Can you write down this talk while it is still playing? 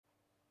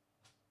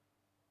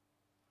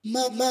Thank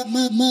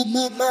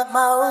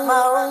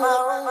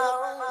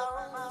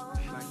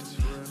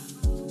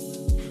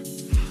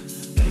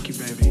you,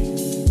 baby.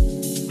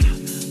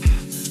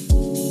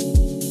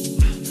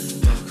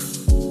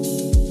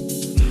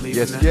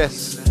 Yes,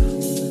 yes.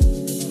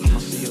 I'ma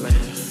see you later.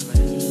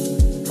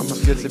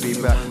 It's good to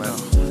be back, man.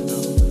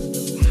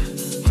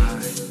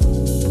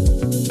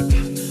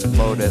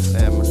 Mode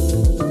SM.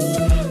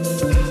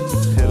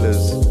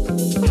 Pillars.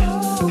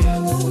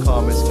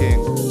 Calmest King.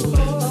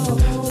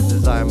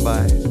 Designed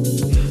by.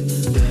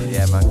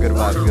 Yeah, man. Good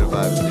vibes, good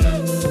vibes.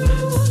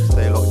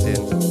 Stay locked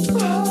in.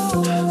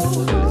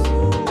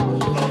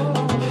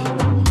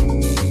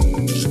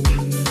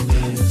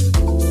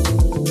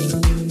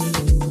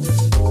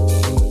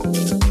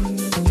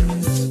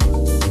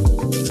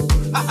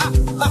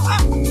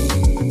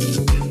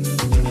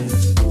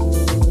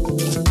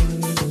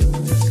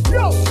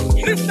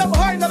 Lift up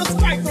high in the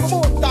sky for the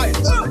moon time.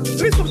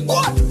 Listen,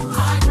 what?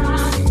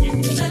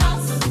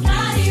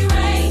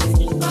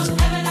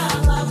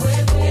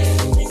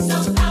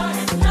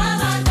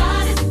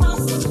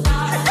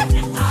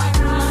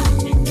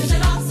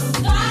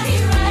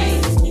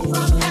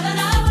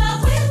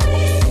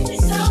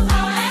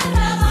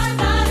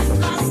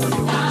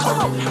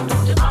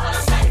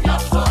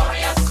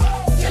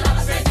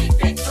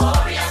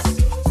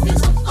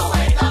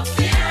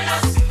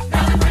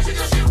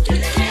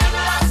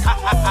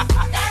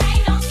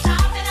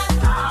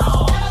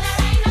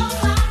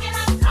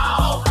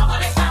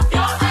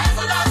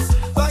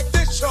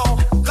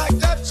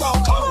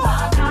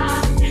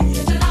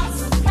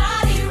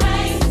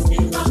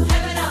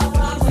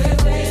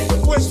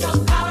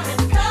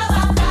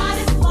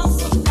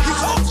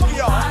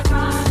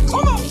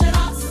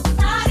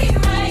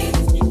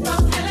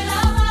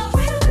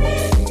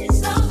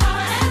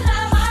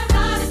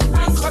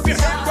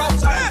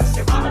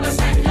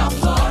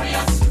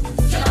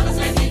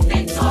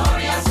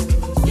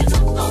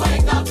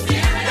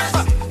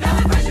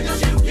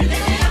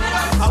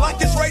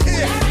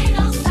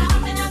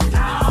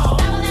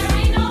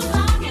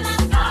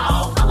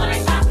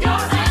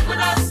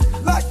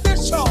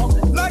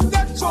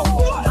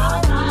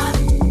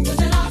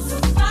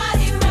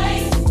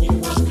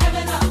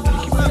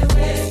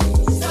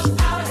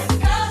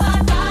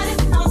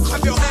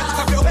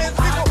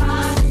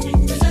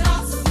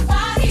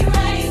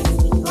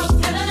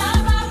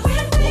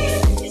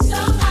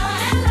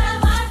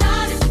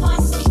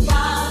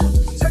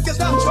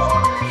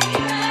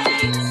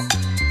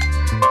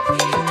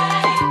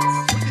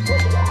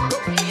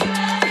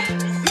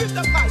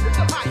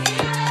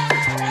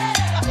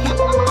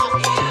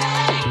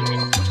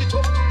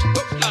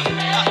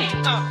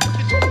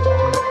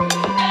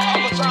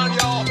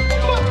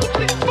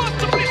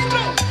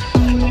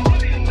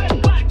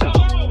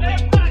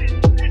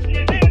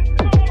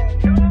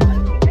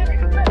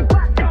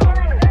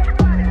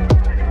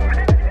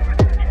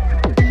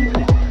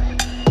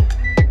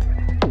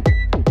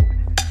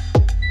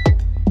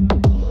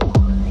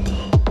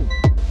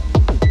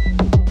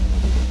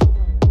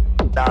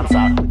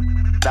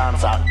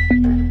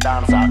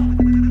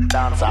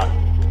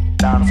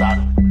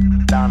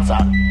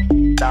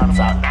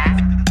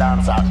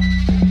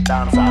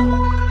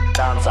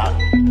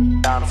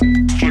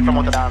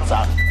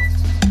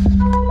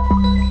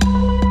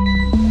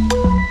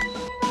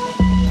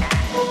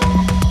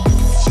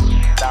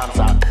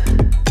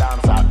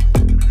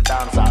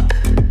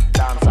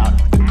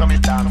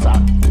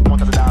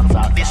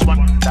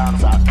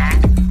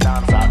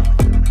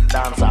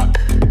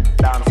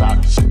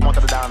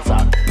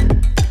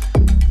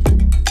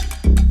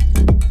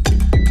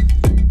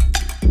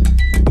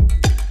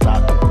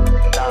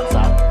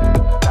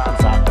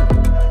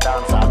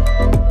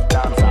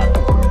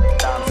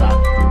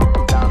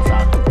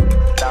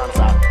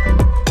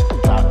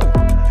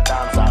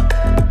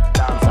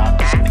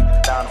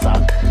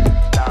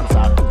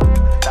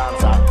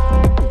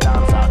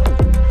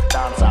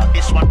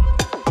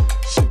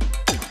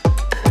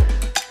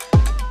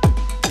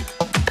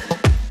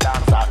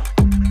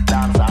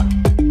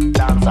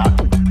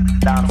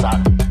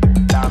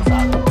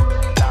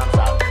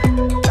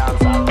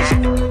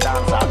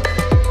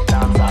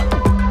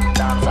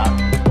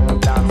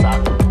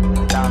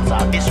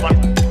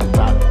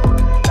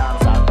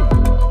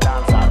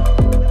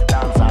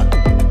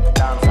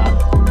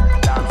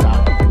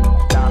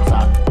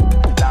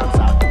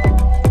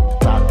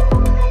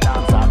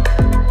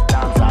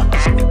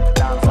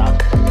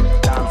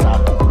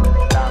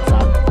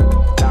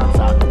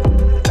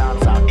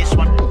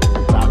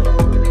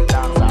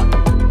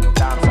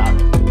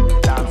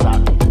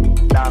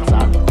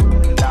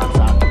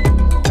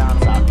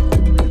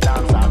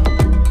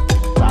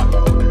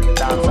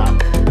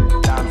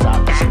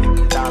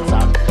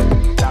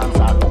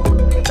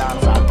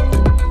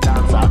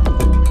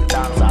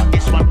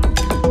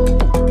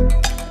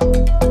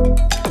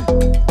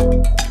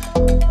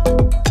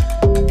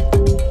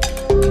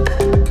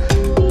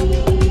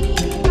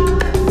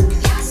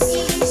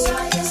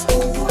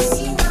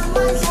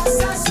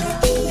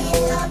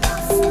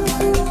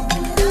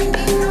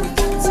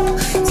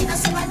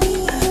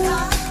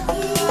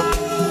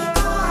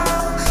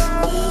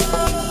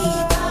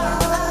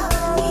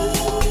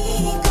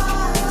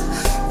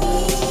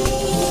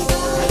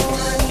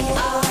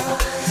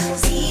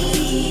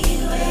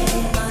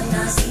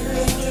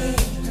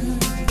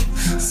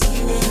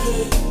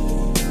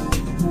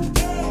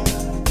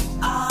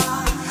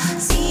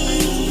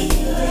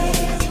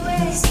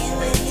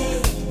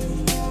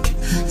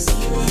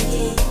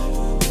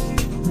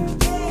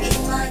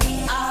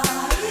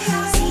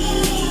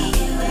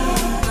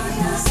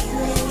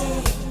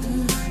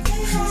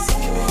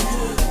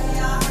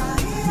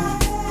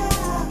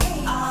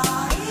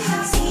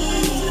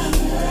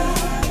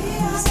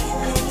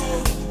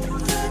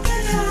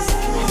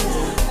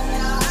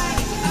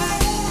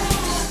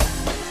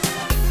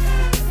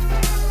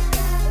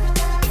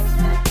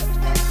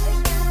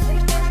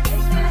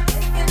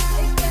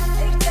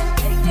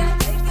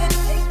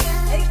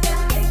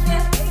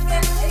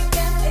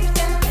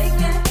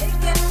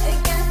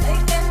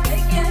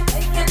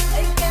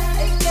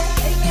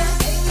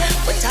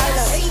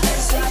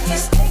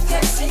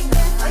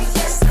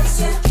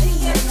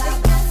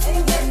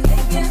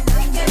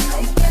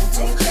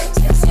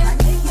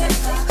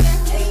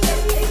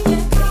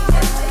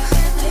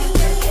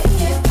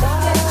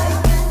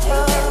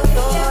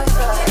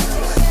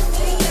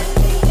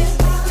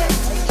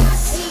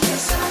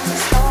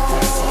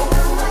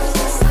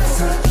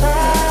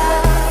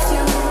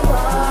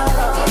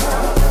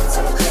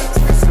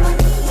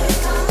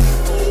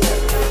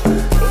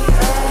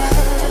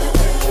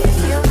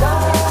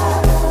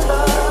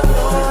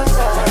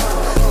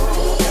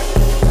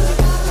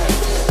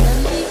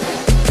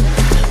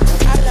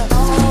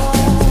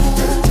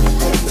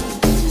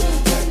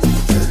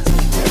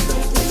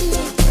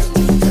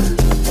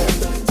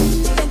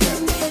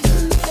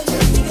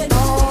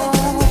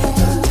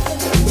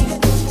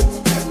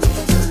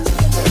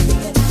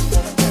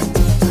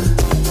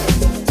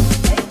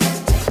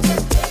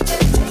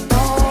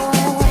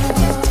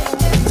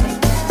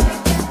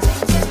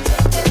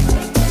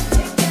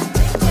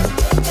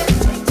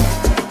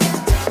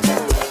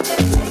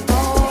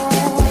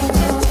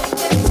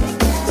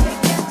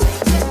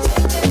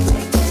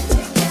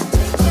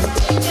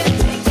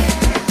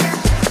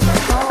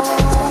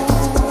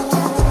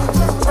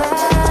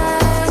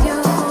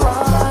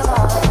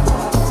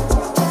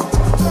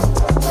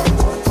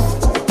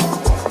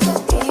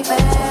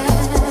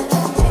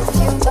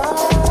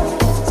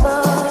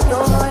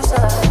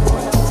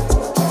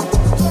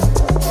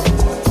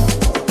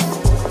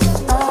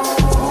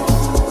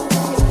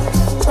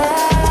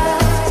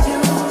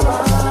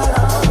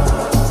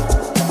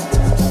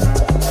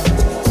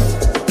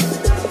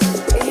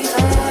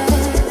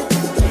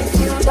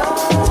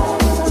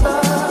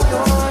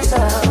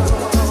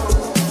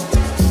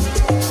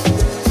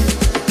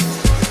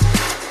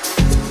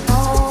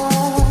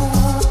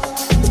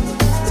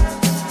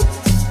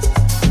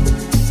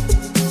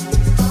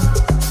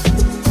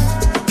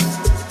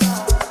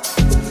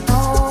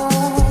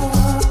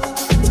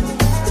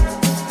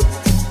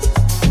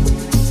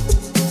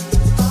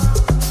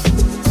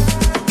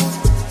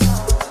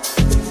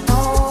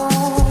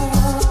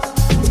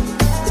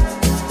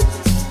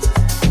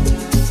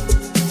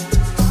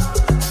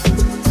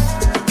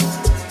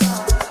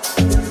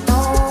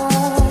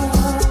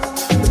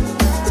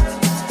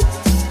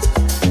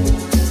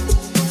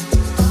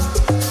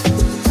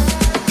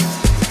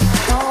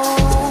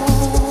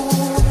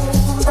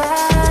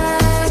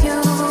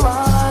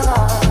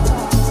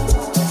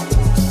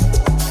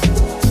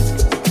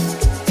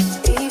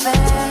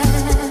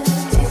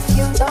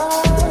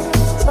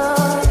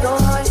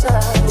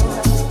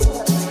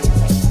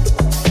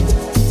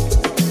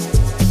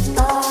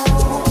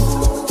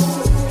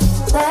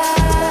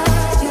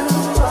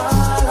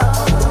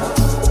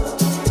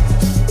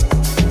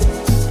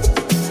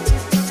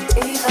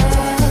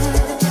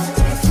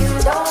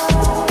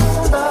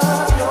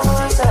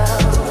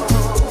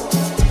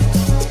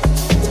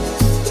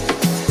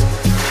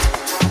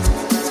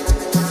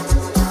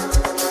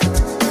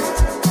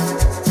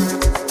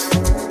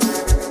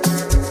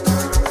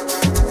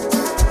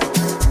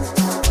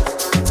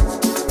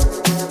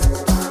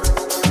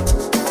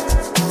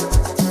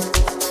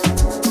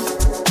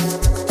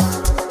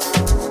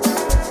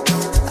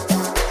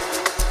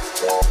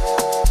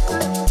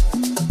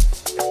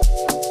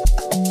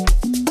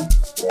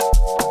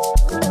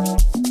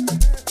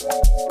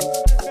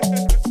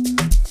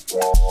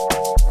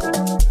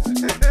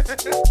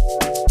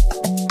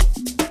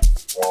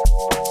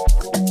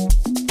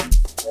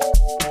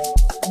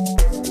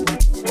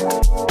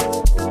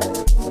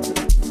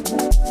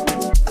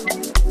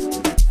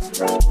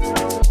 Who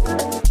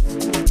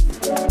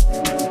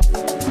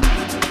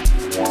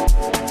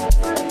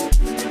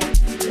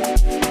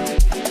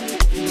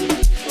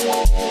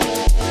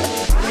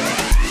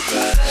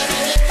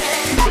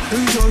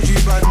told you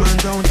bad man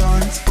don't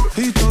dance?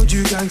 Who told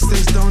you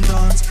gangsters don't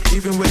dance?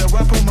 Even with a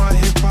weapon, my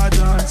hip hop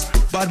dance.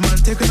 Bad man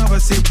take another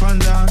sip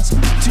and dance.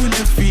 Two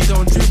left feet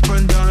don't trip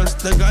and dance.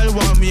 The girl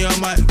want me, I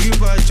might give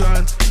her a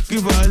chance.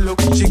 Give her a look,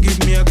 she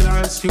give me a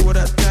glance. You wore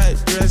that tight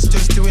dress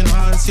just to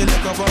enhance. You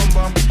like a bum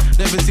bum.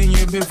 Never seen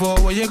you before.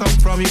 Where you come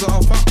from? You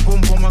got a fat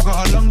boom boom. I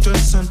got a long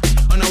Johnson.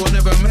 And I will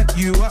never met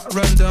you at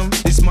random.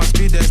 This must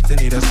be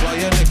destiny. That's why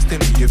you're next to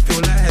me. You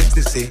feel like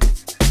ecstasy.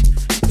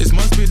 This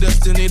must be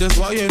destiny, that's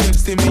why you're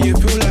next to me, you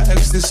feel like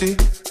ecstasy.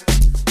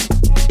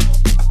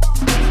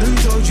 Who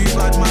told you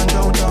bad man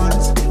don't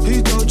dance?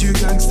 Who told you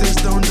gangsters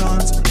don't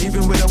dance?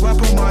 Even with a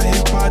weapon, my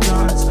hip hop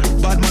dance.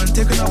 Bad man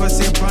take another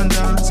sip and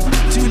dance.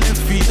 Two left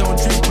feet don't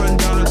trip and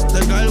dance.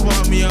 The girl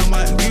want me, I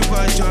might give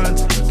her a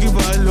chance. Give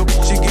her a look,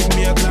 she give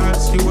me a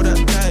glance. You wore that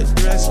tight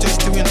dress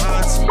just to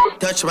enhance.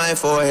 Touch my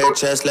forehead,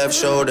 chest, left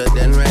shoulder,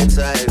 then right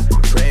side.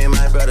 Pray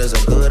my brothers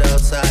are good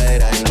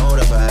outside. I know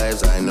the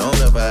vibes, I know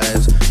the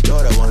vibes.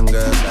 You're the one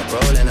girl, stop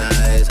rolling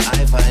eyes.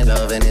 I find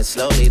love and it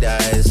slowly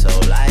dies. So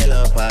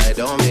lullaby,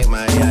 don't make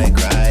my eye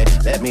cry.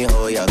 Let me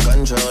hold your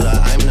controller.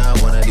 I'm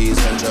not one of these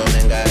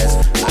controlling guys.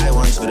 I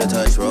want you to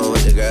touch, roll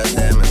with the girls,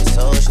 them and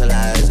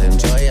socialize.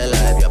 Enjoy your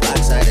life, your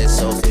backside is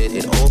so fit,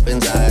 it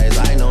opens eyes.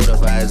 I know the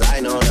vibes, I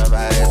know the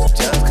vibes.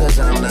 Just cause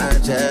I'm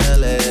not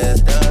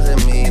jealous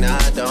doesn't mean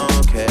I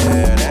don't care.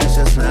 That's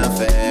just not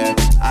fair.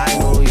 I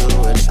knew you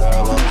were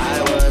trouble,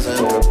 I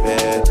wasn't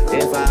prepared.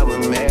 If I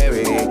were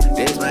married,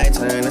 this might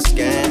turn a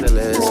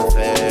scandalous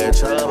affair.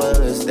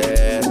 Trouble is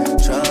there,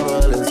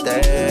 trouble is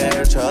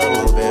there.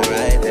 Trouble been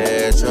right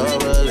there,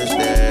 trouble is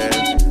there.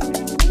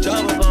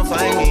 Trouble gon'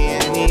 find me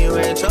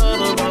anywhere.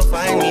 Trouble gon'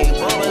 find me,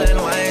 bubble and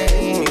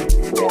wine.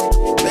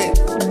 Hey.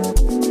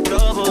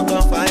 Trouble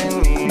gon'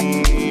 find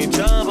me.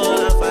 Trouble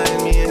will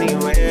find me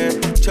anywhere.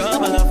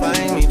 Trouble will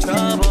find me.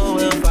 Trouble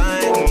will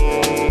find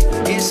me.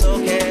 It's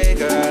okay,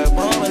 girl.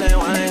 Bubble and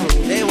wine.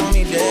 They want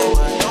me dead,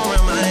 but don't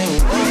remind me.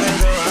 Open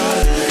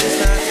around, it's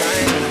not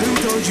time. Who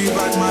told you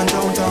bad man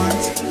don't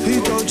dance?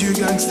 Who told you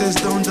gangsters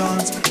don't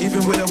dance?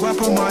 Even with a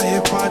weapon, my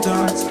hip hop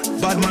dance.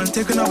 Bad man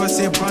take another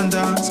sip and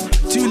dance.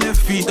 Two left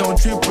feet don't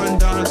trip and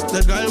dance.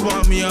 The girl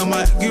want me, I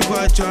might give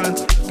her a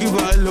chance. Give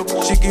her a look,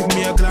 she give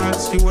me a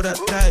glance. You wore that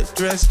tight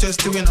dress just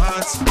to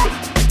enhance.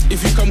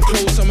 If you come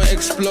close, I'ma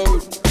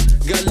explode.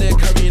 Got leg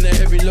carrying a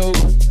heavy load.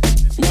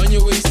 Wind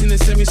your waist in a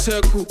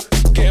semicircle.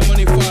 Getting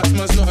money fast,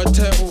 man's not a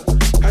turtle.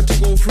 Had to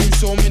go through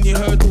so many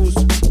hurdles.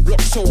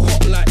 Block so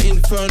hot like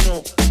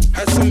inferno.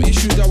 Had some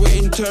issues that were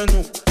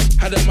internal.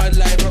 Had a mad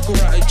life, I could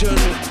write a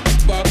journal.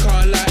 But I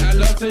can't lie, I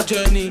love the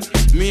journey.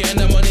 Me and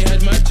the money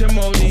had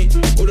matrimony.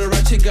 All the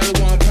ratchet gal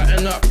want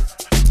pattern up.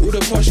 All the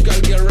posh gal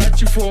get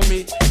ratchet for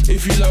me.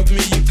 If you love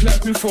me, you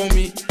clap me for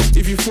me.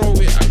 If you throw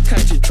it, I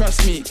catch it,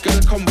 trust me.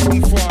 Gotta come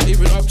from far,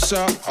 even up,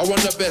 sir. I want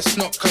the best,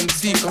 not come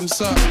see, come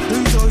sir. Who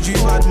told you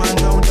bad man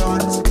don't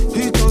dance?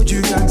 Who told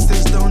you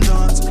gangsters don't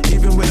dance?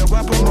 Even with a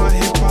weapon, my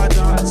hip hop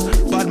dance.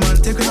 Bad man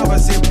take another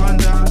sip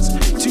and dance.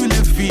 Two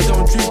left feet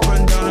don't trip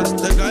and dance.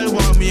 The girl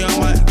want me, I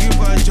might give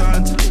her a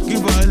chance.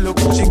 Give her a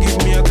look, she give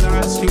me a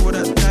glance. You wore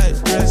that tight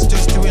dress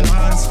just to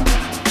enhance.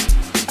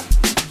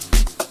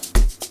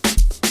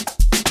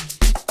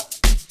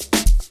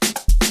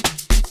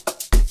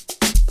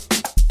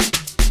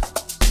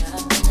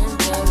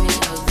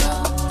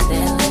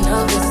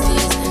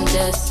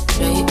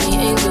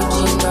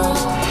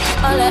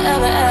 All I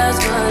ever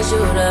asked was you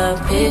to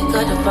pick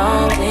up the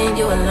phone when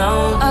you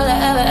alone. All I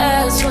ever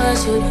asked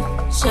was you to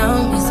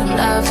show me some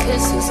love,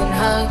 kisses and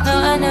hugs. No,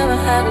 I never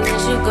had to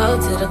let you go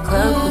to the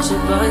club with your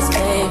boys,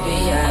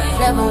 baby. I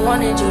never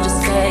wanted you to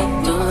stay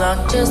too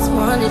long, just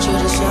wanted you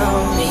to show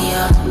me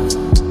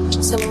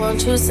up. So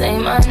won't you say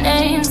my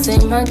name, say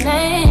my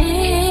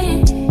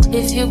name.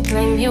 If you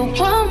claim you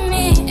want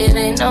me, it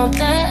ain't no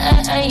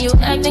that. You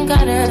acting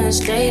kinda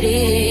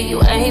shady.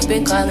 You ain't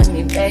been calling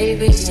me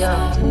baby, yo.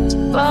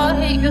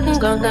 Boy, you can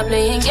go stop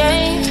playing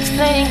games,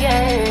 playing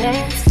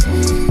games.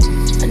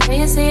 I know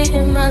you see it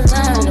in my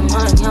line, I'm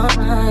on your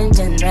mind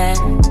and that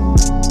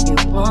you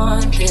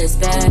want this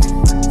back,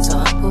 so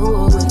I'm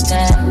cool with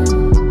that.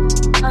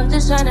 I'm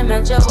just trying to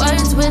match your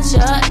words with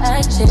your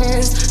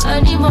actions. I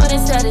need more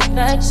than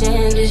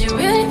satisfaction. Did you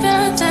really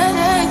feel that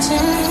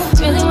action?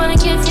 Really wanna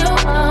give you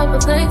all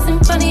the flex in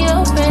front of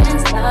your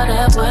friends. How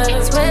that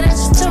works? Swear that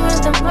you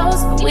doing the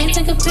most, but we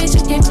take a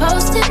picture, get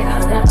posted.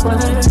 How that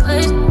works?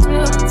 Let you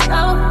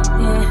know,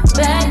 yeah,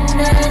 back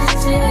that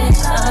shit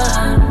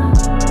up.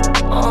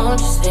 Won't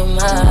you say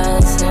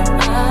mine, say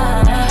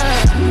mine?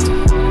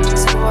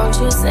 So won't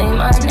you say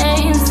my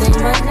name, say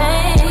my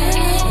name?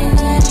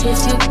 If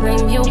you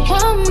claim you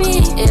want me,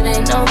 it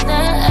ain't no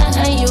that.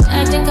 You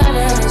acting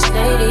kinda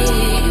shady.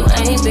 You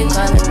ain't been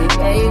calling me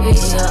baby,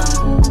 yeah.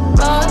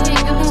 Boy, you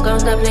can go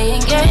stop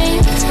playing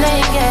games,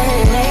 playing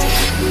games.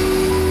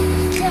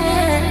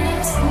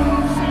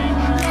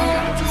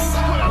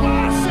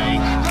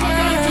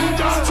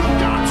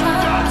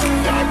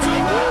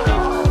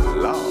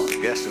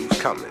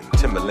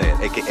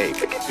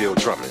 steel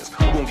drummers.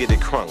 Who gon' get it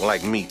crunk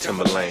like me,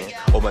 Timberland?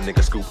 Or my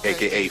nigga Scoop,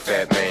 aka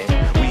Fat Man.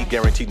 We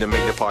guaranteed to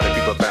make the party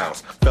people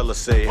bounce. Fellas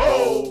say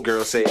ho,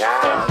 girls say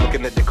ah.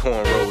 Looking at the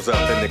cornrows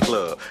up in the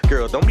club.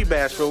 Girl, don't be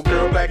bashful,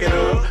 girl, back it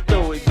up.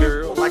 Throw it,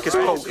 girl, like it's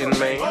potent,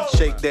 man.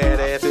 Shake that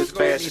ass as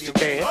fast as you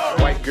can.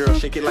 White girl,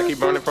 shake it like you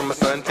burning from a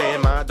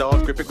suntan. My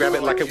dog, grip it, grab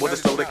it like it was a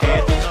soda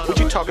can. What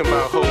you talking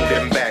about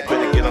holding back?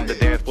 Better get on the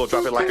dance floor,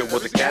 drop it like it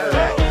was a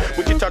Cadillac.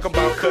 What you talking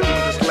about cutting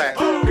the slack?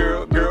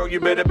 Girl, you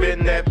better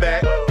bend that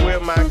back. Where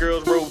my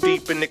girls roll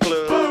deep in the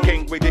club.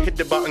 Can't wait to hit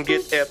the bar and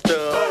get effed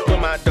up. Where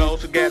my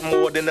dogs who got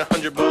more than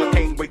 100 bucks.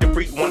 Can't wait to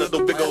freak one of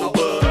those big old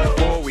bugs.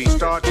 Before we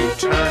start to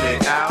turn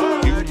it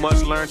out, you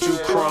must learn to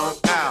crunk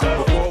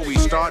out. Before we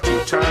start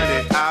to turn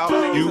it out,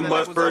 you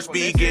must first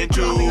begin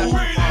to breathe in,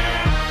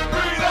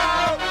 breathe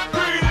out,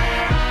 breathe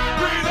in,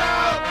 breathe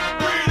out,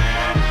 breathe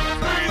in,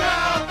 breathe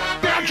out.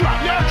 Now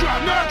drop, now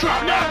drop, now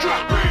drop, now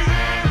drop. Breathe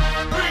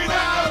in, breathe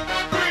out,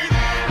 breathe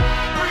in,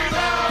 breathe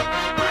out,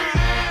 breathe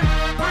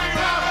in, breathe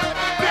out.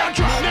 Now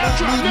drop, now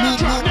drop, now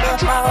drop, now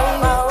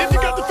drop. If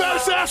you got the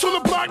fattest ass on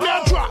the block,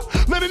 now drop.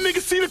 Let a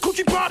nigga see the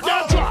coochie pop,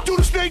 now drop. Do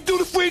the snake, do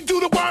the freak, do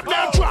the wop,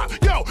 now drop.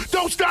 Yo,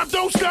 don't stop,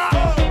 don't stop.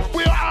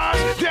 Wheel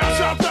eyes, down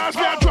south thighs,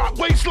 now drop.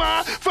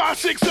 Waistline, 5,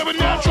 6, 7,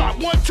 now drop.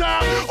 One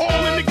time,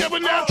 all in together,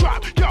 now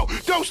drop. Yo,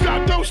 don't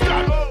stop, don't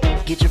stop.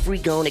 Get your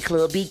freak on, the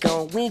club be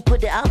gone. We ain't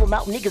put the album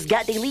out, niggas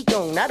got they leak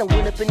on. I done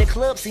went up in the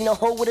club, seen a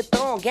hoe with a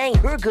thong. Gang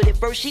her good at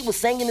first, she was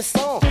singing the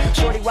song.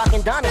 Shorty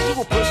rockin' Donna, she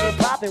was pushing and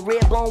popping.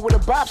 Red bone with a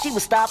bop, she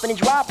was stopping and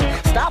dropping.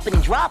 Stopping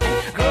and dropping.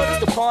 Girl,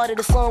 this the part of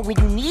the song when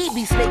you need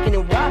be snaking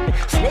and whopping.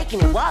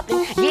 Snaking and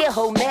whopping. Yeah,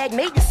 ho, Mag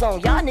made the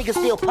song. Y'all niggas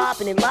still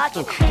popping and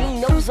locking. He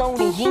ain't no zone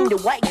and he ain't the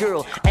white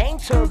girl. I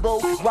ain't turbo,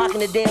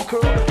 rocking the damn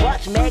curl.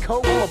 Watch Mag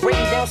ho, I'ma break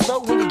it down slow.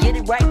 When you get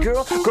it right,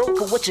 girl, go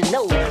for what you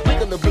know.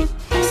 Wiggle a bit,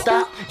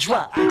 stop,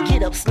 drop,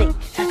 get up, snake,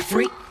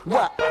 freak,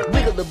 wop.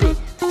 Wiggle a bit,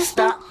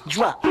 stop,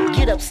 drop,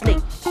 get up,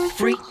 snake,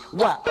 freak,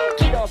 wop.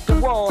 Get off the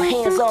wall,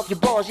 hands off your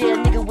balls. Yeah,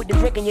 nigga with the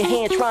drink in your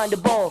hand trying to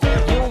ball.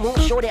 You don't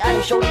want shorty, I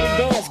done showed you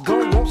the dance.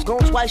 Go once, go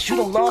twice, you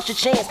done lost your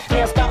chance.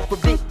 Now stop for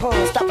big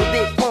pun, stop for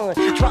big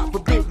fun. Drop for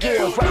big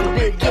girl, drop for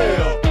big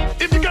girl.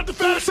 If you got the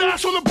fattest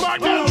ass on the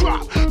block, now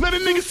drop. Let a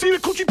nigga see the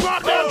coochie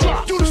pop, now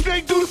drop. Do the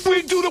snake, do the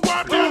freak, do the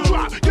wop, now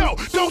drop. Yo,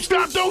 don't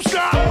stop, don't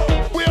stop.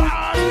 Wheel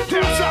eyes,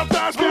 down south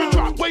thighs, now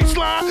drop.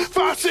 Waistline,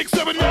 5, 6,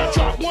 7, now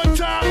drop. One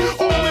time,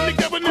 all in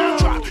together, now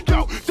drop.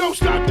 Yo, don't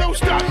stop, don't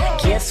stop.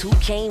 Guess who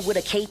came with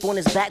a cape on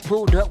his back,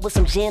 pulled up with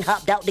some gin,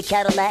 hopped out the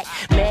Cadillac.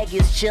 Mag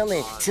is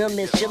chillin', Tim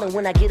is chillin'.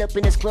 When I get up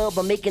in this club,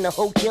 I'm making a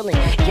whole killin'.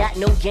 Got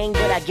no gang,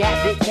 but I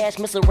got big cash.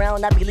 Mess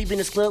around, I be leaving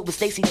this club with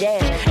Stacey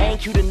Dash. I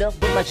ain't cute enough,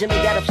 but my Jimmy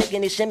got a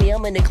shaking his shimmy.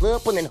 I'm in the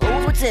club pulling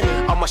hoes with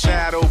Timmy. All my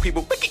shadow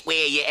people, wicked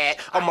where you at?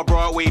 All my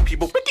Broadway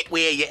people, wicked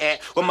where you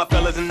at? With my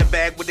fellas in the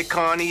bag with the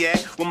cognac.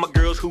 With my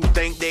girls who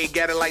think they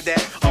got it like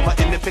that. All my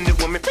independent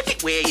women,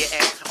 wicked where you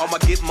at? All my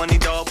get money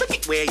dog,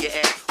 wicked where you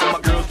at? All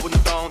my girls with the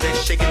thongs and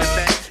shaking the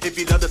fat. If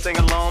you love to sing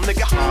along,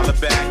 nigga, holler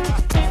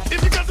back.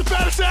 If you got the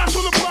fattest ass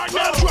on the block,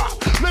 now drop.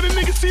 Let a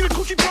nigga see the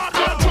coochie pop,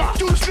 now drop.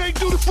 Do the snake,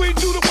 do the freak,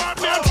 do the wop,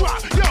 now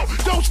drop. Yo,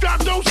 don't stop,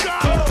 don't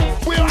stop.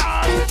 Wheel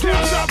eyes,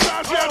 down south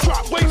thighs, now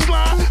drop.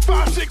 Waistline,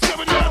 5, 6,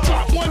 7, now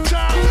drop. One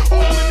time,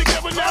 all in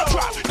together, now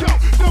drop. Yo,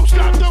 don't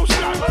stop, don't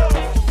stop.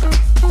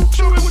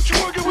 Show me what you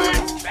working with.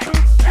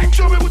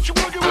 Show me what you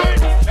working with.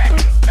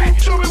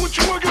 Show me what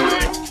you working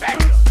with.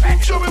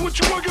 Show me what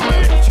you working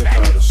with.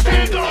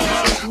 Bend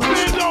over,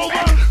 bend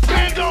over,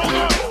 bend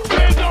over,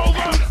 bend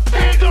over,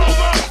 bend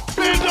over,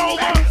 bend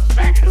over.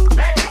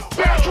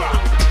 Now drop.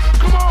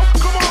 Come on,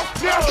 come on,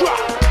 now drop.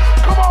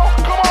 Come on,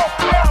 come on,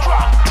 now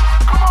drop.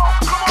 Come on,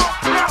 come on,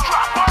 now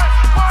drop.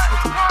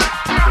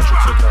 Now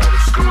drop. Now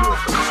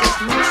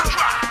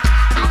drop.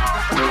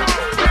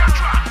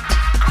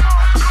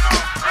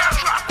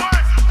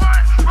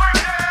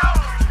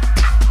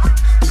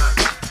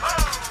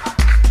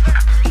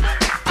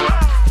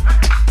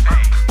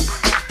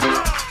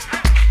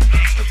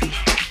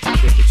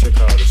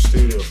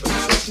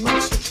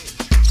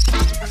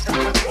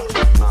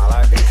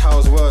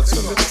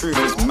 The truth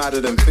is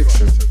madder than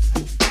fiction.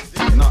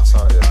 Nuts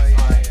out here.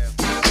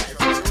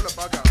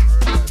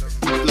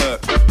 Look,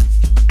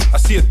 I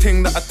see a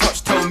thing that I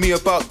touch, tell me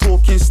about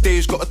talking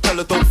stage, gotta tell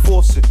her don't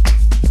force it.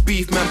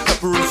 Beef man,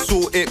 pepper and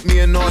salt it. Me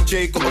and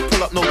RJ gotta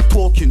pull up, no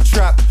talking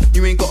trap.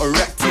 You ain't got a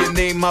rack to your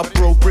name, my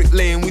bro. Brick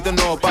Lane, we don't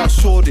know about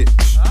Shoreditch.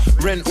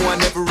 Rental, I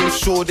never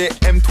insured it.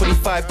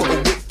 M25, gotta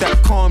whip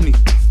that calmly.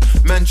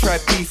 Man try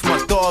beef,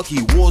 my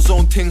doggy.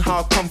 Warzone ting, how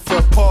I come for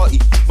a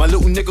party. My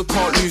little nigga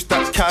can't lose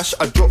that cash.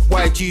 I drop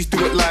YGs,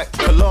 do it like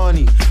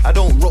Kalani. I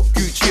don't rock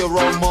Gucci or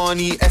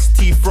Armani.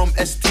 ST from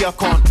ST, I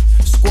can't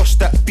squash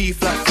that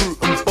beef like fruit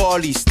and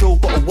barley. Still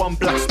got a 1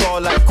 black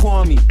star like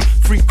Kwame.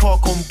 Free car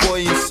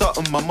convoy in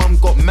Sutton. My mum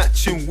got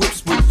matching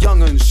whips with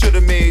young'uns.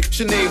 Should've made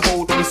Sinead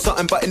hold on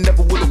something, but it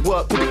never would've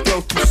worked with a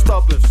girl too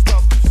stubborn.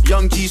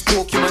 Young G's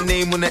talking my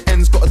name when the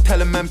end's gotta tell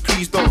him, man,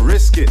 please don't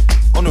risk it.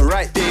 On the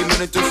right day,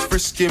 man, I just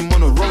frisk him.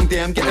 On the wrong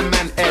day, I'm getting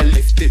man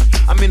airlifted.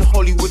 I'm in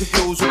Hollywood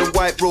Hills with a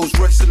white Rolls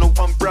Royce and a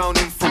 1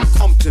 Browning from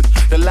Compton.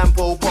 The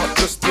Lambo park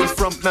just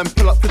beef man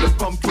pull up to the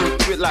bumper and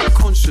do it like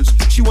conscious.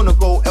 She wanna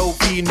go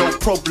LV, no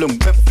problem.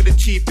 Went for the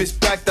cheapest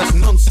bag, that's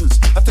nonsense.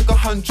 I took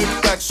 100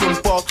 bags from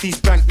Barclays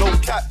Bank, no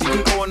cap, you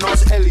can go and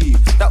ask Ellie.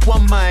 That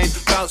one mine,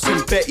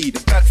 bouncing Betty.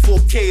 The bag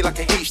 4K like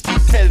a HD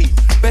telly.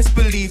 Best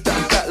believe that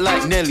I'm back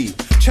like Nelly.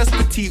 Chest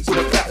petite with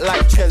a back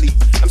like Chelly.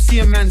 I'm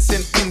seeing man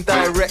sent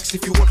indirects.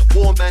 If you want a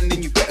war man,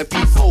 then you better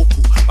be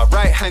vocal. My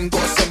right hand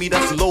got a semi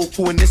that's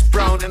local, and this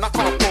brown, and I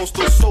can't post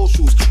on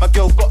socials. My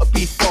girl gotta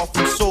be far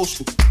from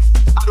social.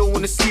 I don't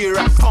wanna see her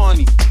at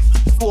Carney.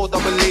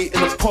 488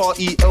 in a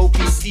party,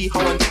 LBC,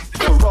 how I need the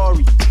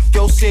Ferrari.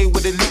 Girl say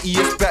we're the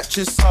littiest batch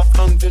in South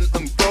London,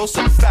 and girls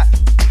are fat.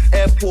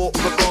 Airport,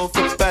 we're going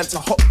for bands.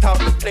 I hopped out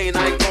the plane,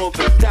 I ain't going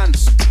for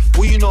dance.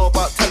 What you know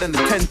about telling the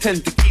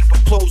 10-10 to keep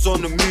her clothes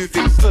on and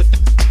moving good?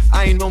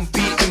 I ain't on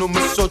beating or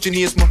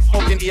misogyny, it's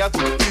mahogany, I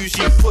could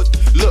usually put.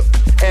 Look,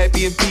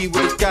 Airbnb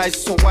with the guys,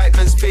 it's a white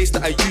man's face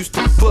that I used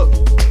to book.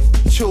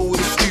 Chill with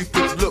a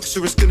stupid look,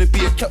 so it's gonna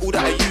be a kettle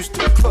that I used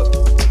to cook.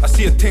 I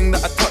see a thing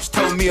that I touch,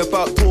 tell me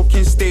about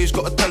talking stage,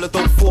 gotta tell her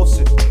don't force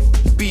it.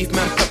 Beef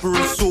man, pepper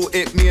and salt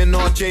it, me and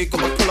RJ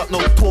gotta pull up, no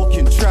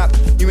talking trap.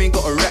 You ain't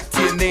got a rack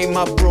to your name,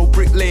 my bro,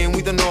 Brick Lane,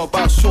 we don't know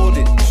about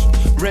Shoreditch.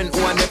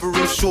 Rental, I never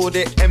insured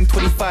it,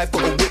 M25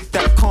 gotta whip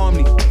that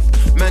calmly.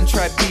 Man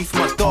try beef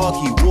my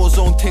doggy,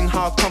 Warzone ting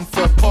how I come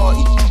for a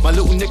party. My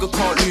little nigga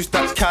can't lose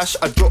that cash,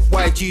 I drop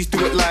YGs,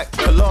 do it like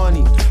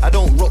Kalani. I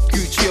don't rock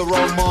Gucci or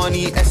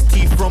Armani,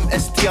 ST from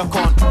ST, I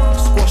can't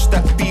squash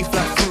that beef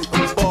like fruit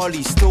and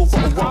barley. Still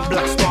got a one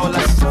black star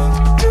like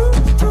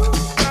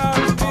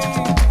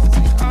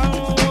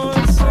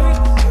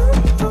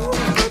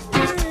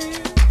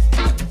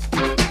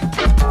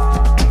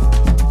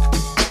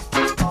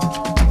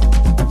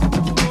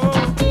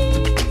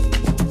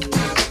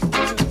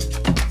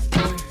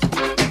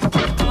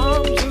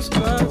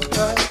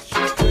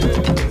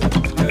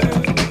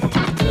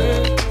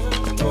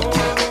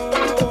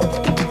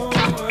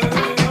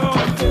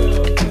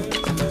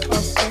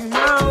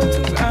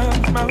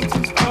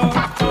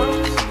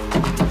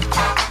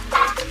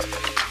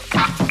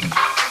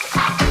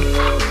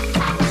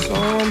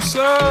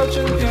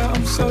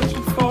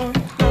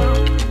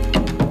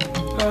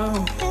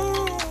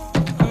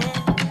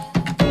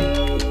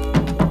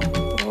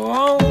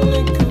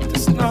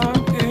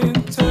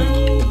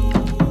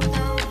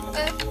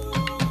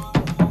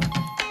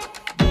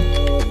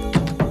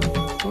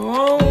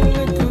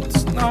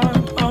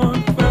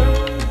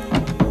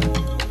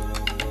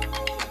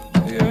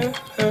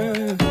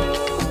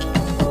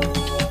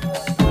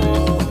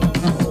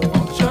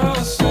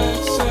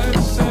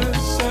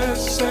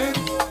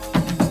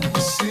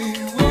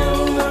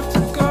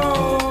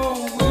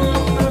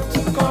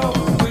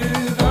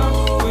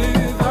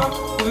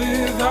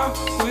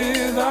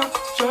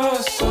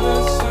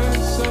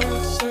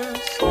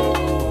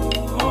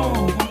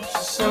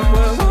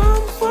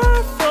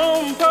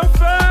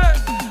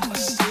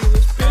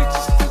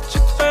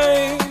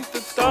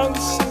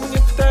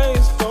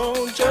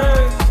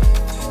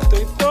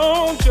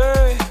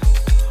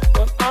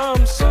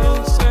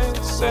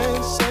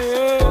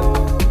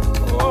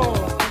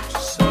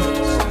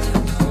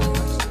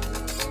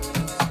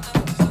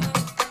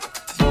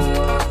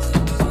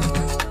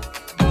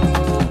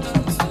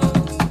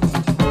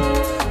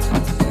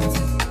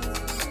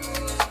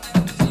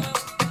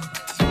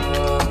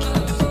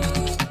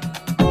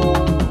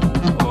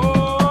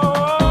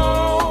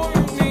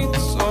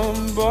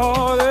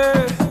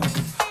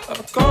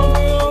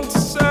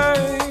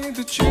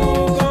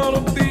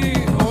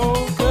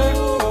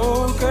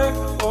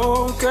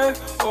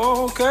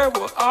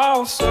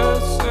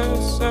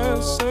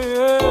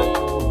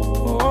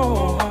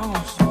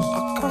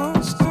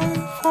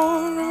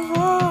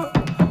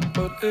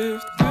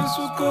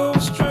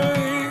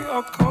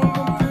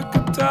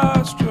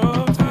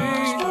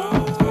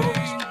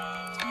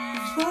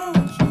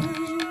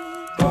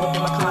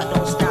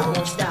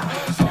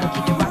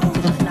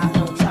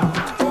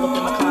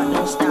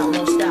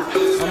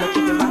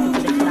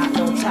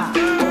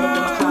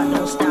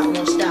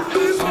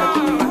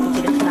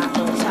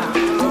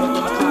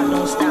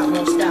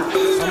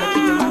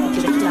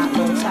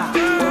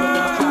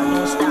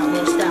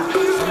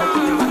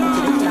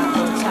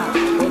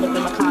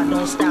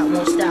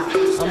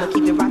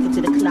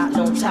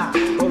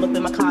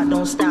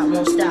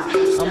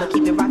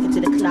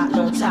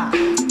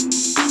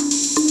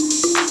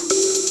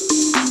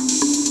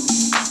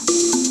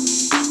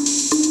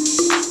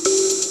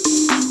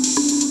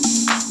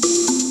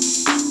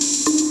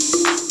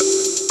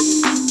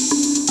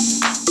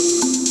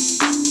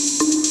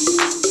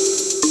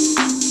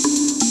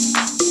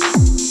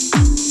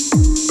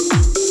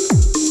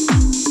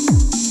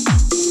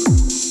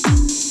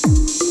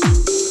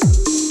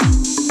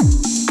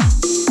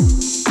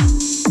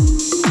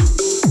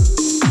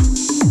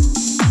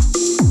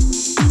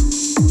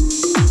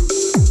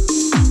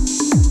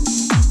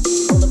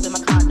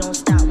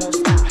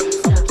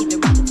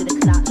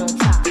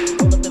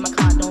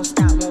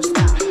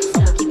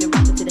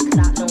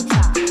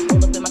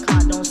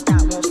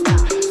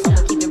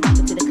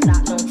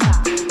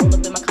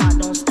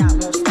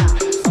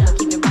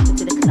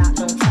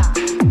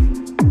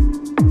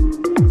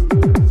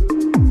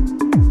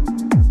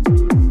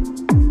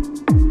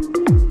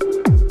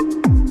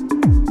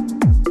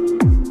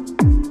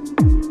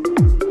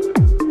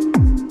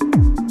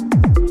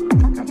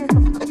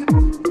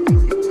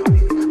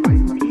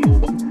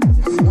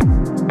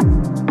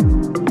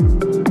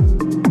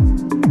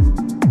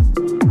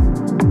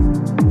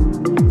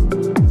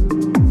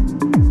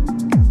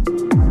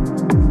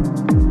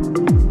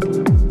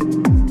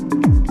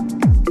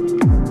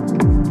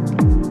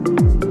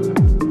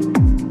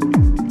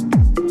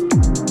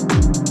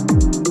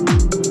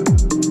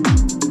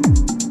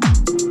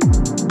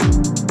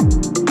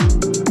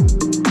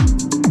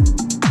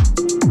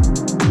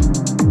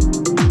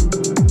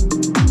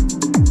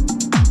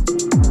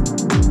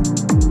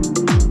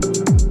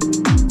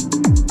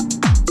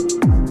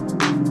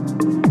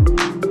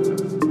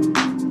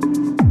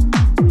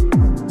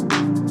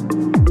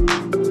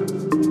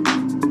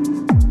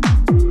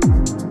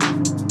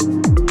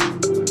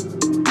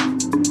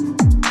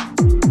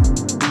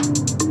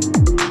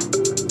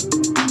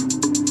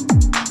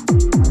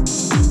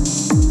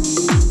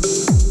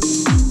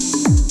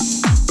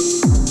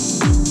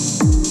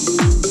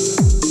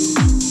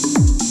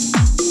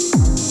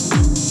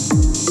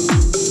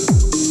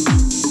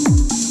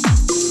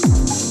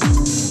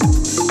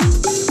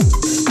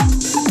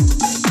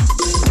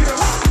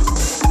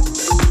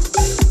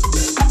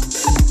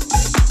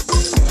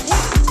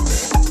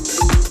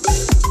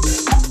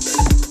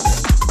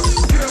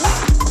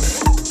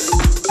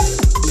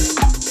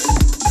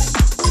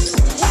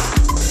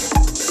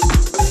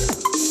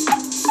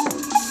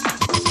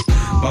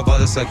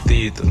sak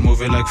dit,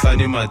 moving like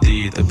Fanny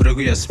Matita.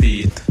 Brugge je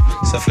speed,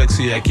 sa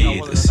flexie je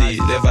kiet. See,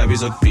 the vibe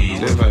is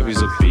upbeat, the vibe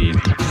is upbeat.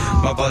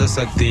 My body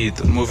sak dit,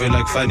 moving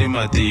like Fanny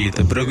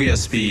Matita. Brugge je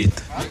speed,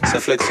 sa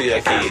flexie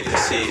je kiet.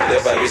 See, the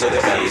vibe is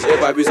upbeat, the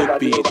vibe is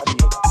upbeat.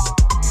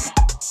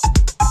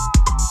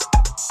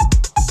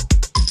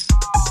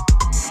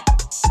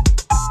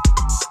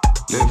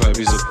 The vibe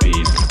is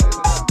upbeat.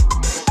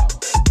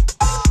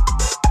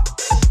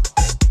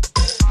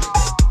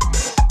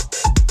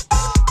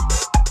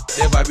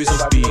 The vibe is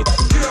upbeat.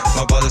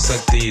 My body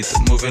sak dit,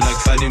 moving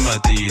like Fanny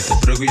Matita.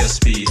 Brugge je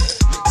speed,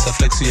 sa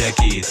flexie je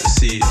kiet.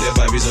 See, the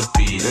vibe is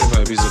upbeat, the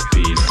vibe is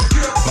upbeat.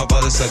 My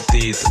body sak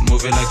dit,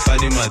 moving like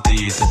Fanny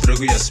Matita.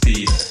 Brugge je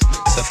speed,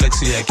 sa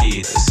flexie je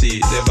kiet. See,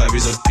 the vibe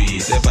is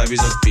upbeat, the vibe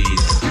is upbeat.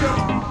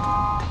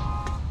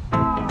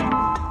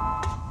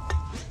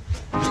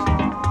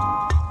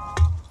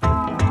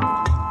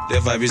 The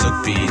vibe is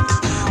upbeat.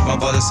 My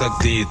body sak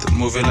dit,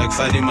 moving like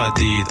Fanny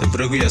Matita.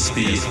 Brugge je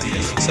speed,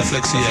 sa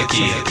flexie je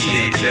kiet.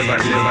 The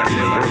vibe is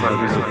upbeat.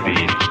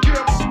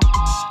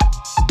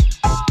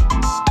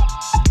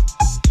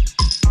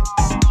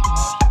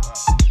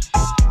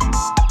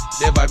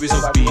 The vibe is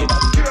upbeat.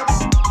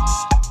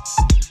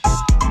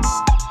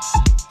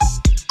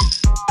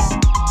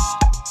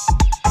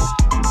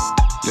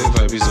 The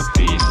vibe is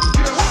upbeat.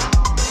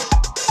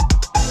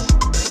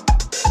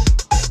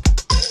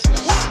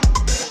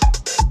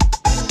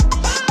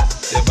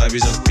 The vibe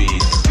is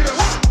upbeat.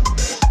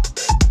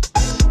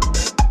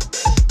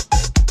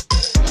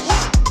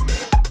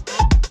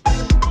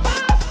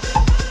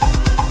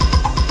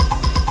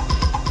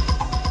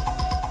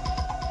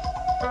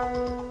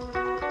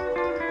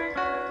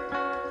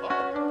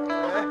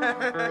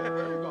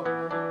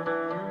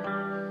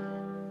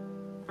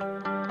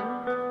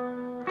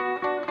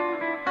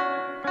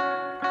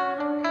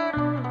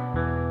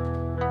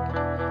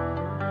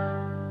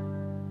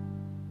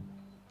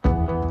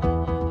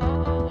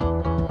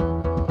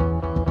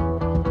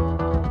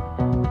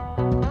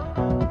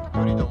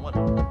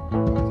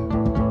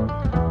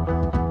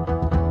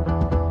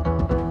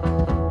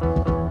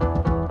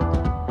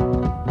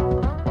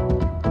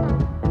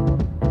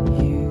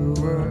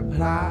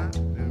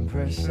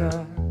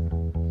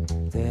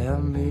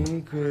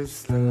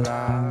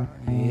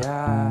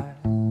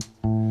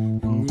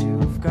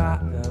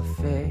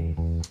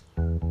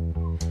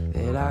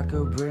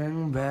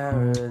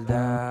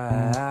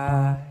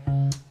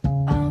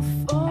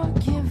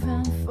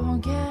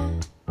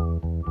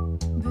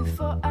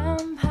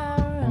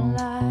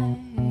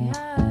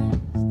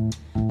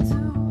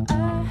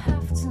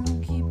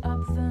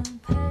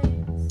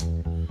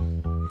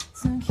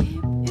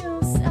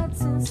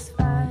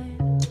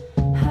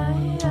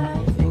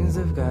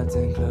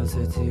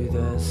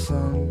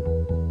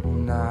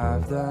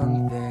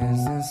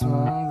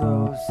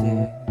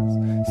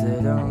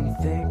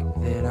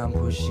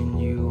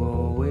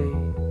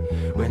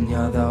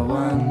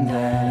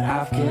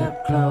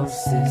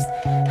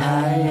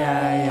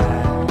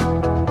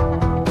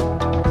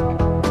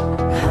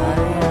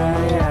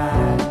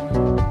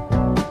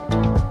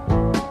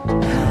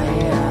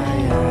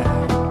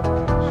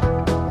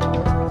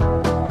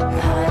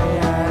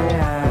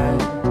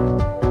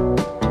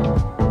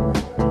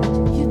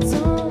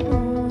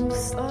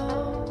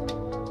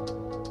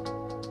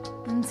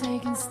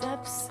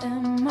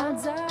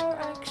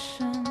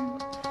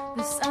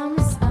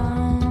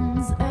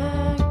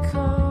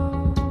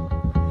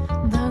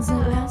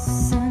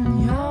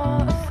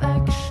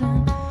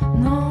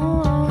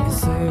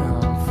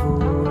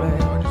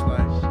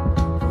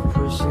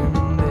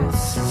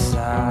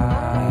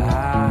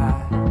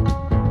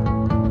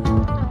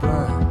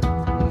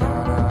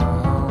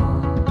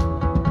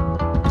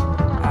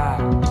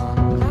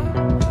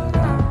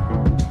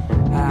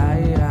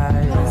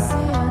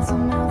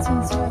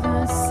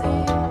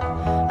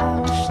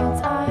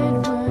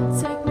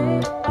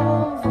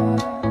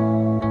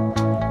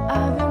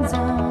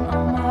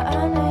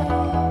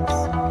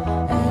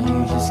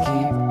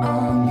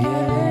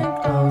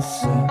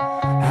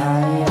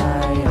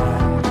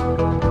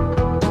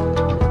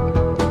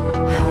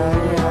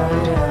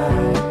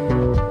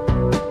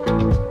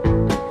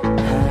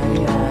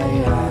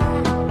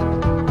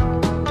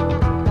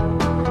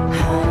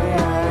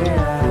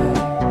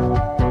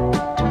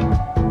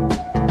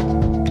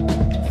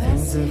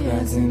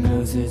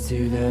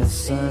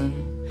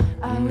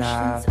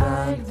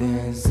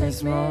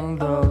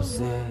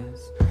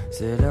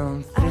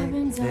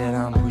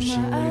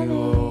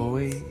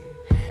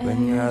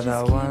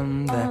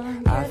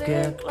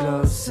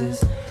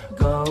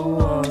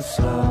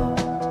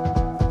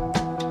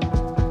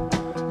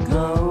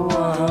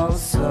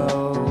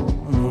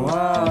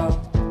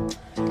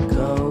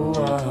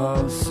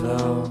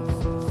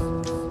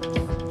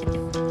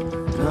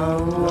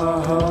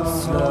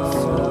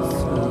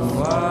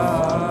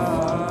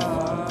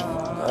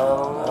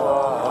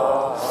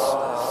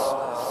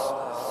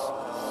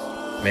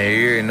 Man,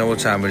 you already know what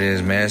time it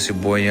is, man. It's your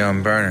boy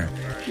Young Burner.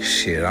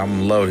 Shit,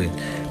 I'm loaded.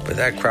 But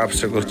that Crop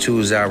Circle 2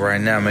 is out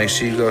right now. Make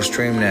sure you go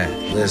stream that.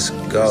 Let's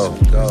go,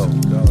 go,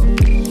 go.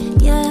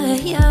 Yeah,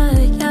 yeah,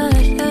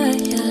 yeah.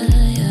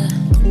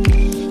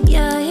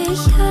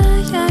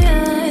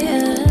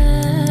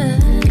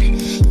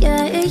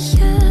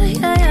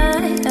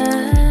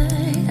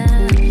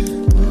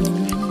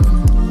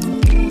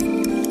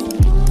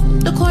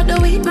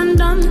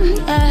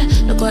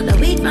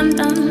 weed man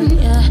done,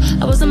 yeah.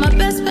 I was on my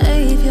best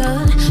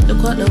behavior.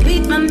 Look what the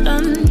weed man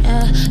done,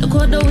 yeah. Look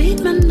what the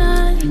weed man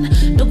done.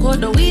 Look what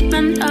the weed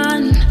man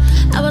done.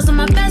 I was on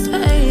my best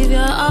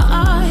behavior.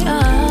 I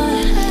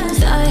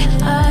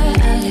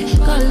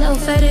got a little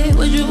fetty,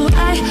 would you?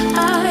 I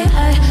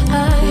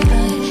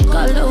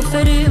got a little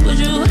fetty, would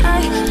you? I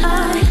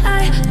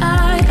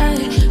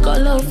got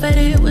a little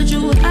fetty, would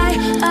you? I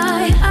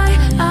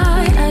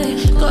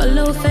got a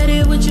little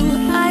fetty, would you?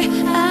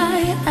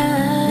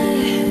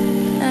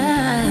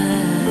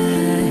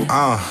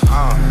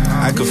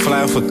 I could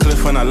fly off a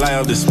cliff when I lie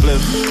up the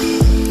spliff.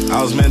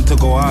 I was meant to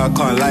go out, I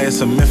can't lie,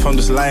 it's a myth, I'm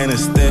just lying and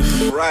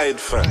stiff. Ride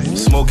fam,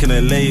 smoking a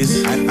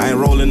laze, I ain't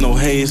rolling no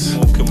haze.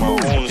 Smoking my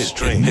own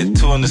string. Hit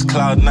 2 on this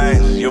cloud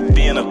 9, you'll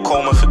be in a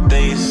coma for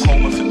days.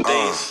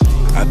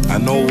 I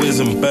know Wiz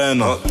and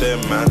Burner, up there,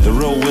 man. The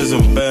real Wiz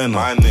and Burner.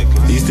 My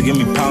nigga. They used to give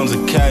me pounds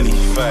of Cali.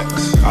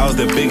 Facts. I was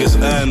their biggest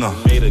earner.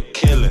 Made a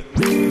killing.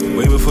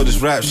 Way before this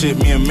rap shit,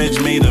 me and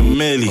Mitch made a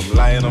milli. I'm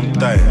lying, I'm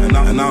dying. And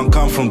I don't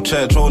come from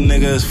church, old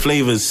niggas,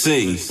 Flavor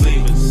City.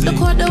 Look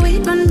what the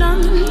weed man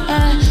done,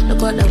 yeah.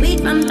 Look what the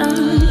weed man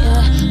done,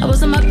 yeah. I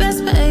was on my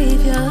best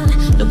behavior.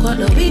 Look what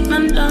the weed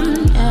man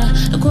done, yeah.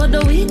 Look what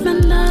the weed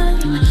man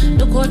done.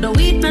 Look what the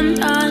weed man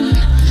done.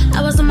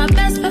 I was on my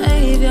best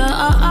behavior.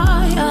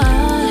 I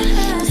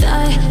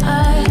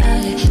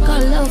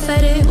got a little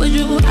fetty, would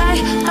you? I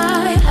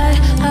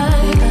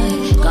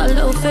got a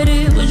little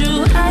fetty, would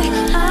you? I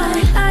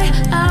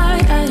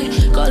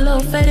got a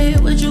little fetty,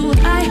 would you?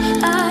 I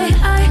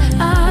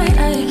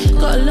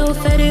got a little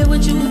fetty,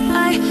 would you?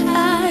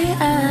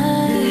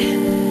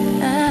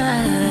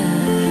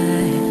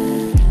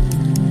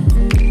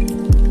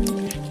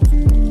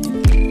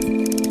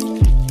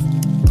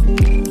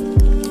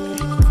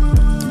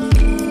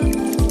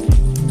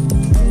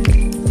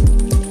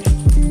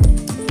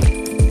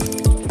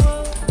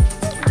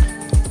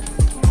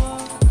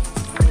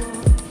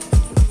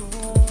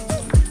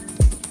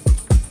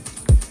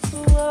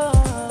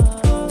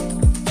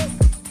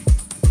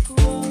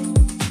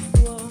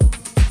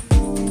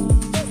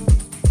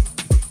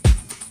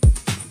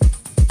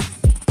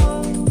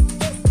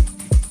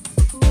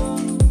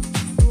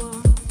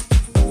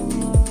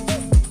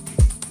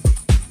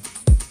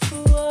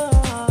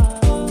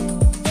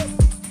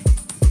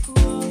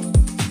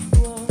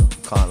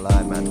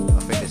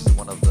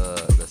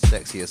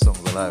 Songs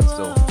alive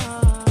still.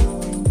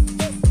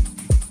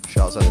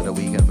 Shouts out to The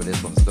Weeknd for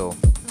this one still.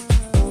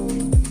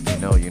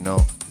 You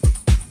know.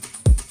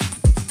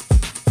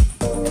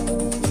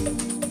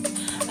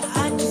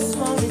 I just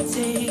wanna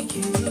take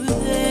you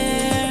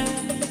there.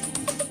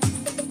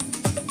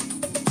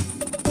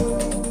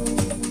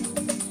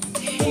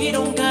 You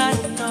don't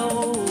gotta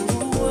know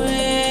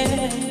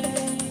where.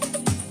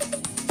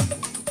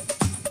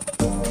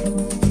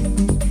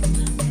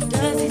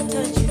 Does it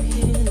touch you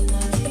here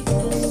like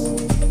this?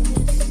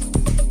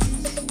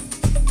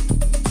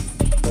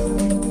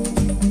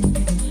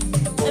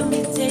 Let me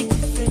take the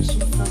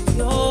friction from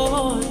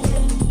your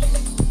lips,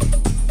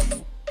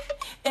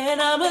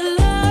 and I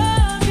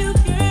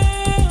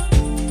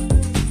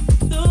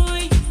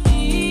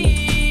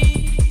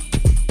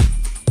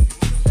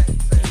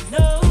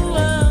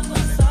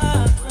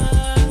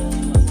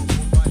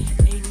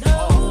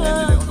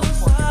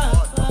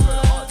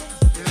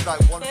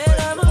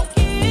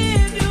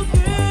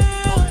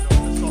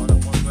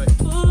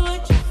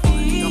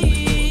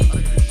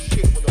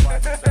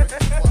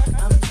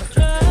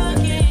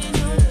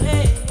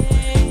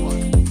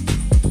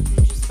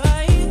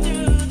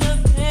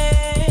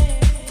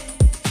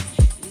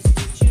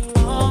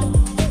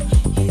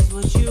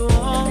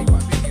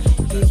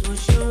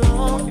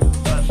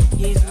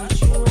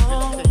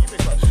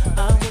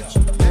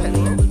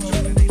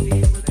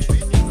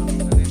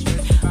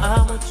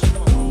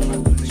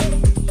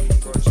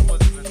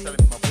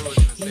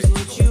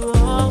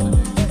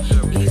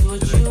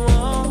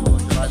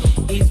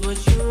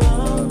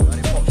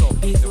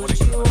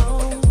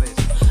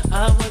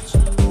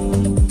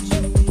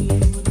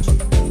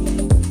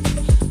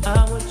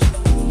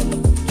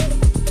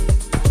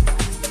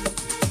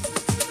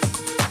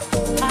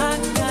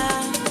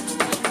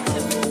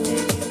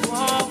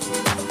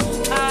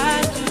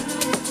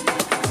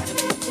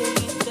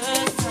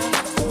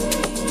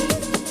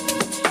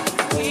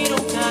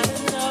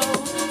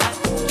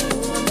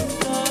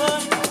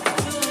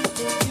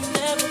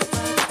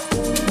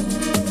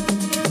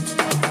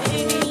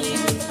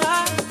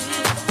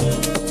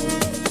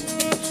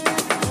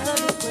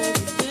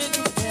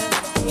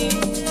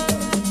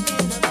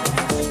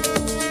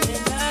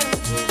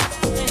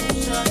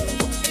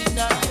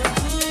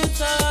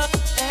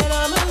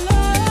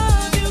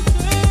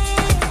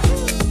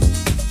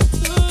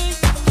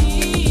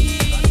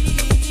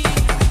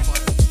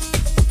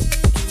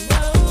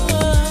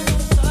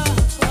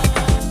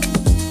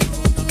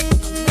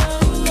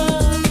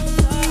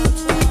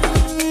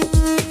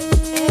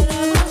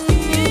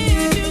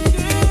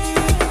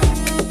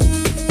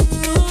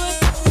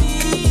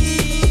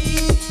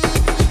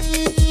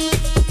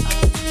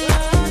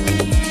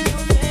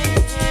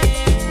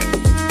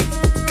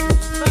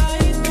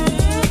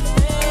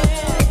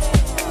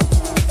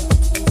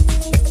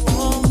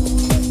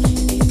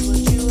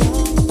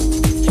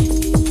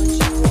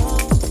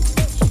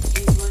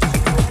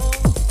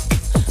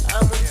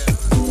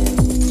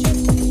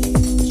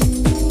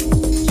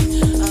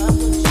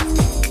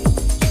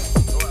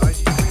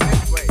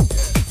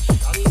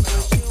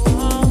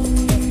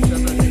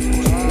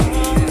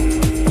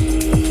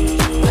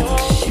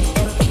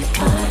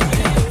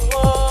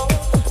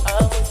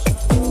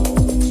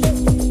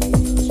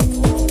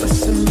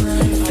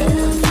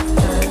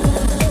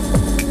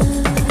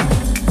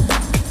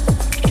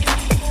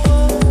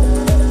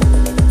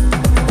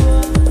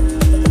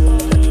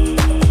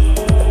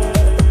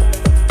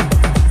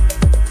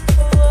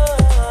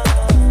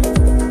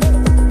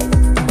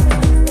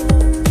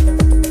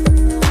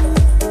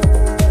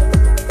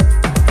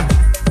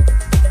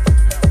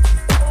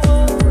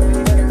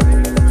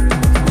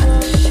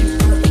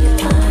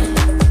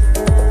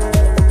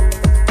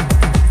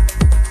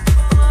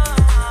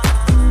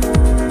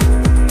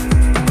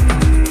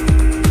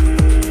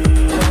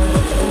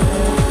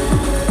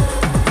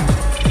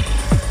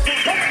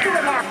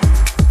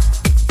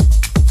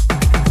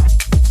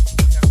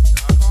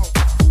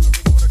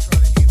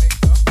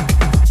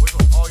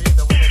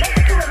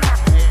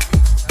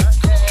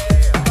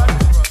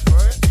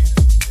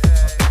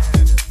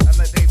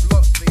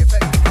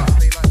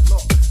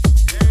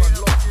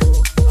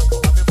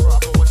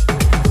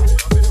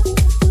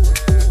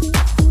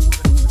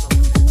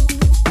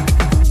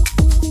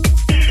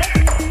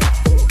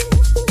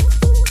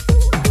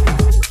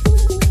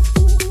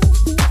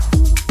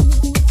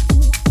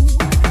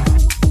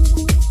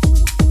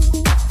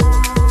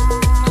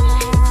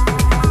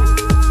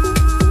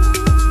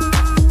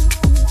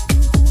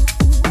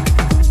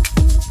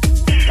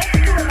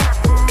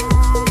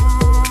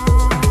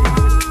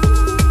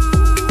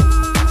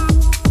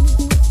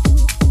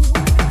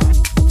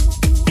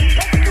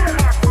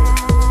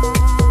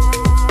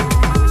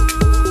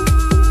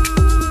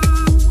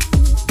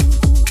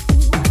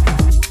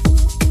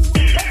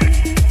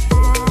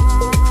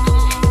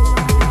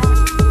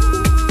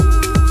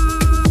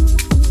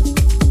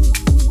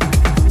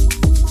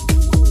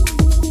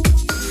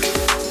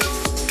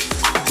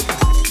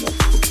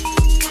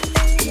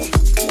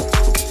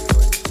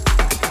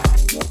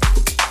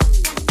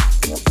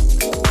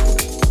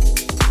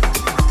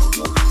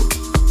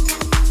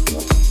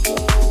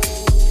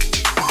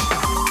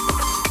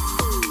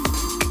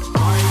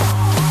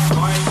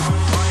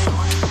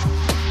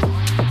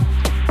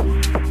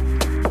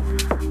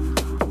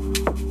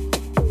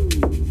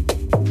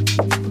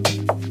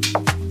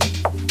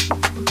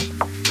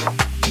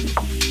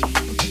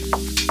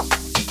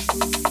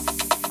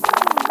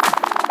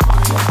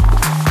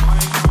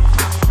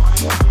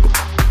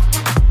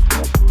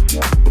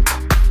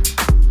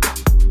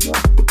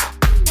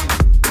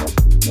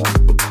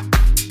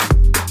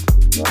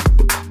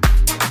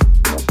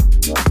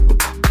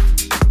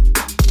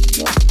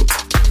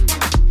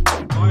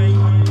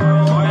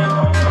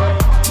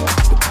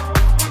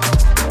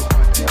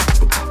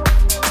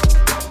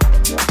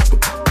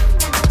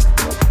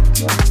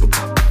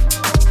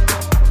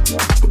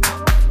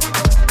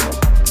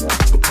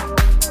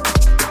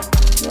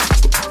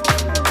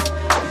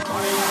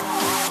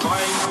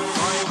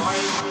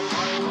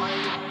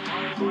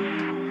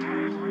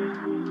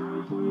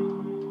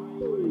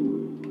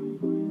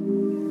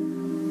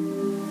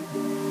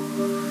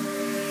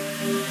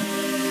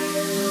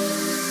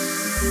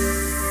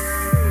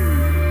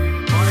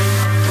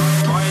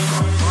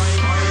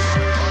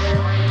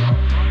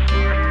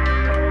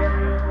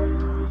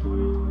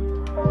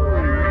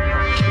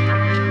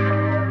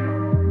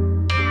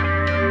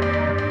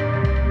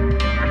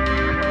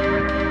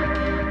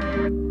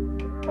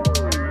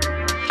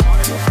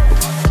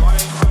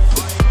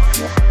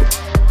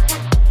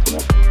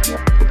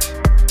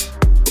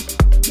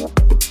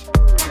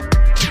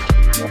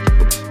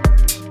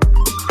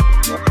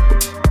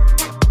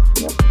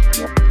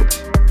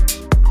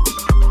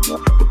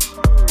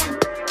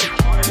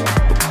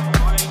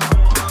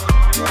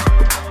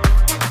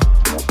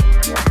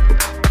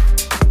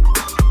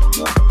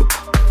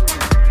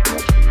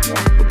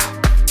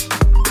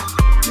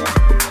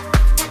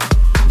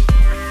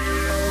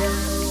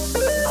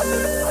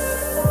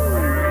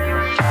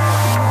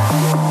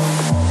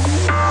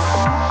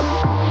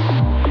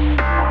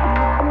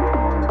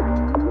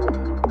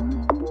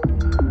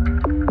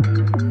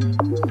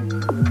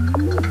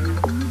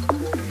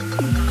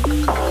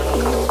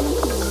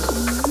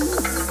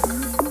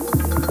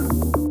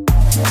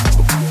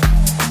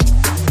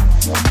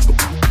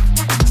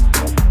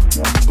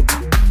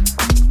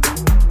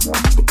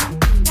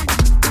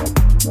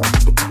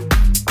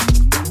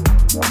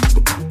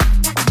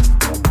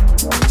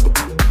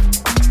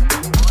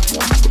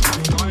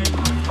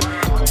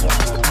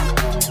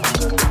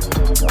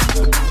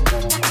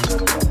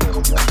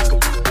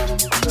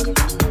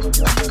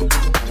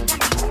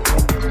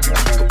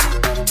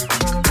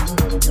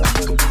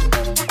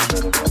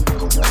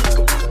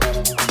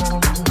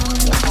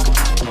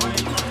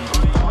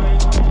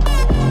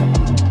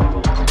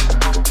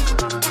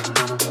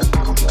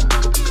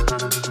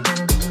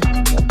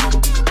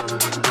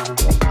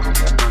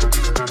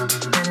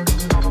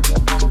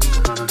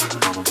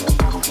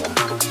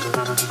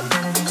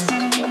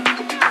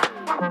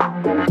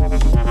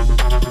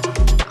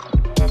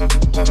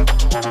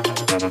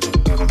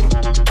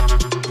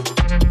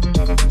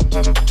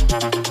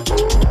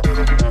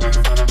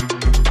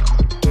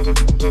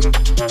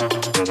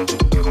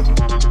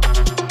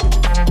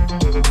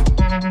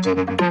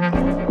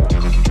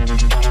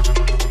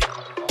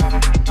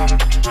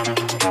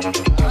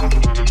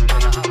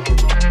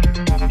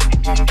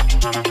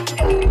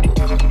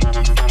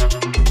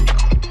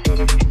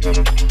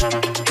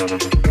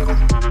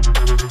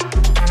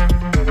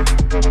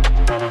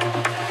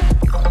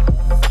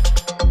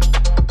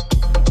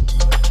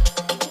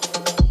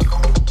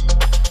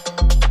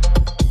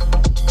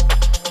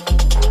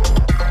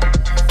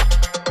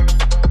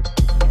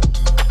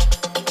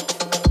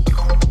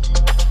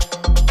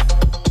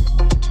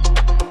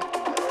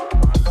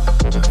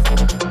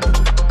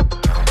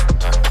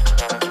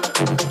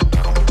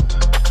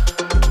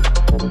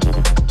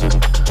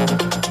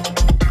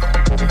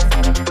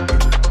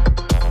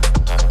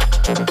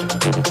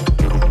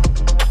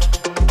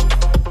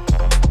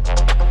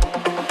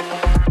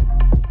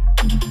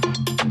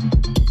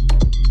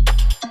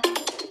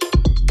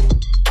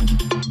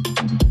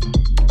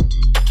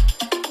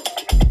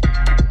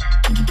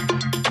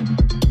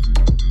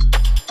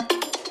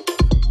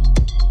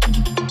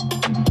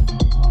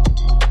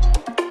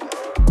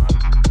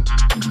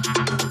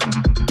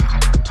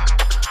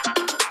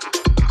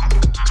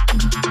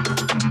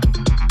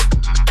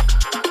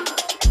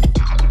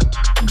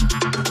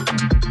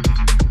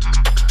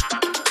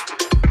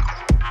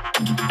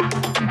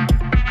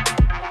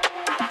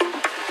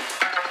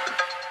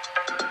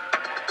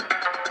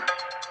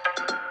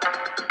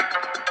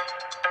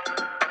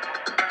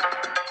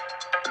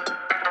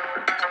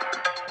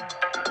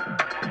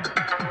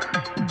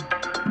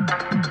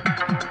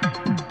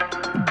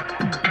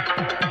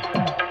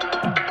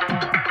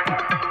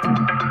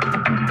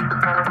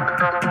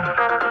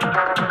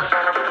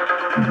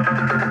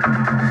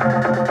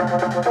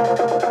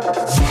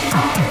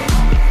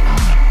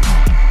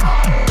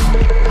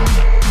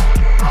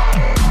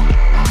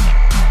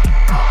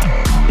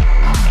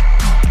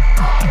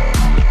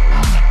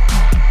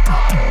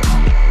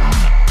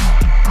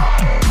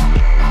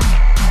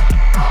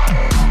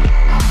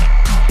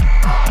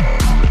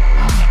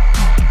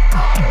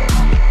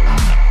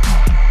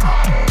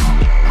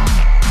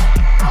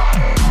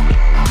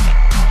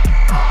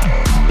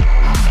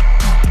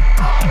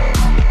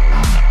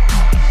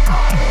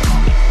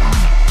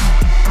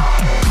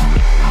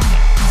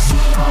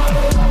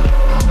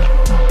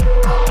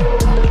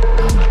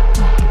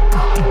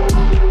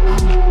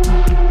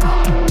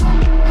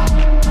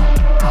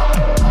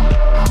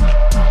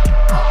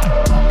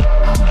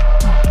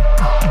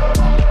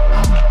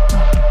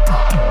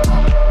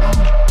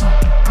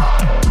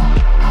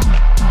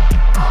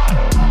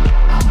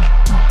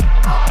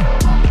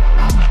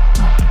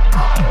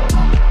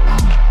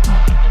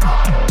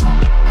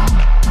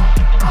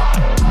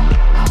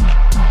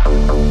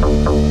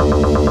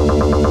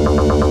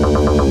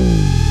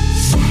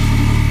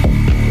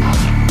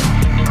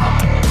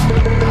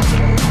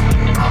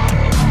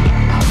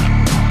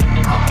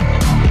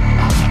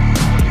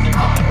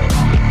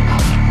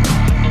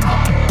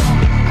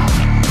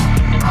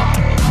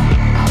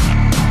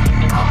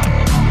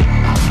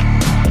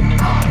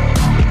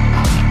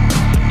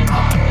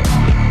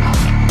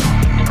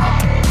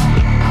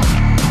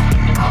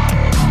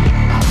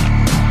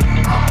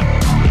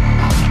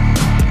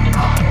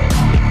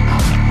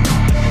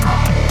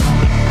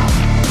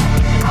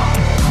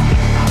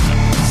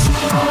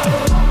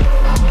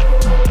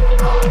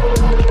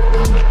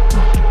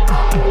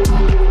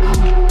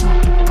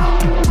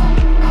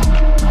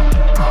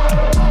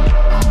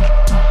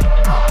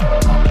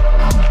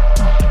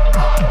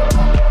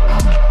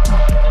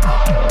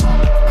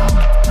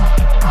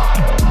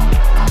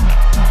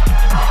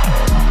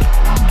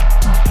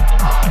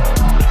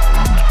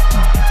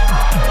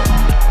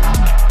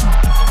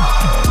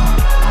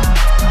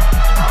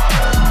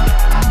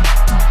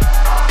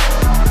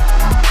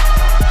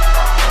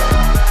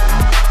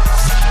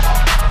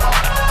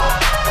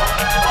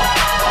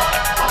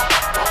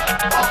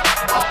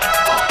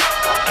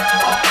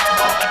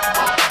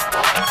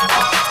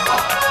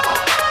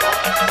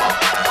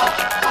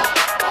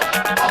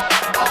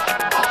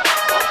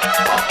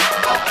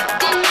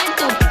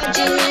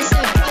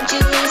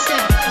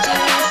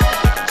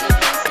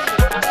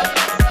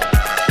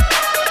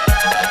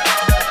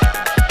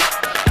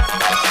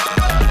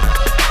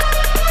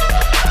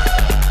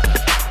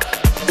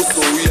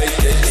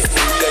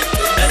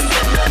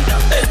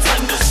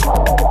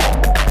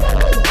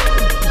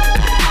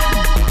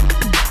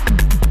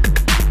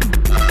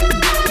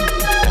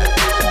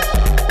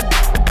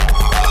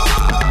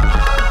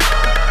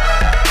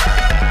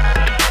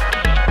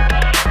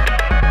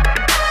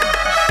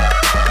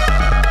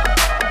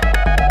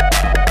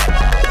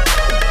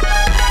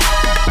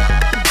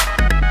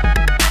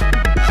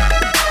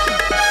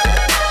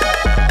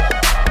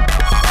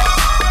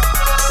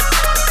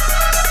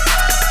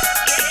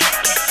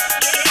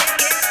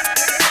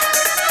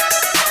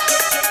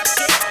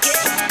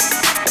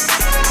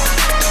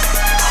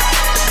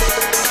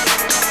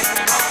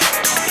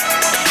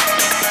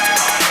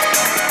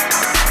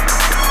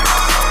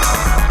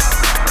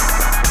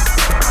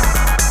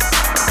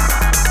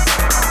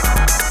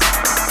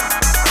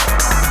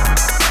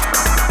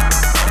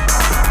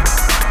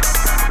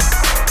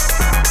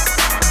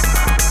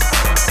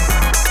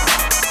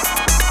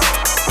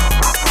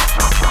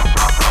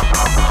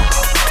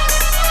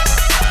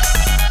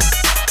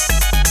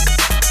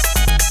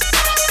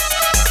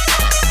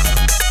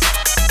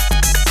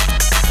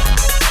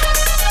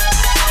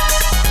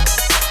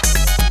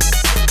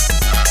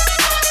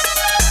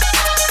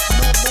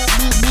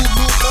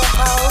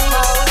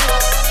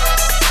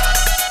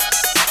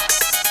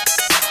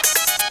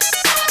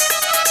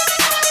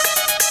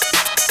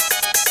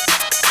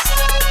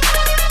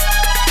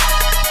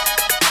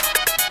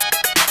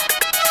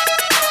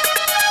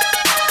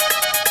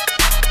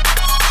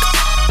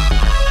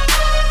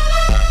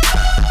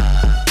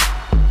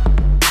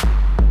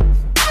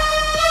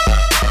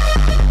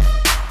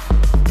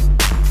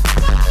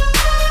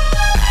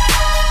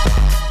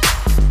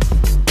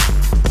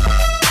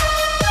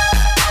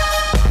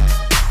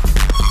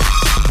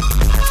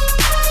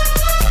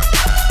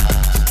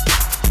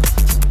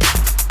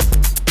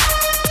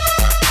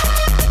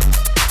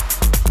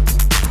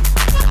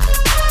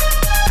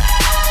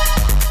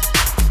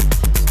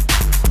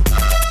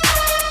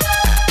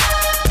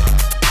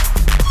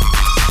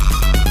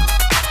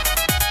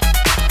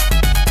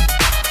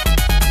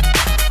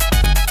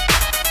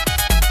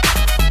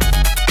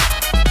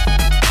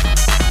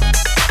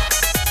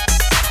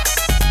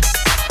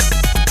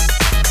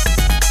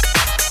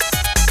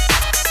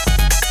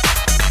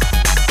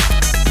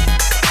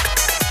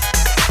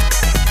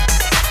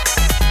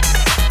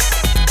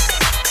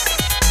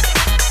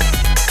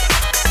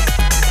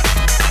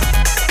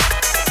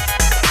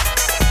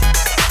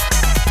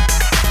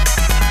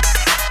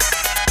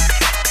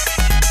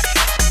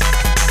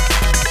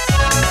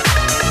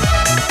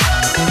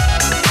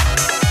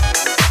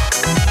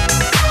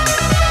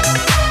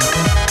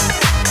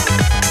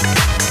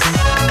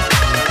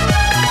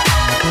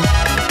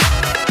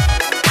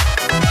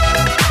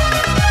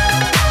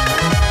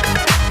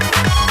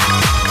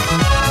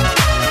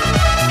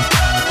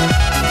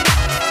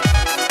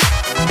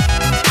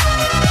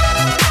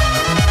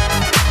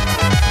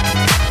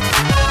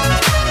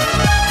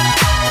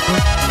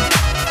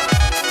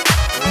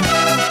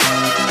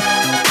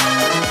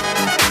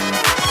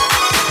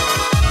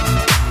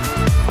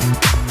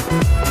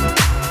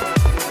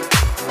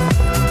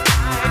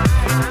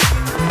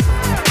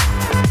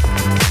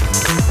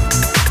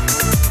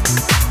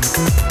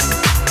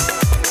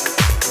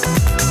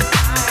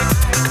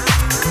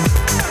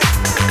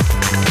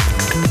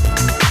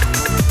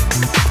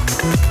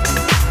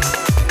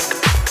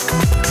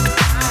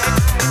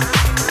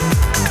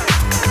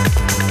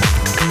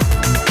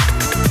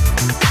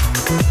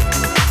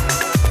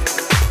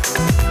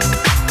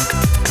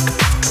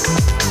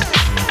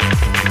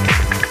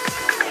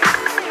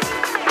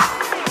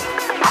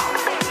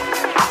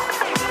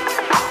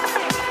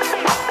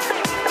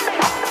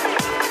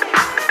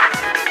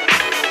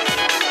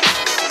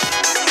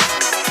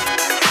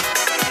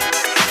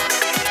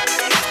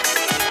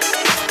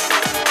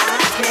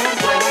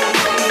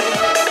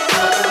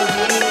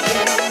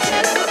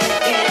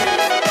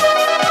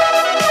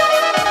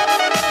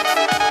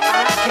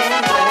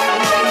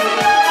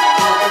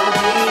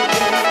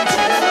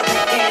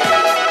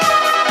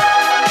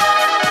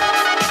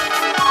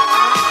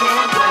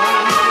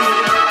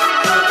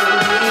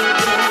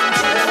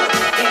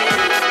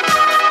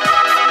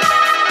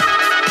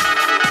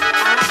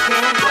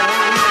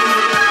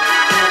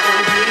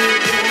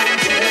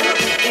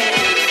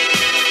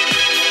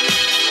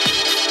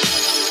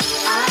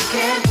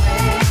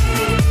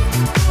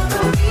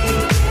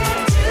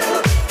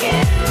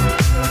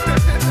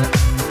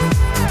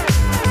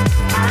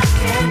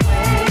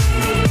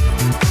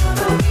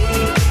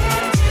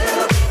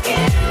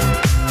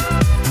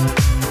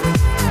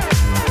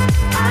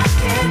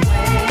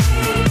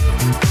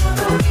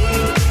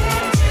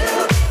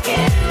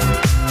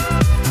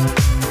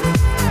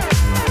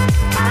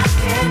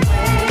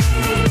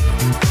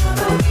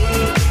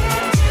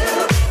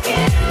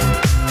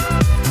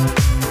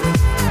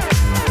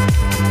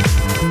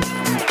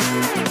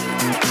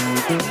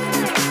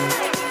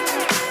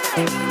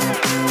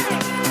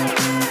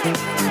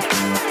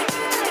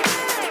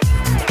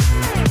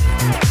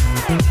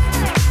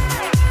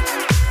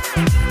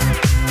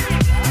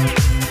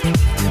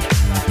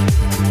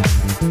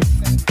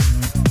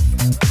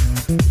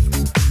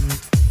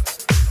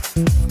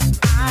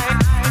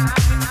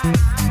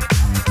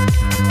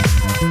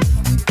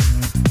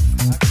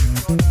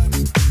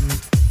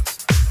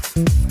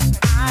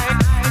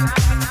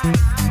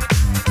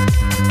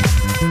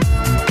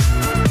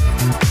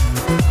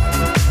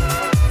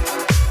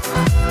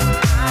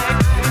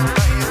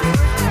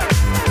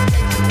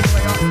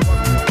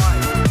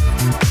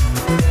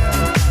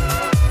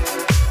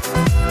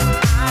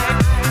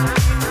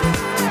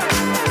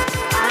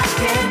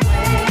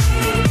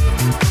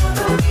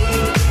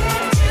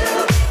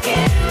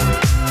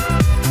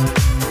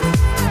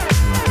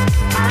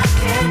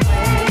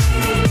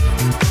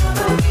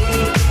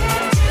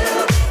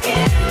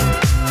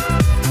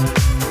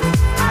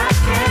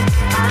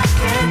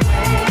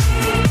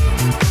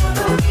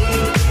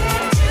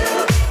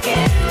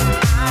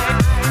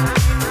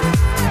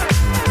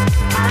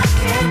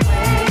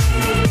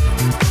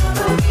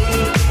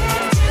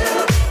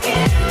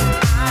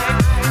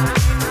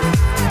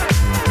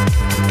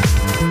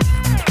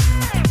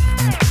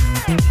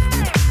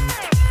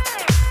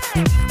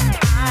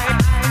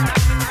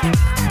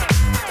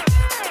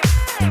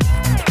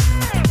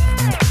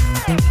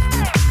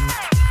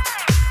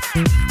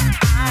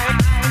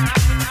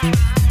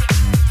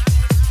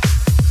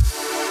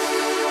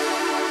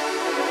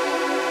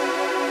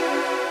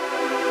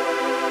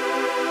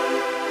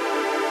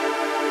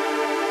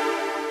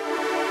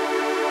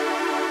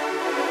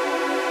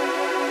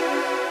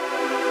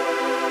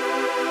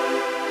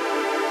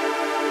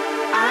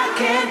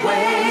can't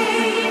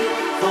wait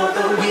for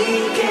the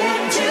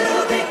weekend to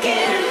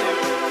begin.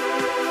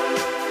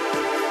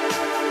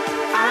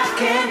 I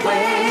can't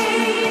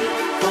wait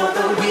for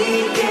the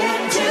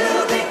weekend to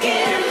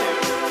begin.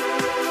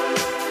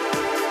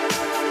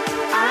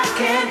 I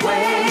can't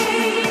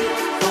wait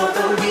for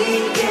the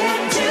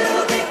weekend to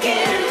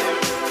begin.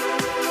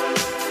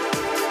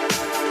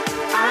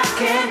 I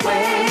can't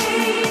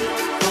wait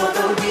for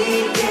the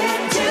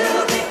weekend to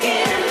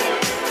begin.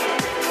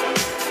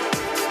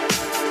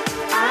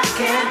 I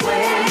can't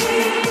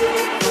wait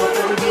for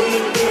the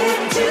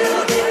weekend to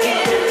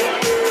begin.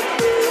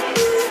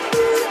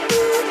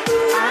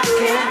 I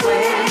can't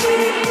wait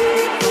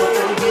for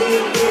the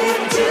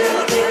weekend to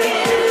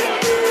begin.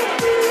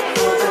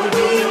 For the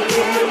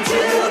weekend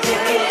to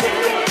begin.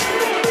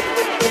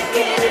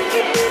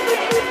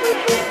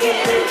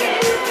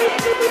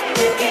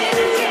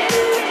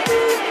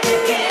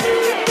 Begin.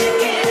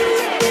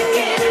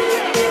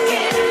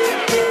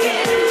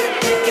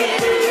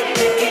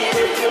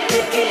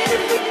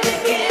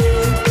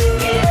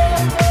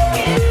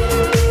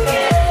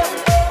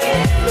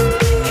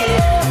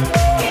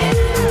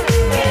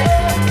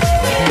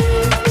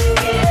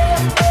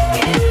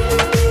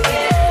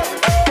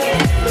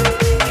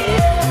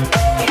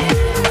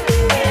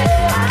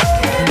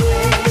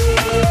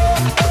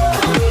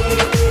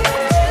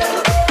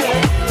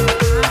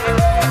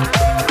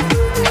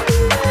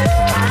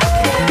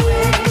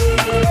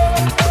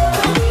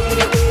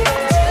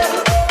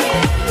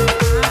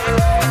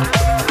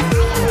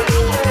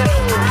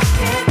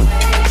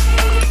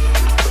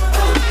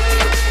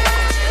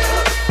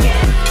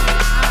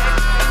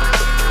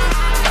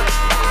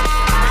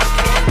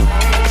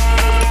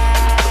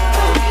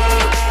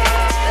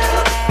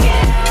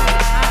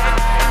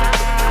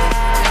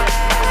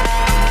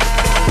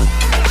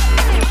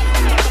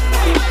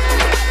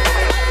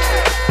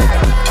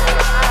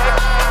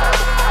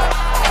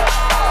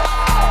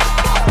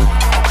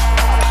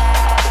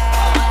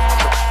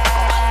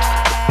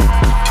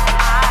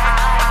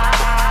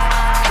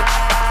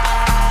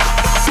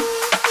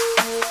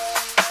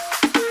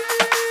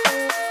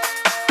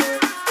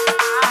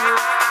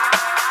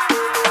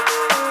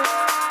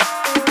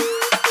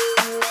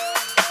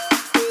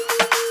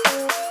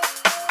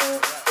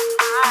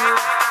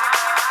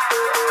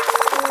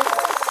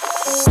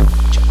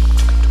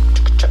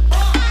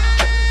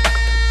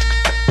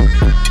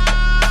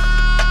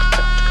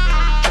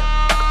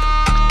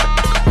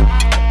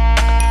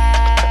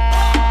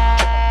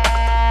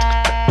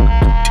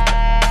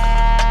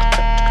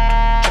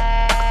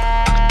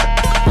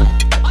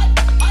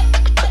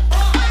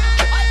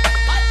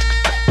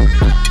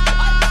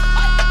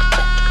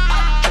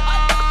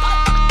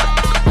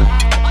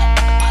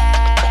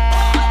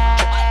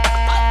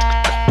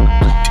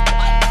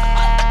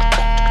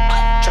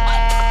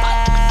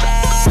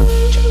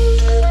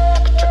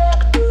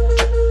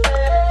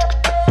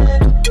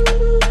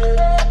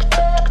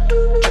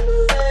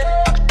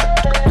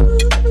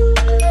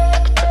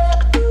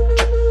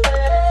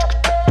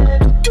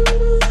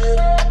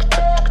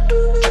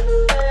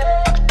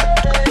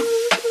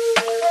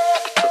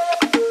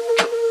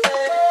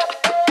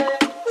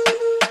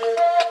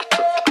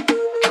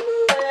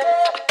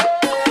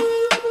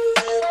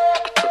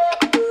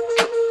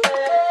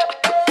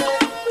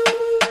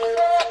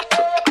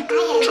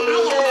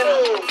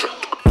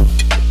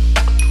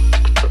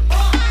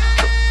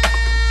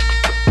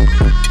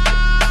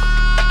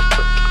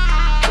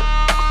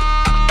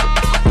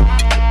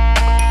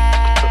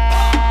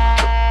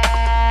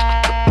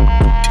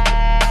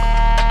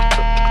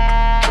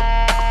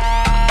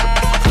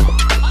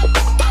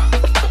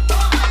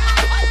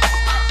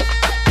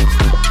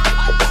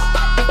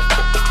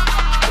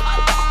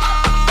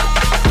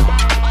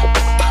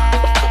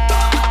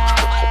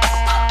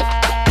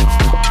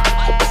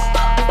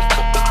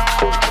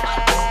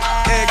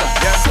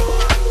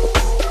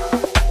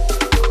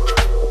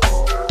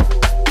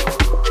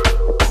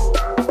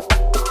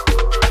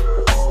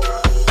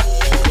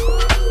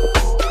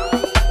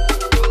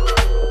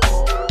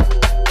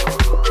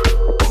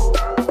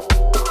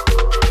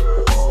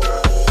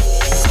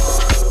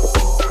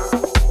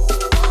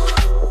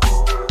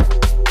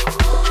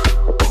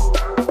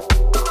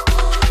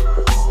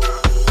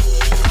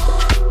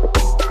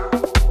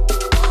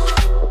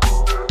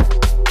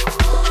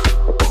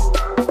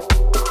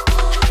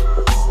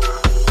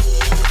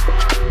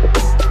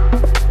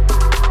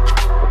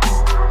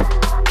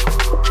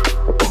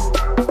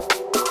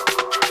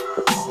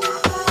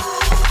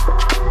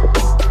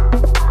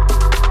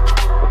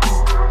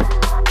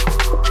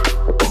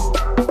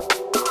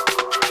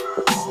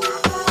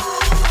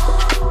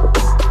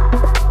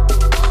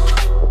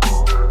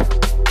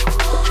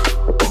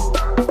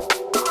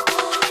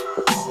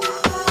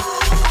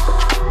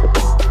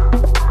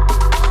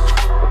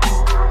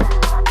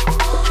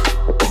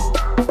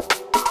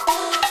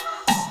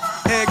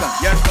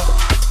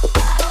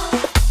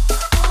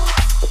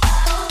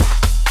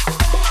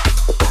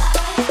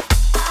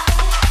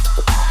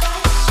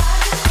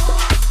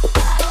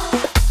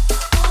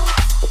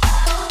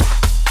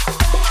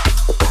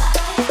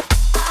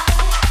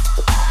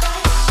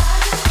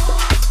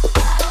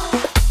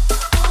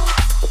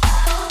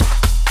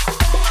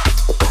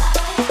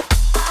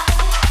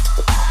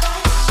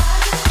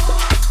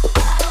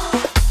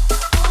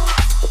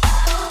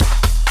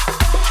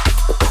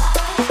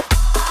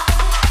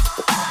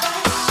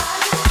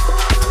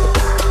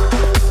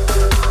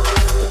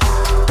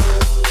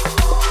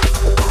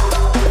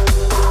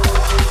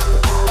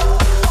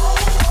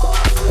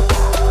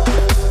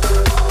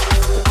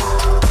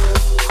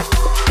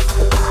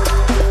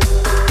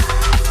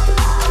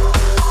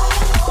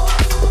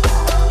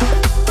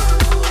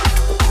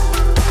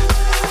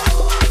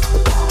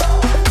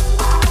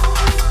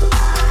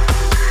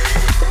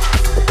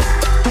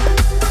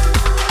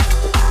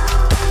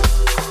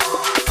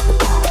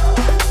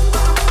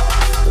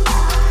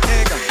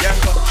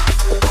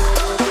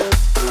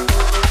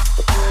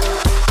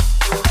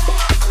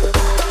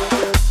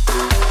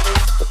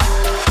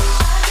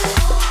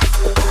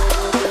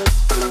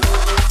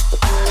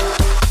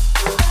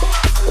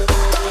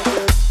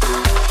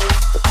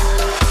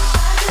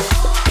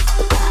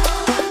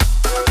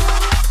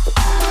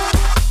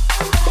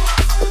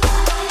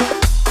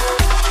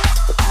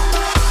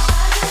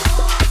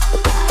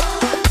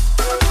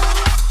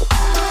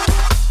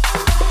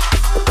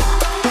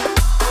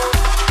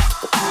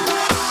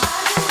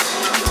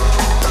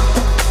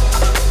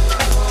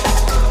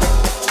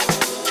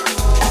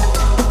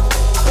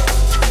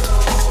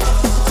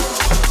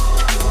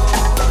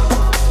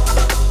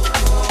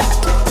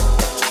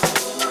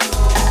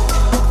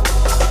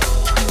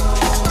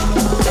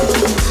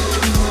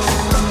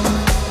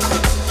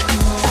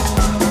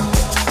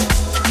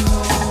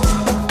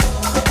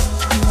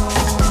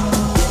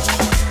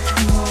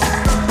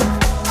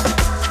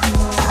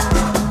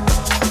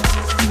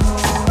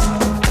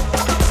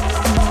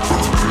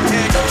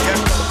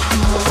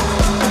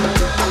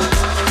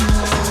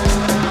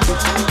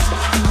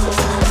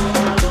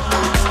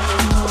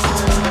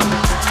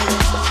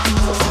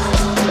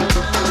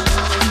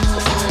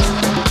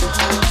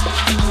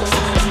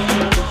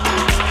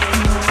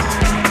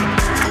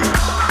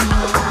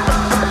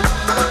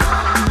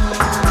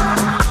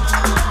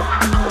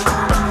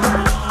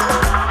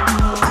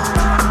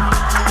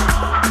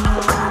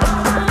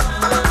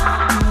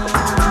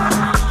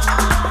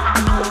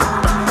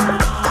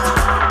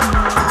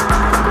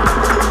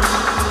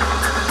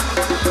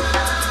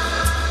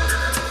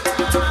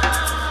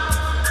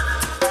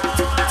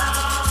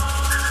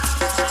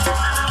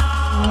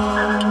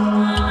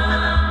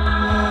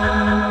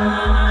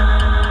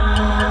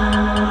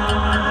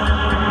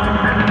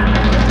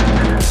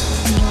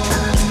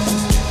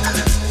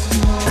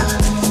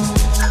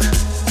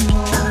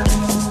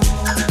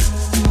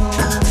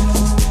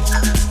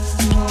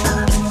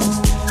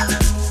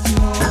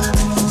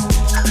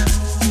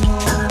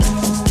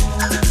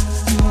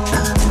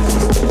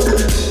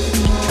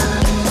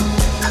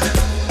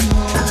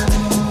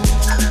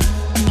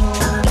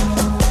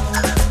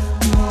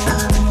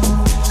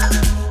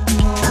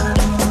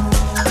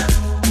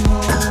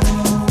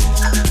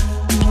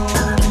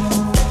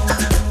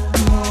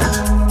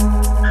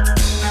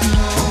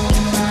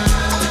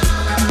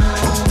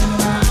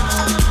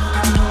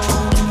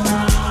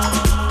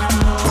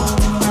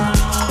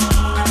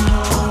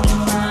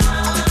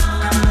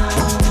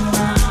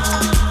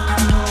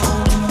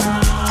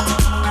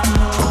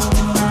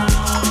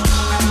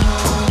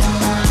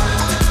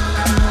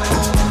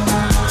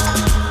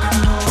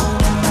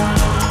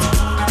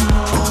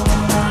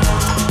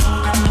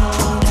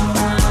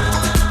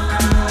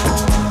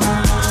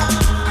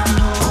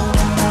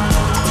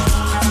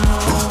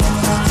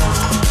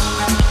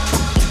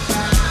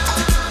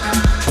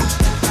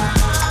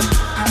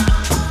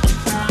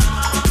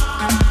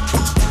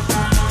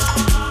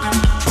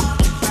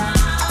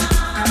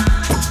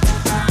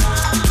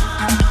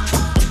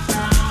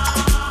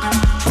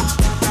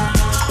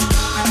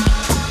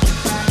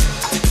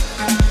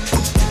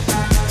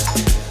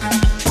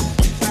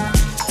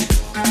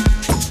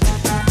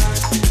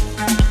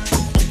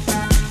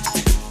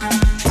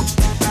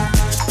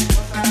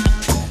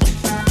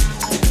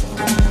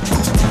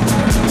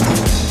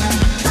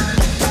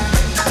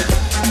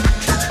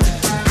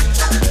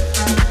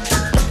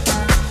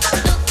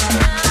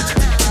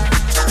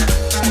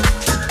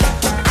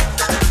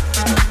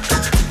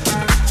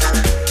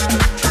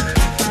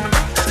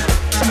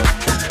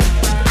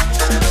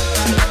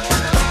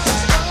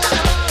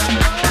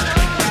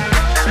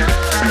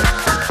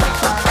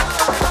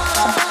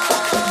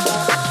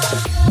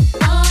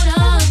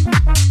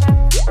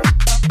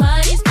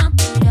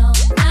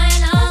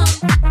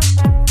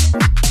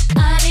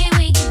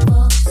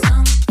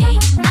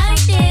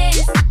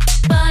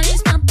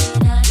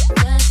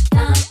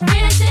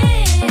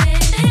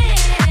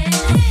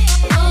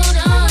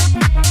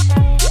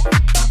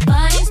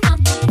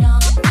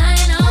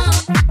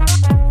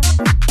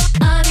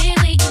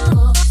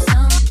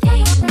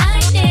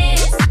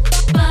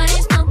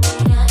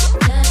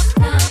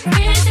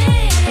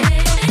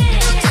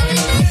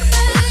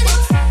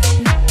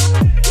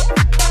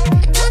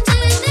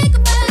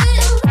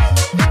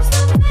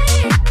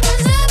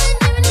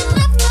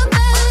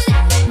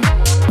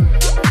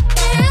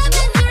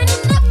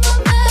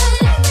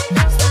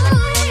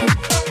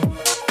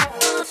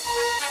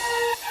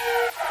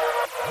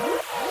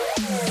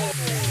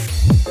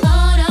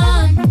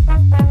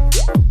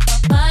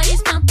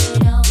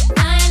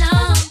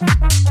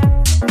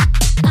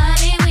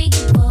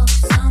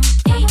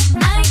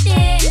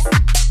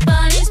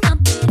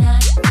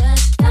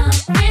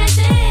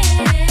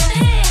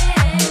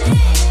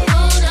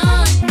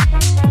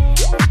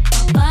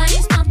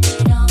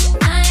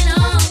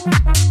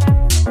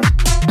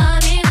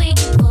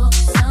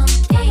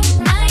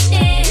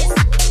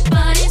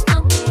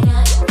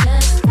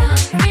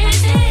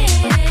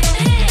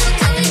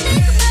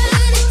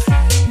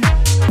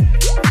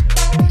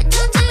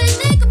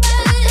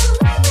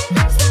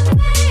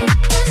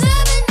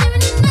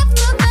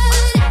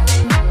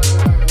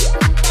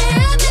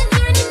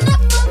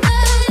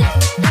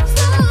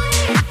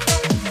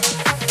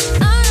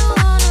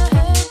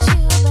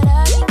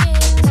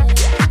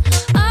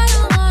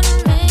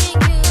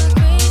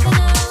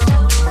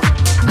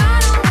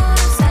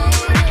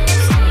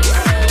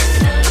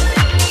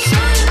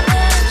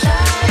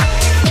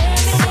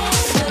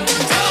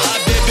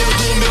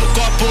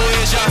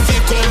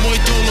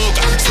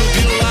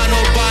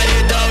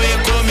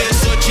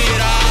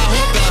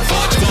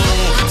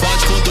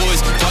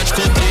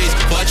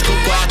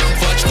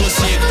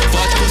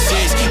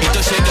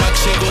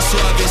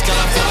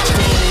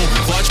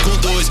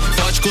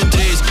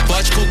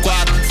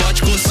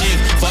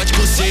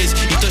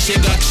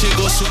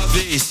 sua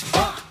vez.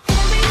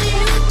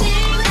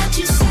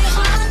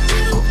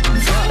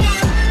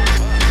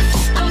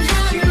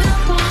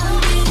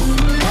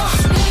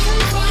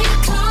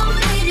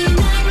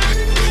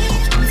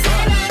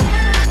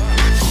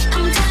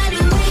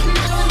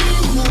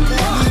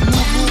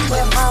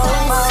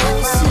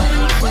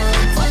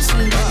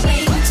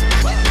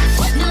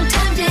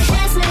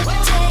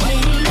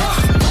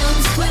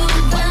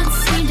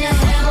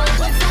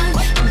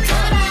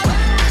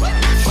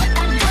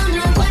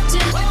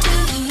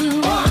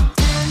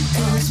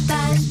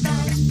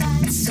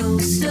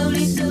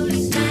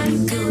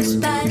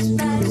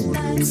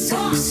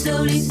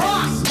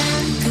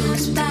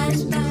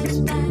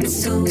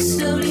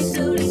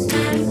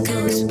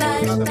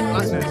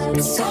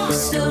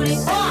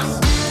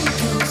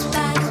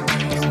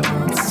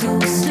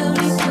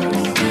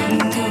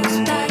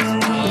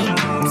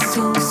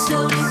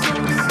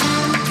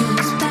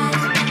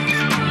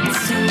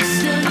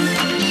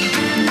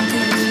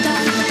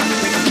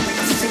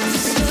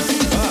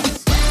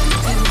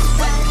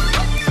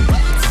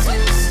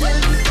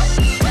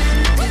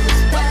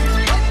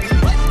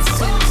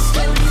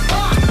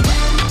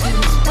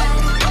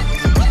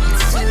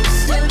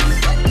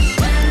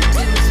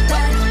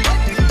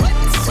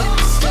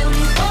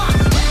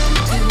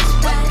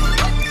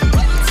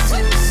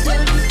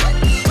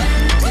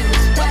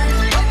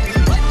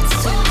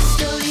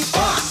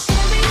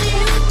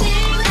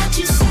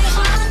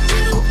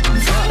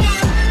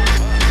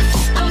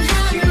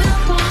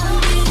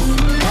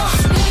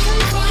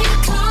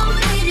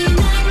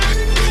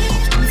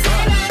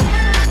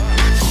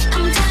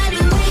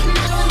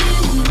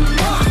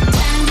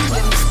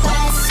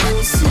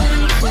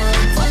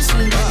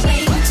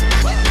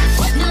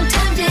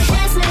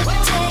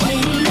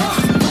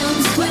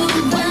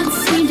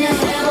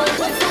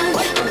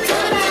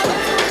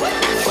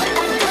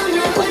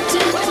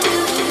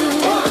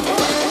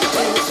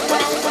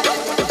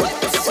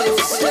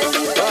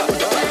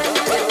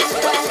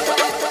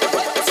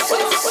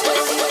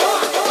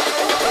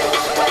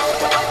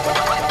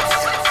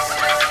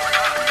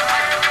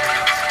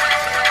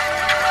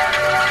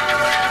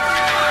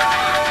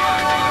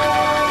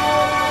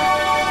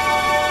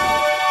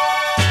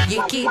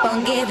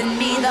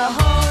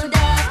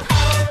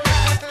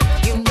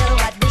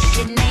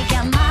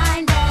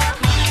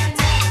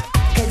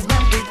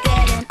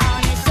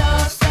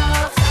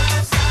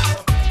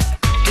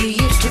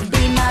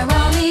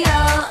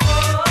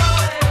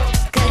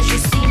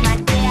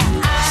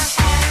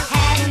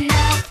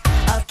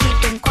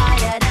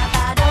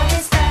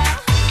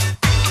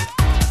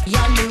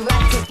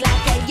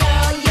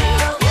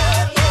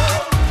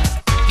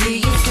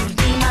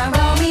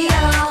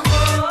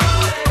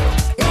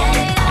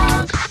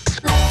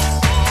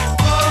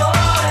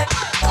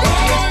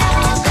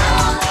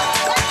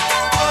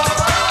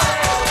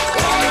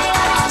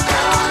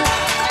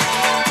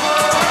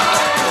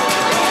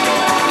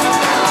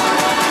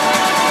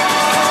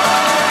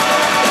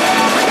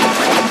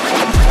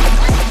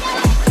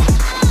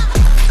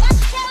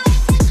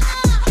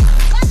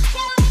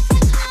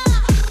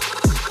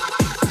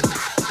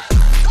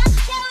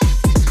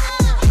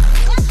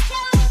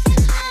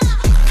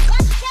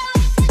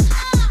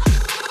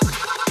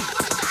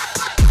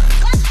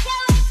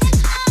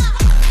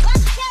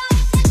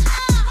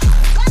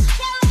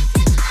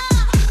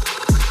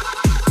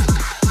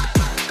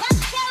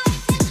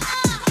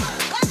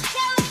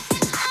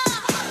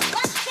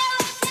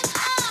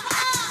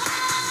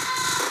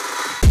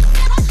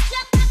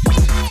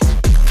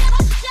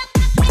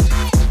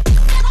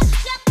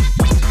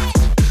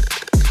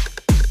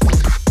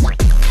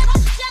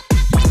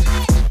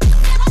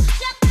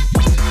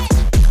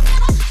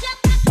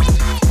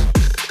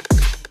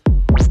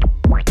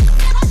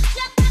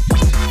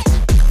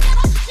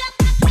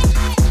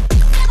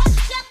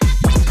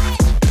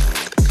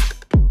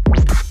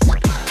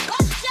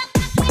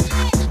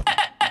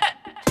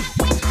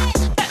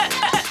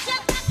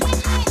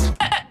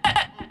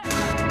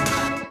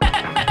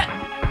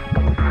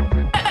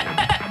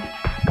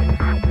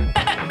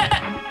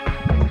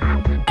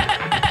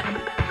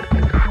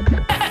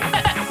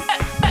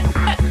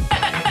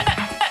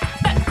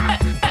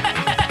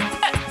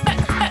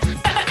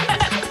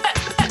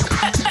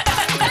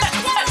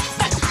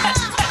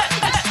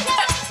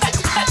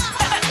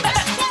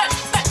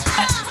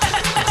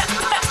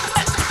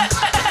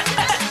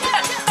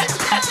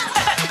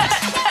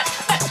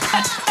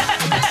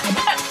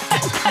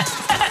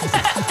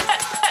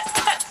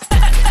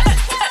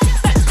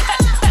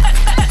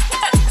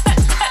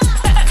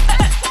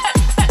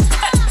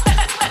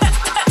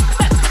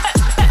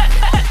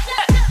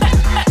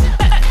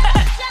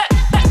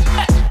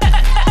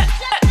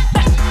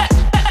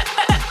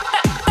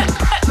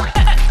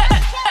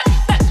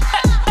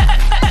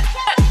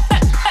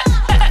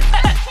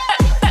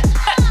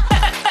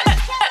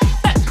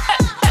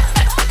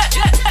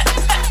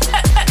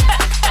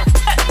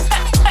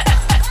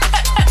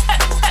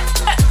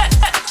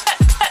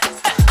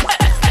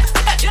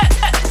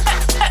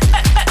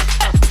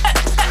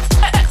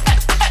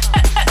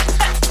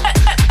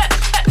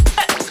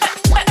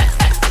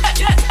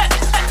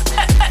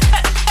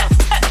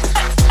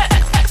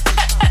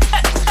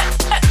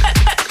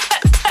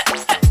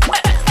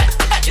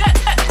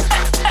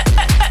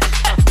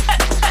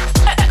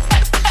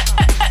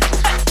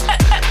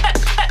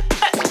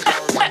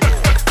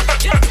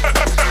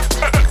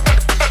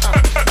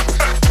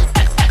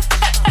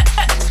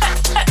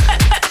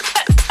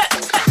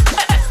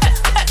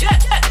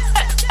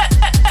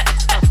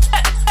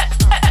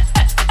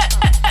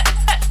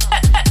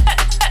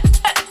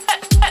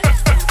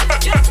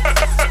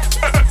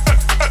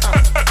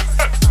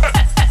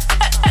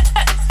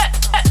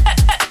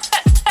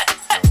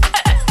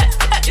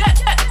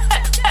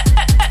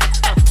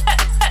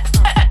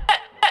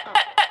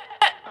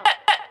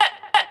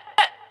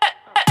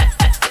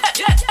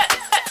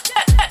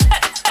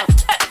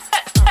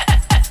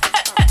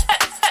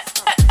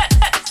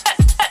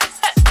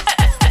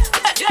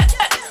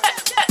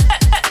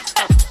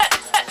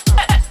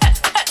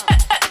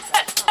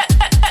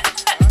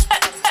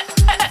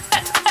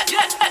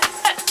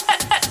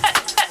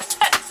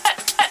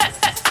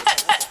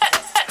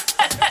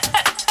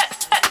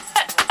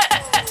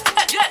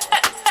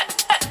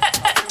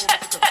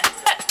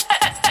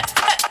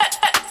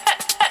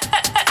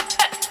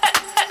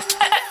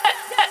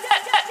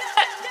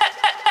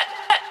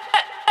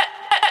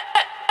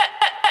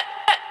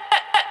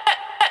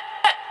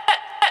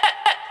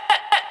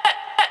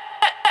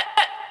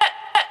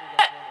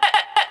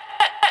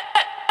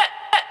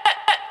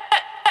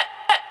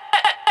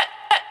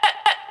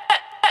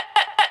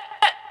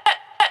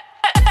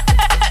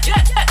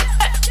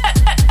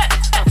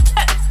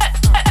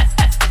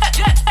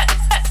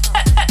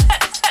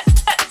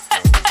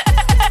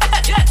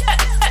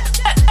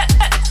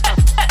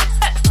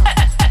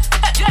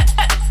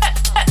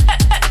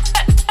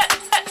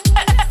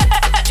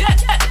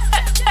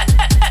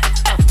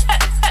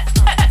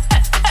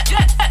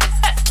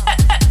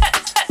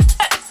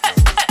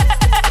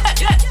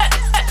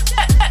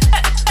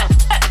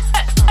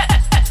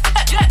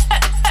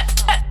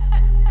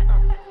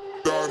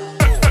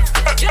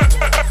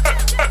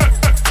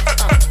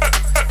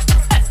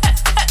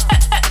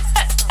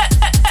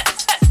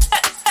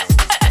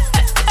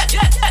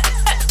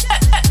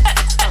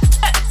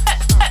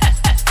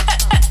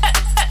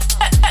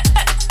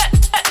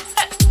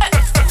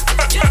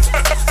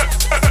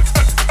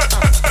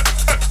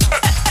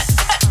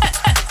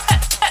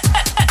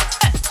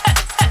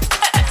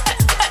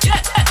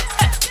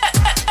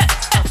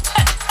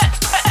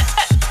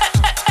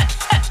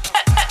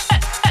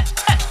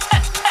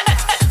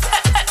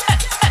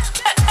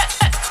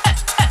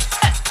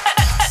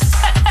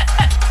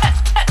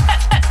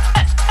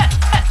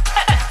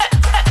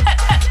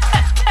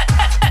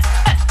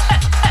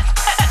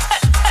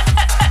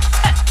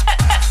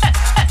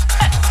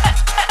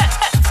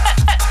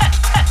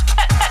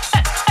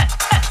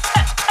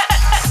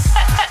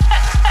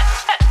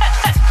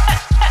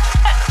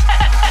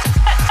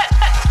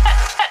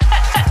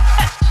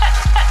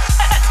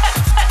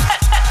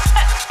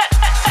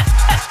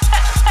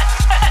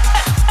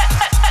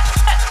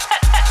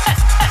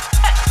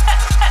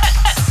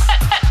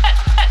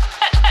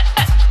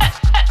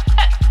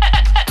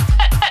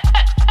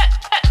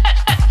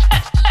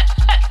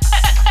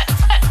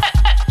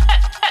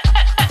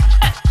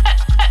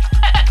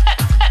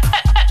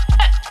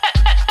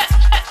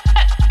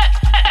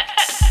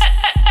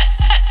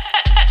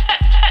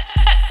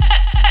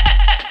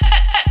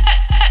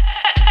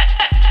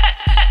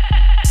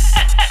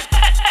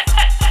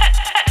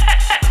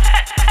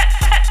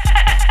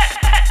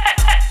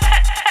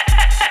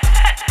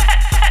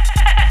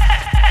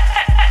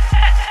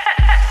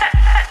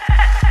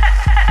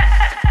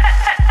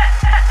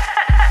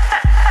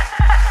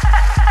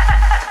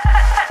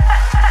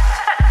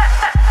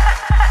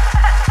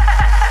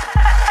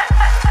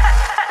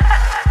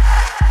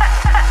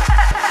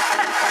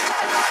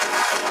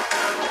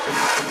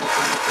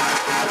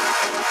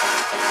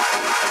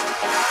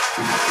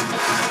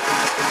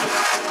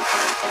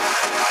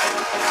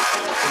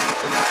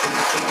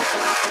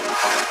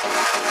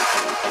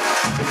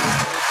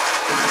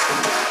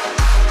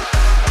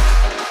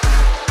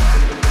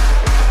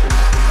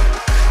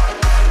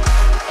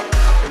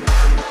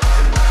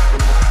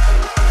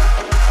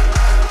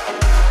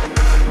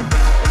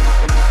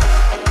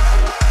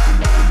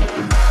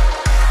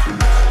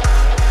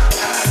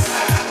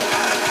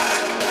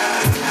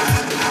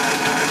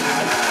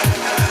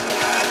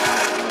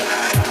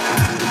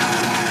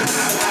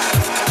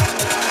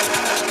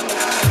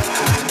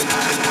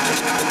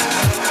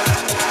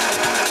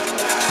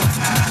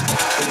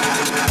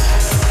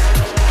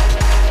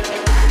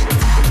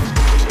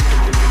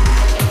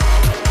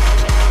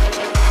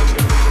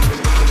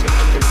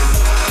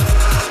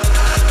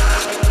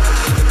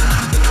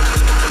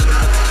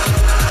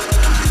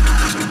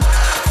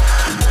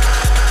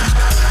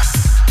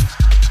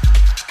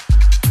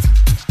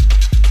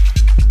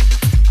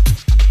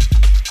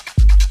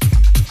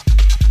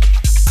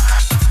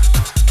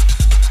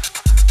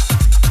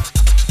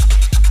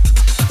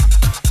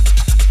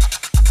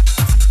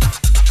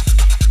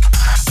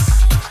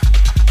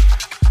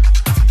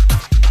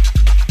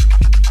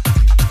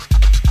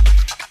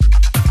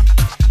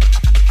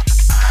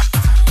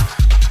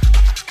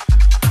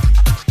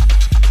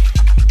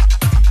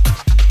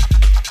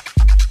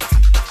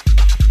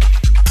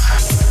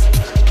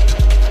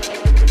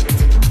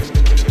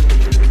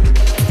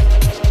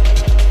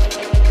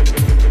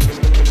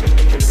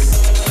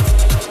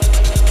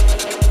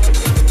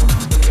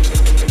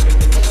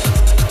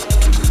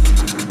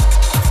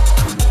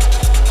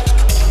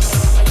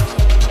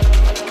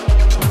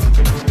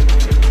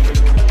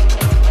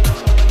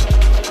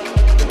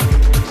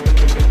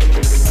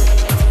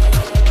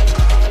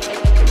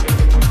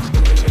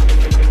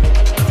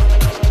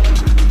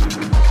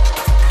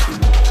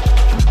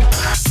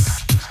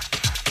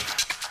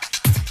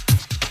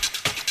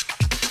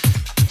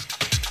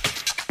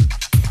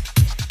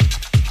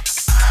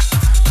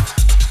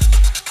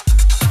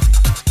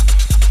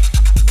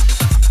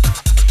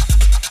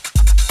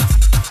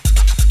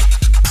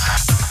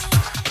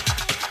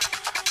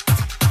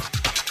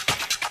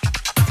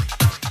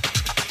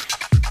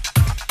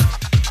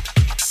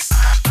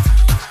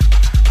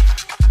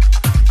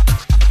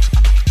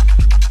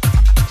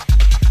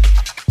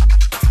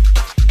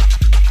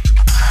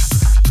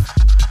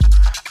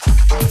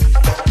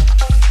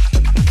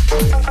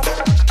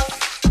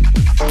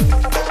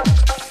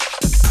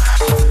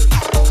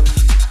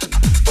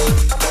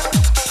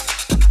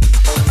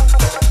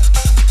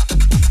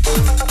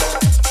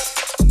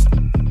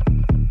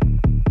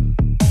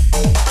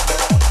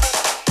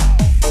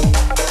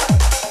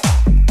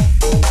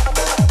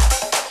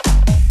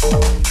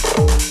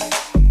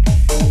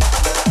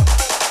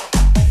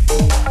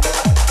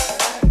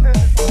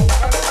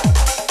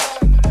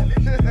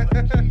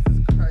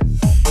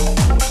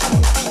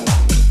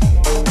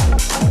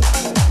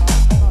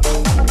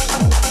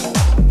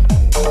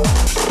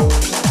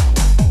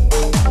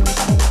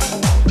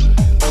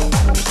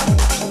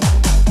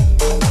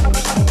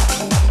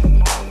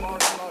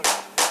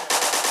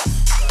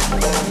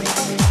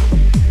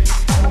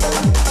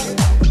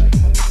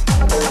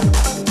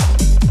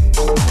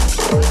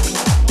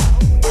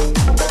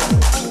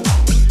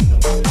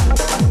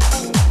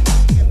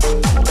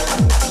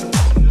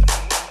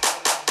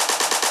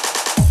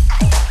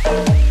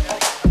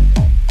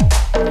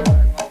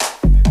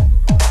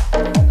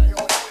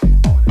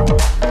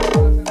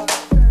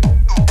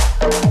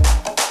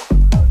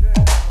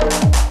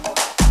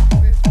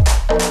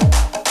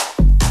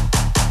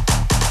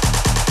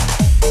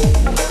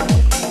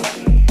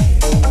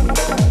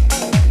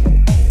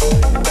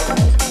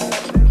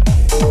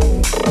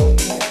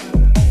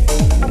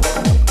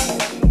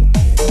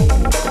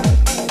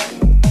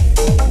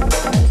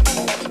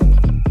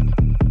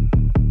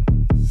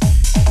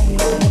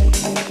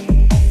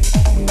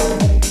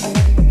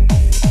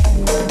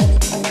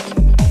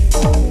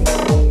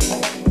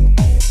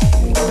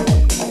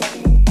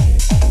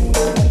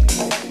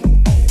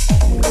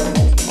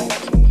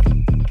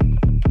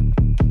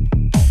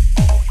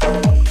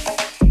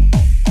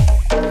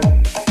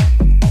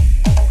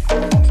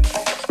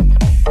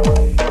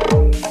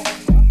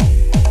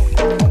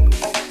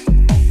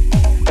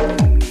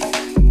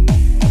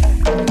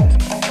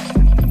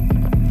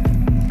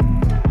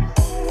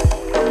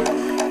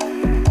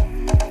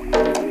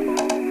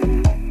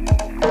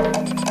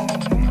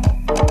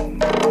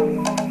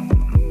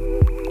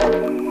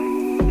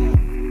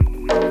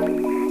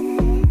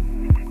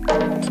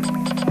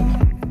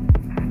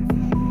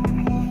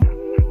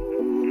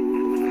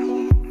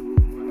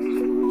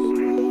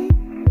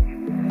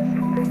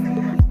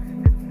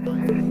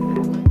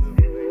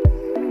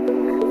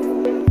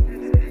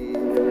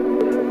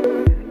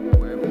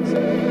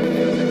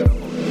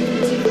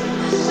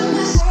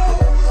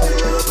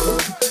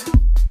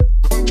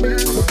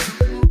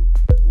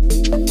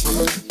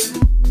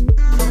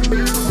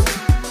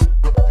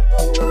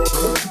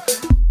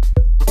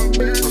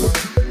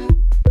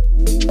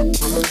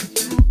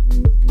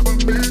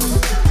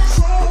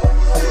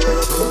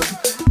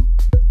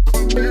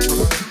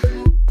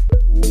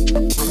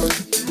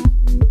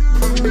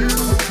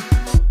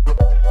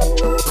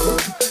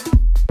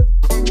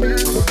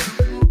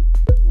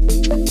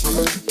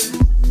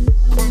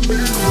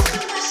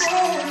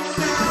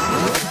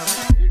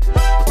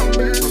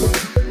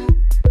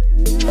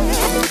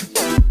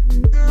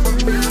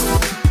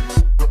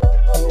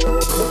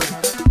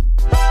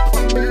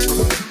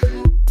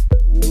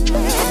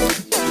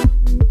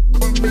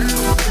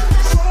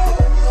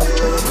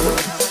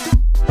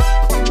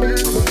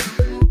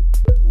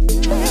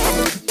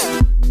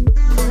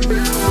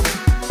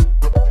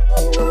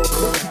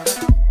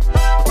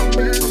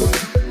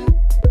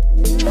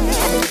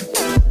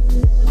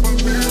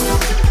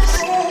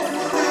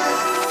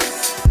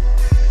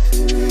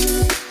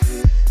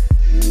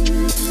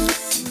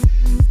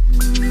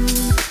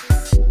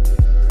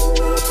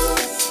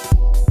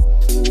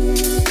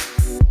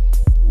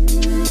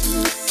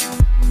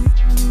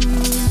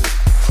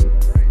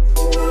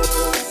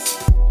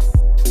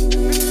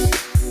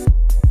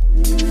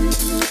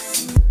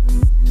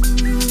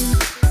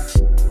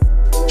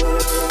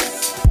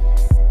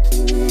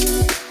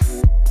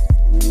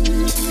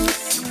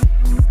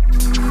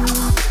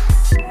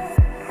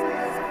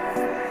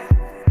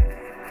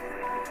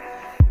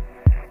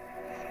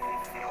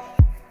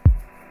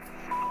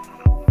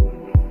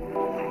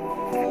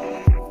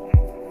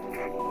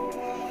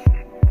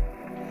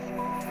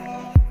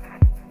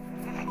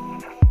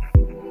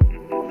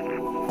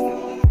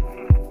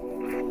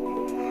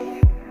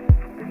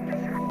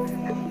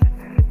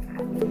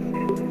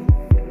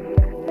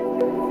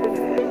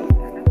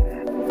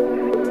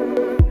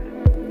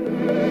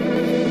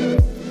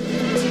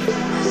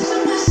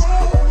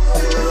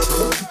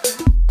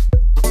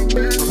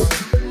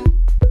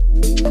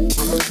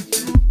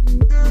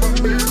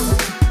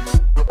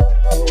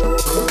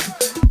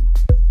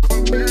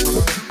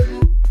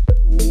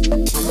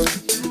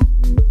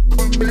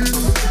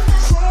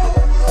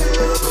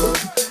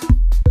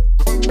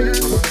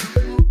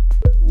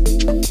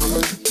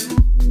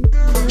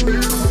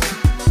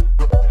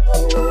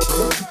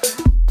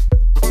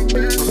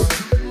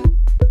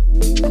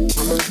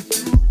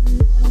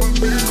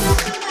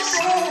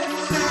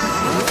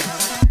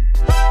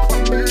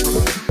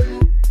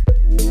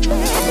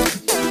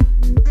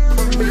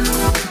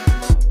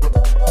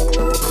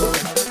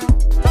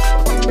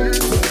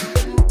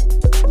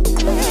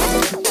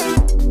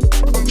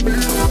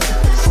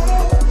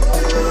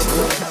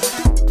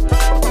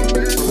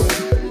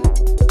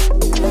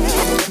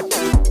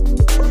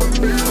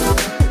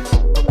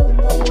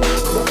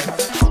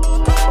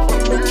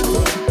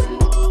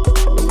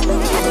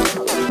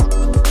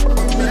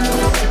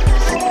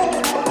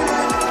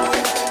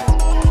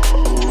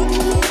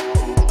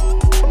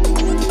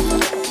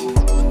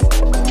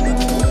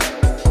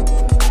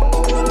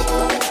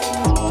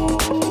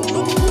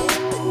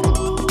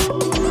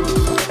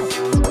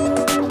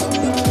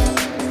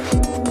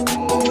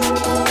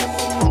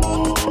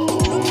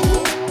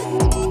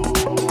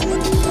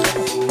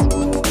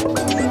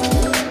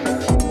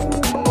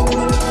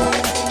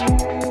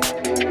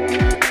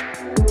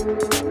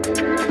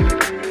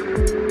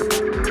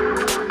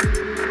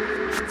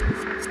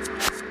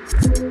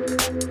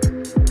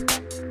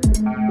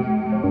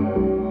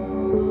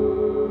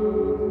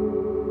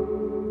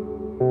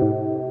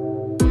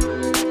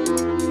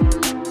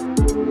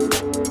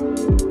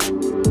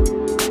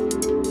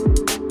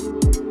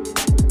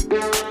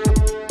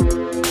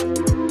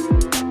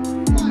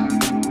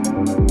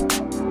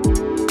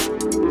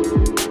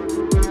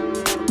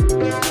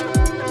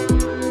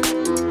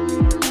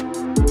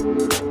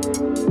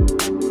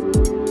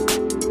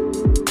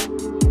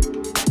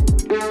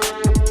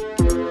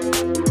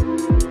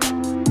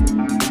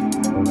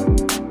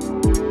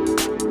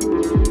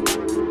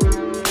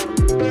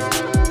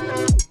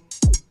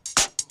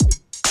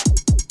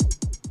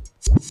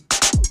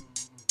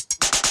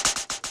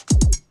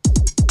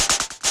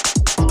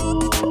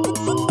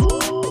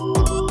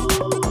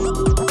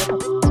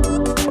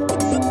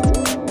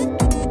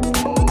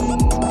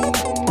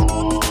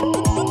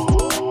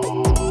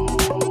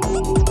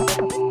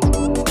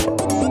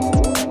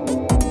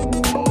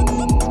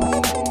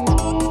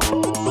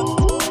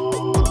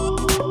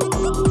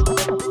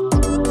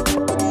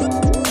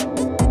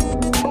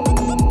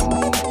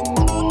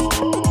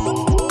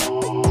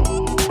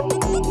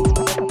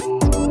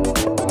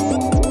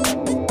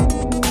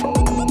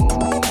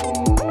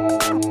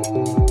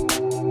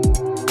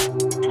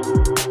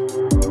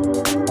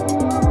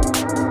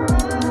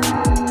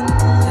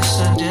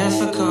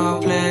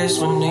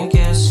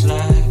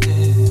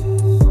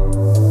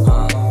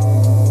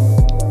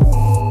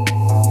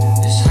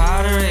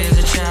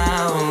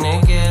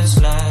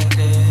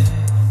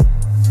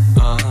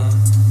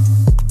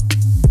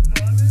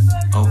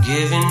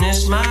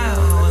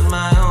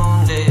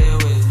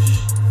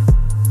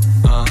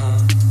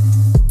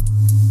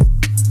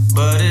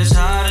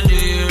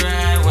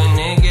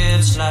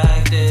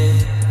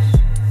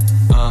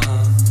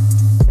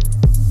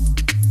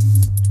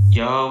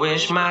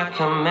 My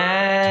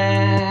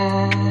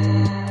command.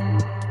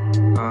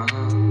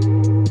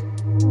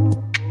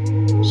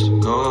 So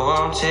go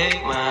on,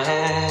 take my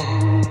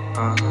hand.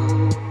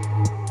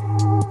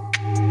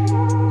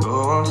 Go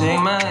on, take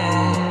my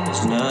hand.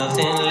 There's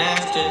nothing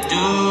left to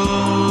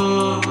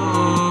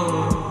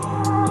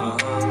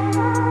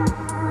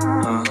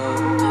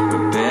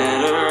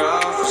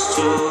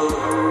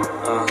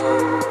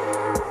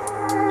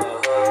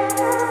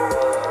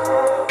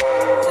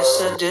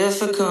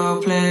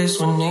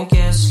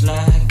gets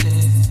like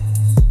this.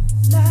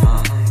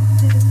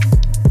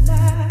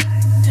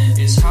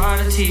 It's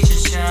hard to teach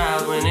a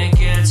child when it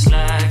gets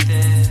like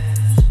this.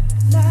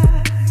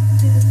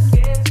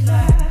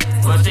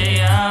 What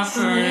they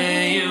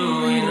offering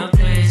you in a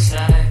place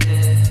like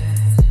this.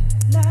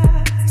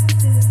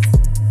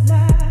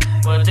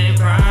 What they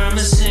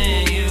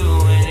promising you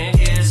when it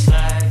gets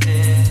like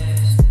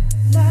this.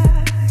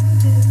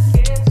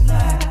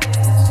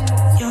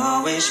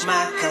 Your wish,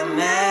 my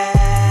command.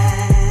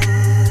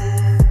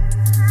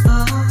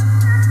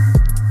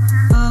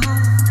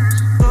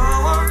 Go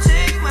on,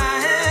 take my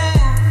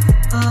hand.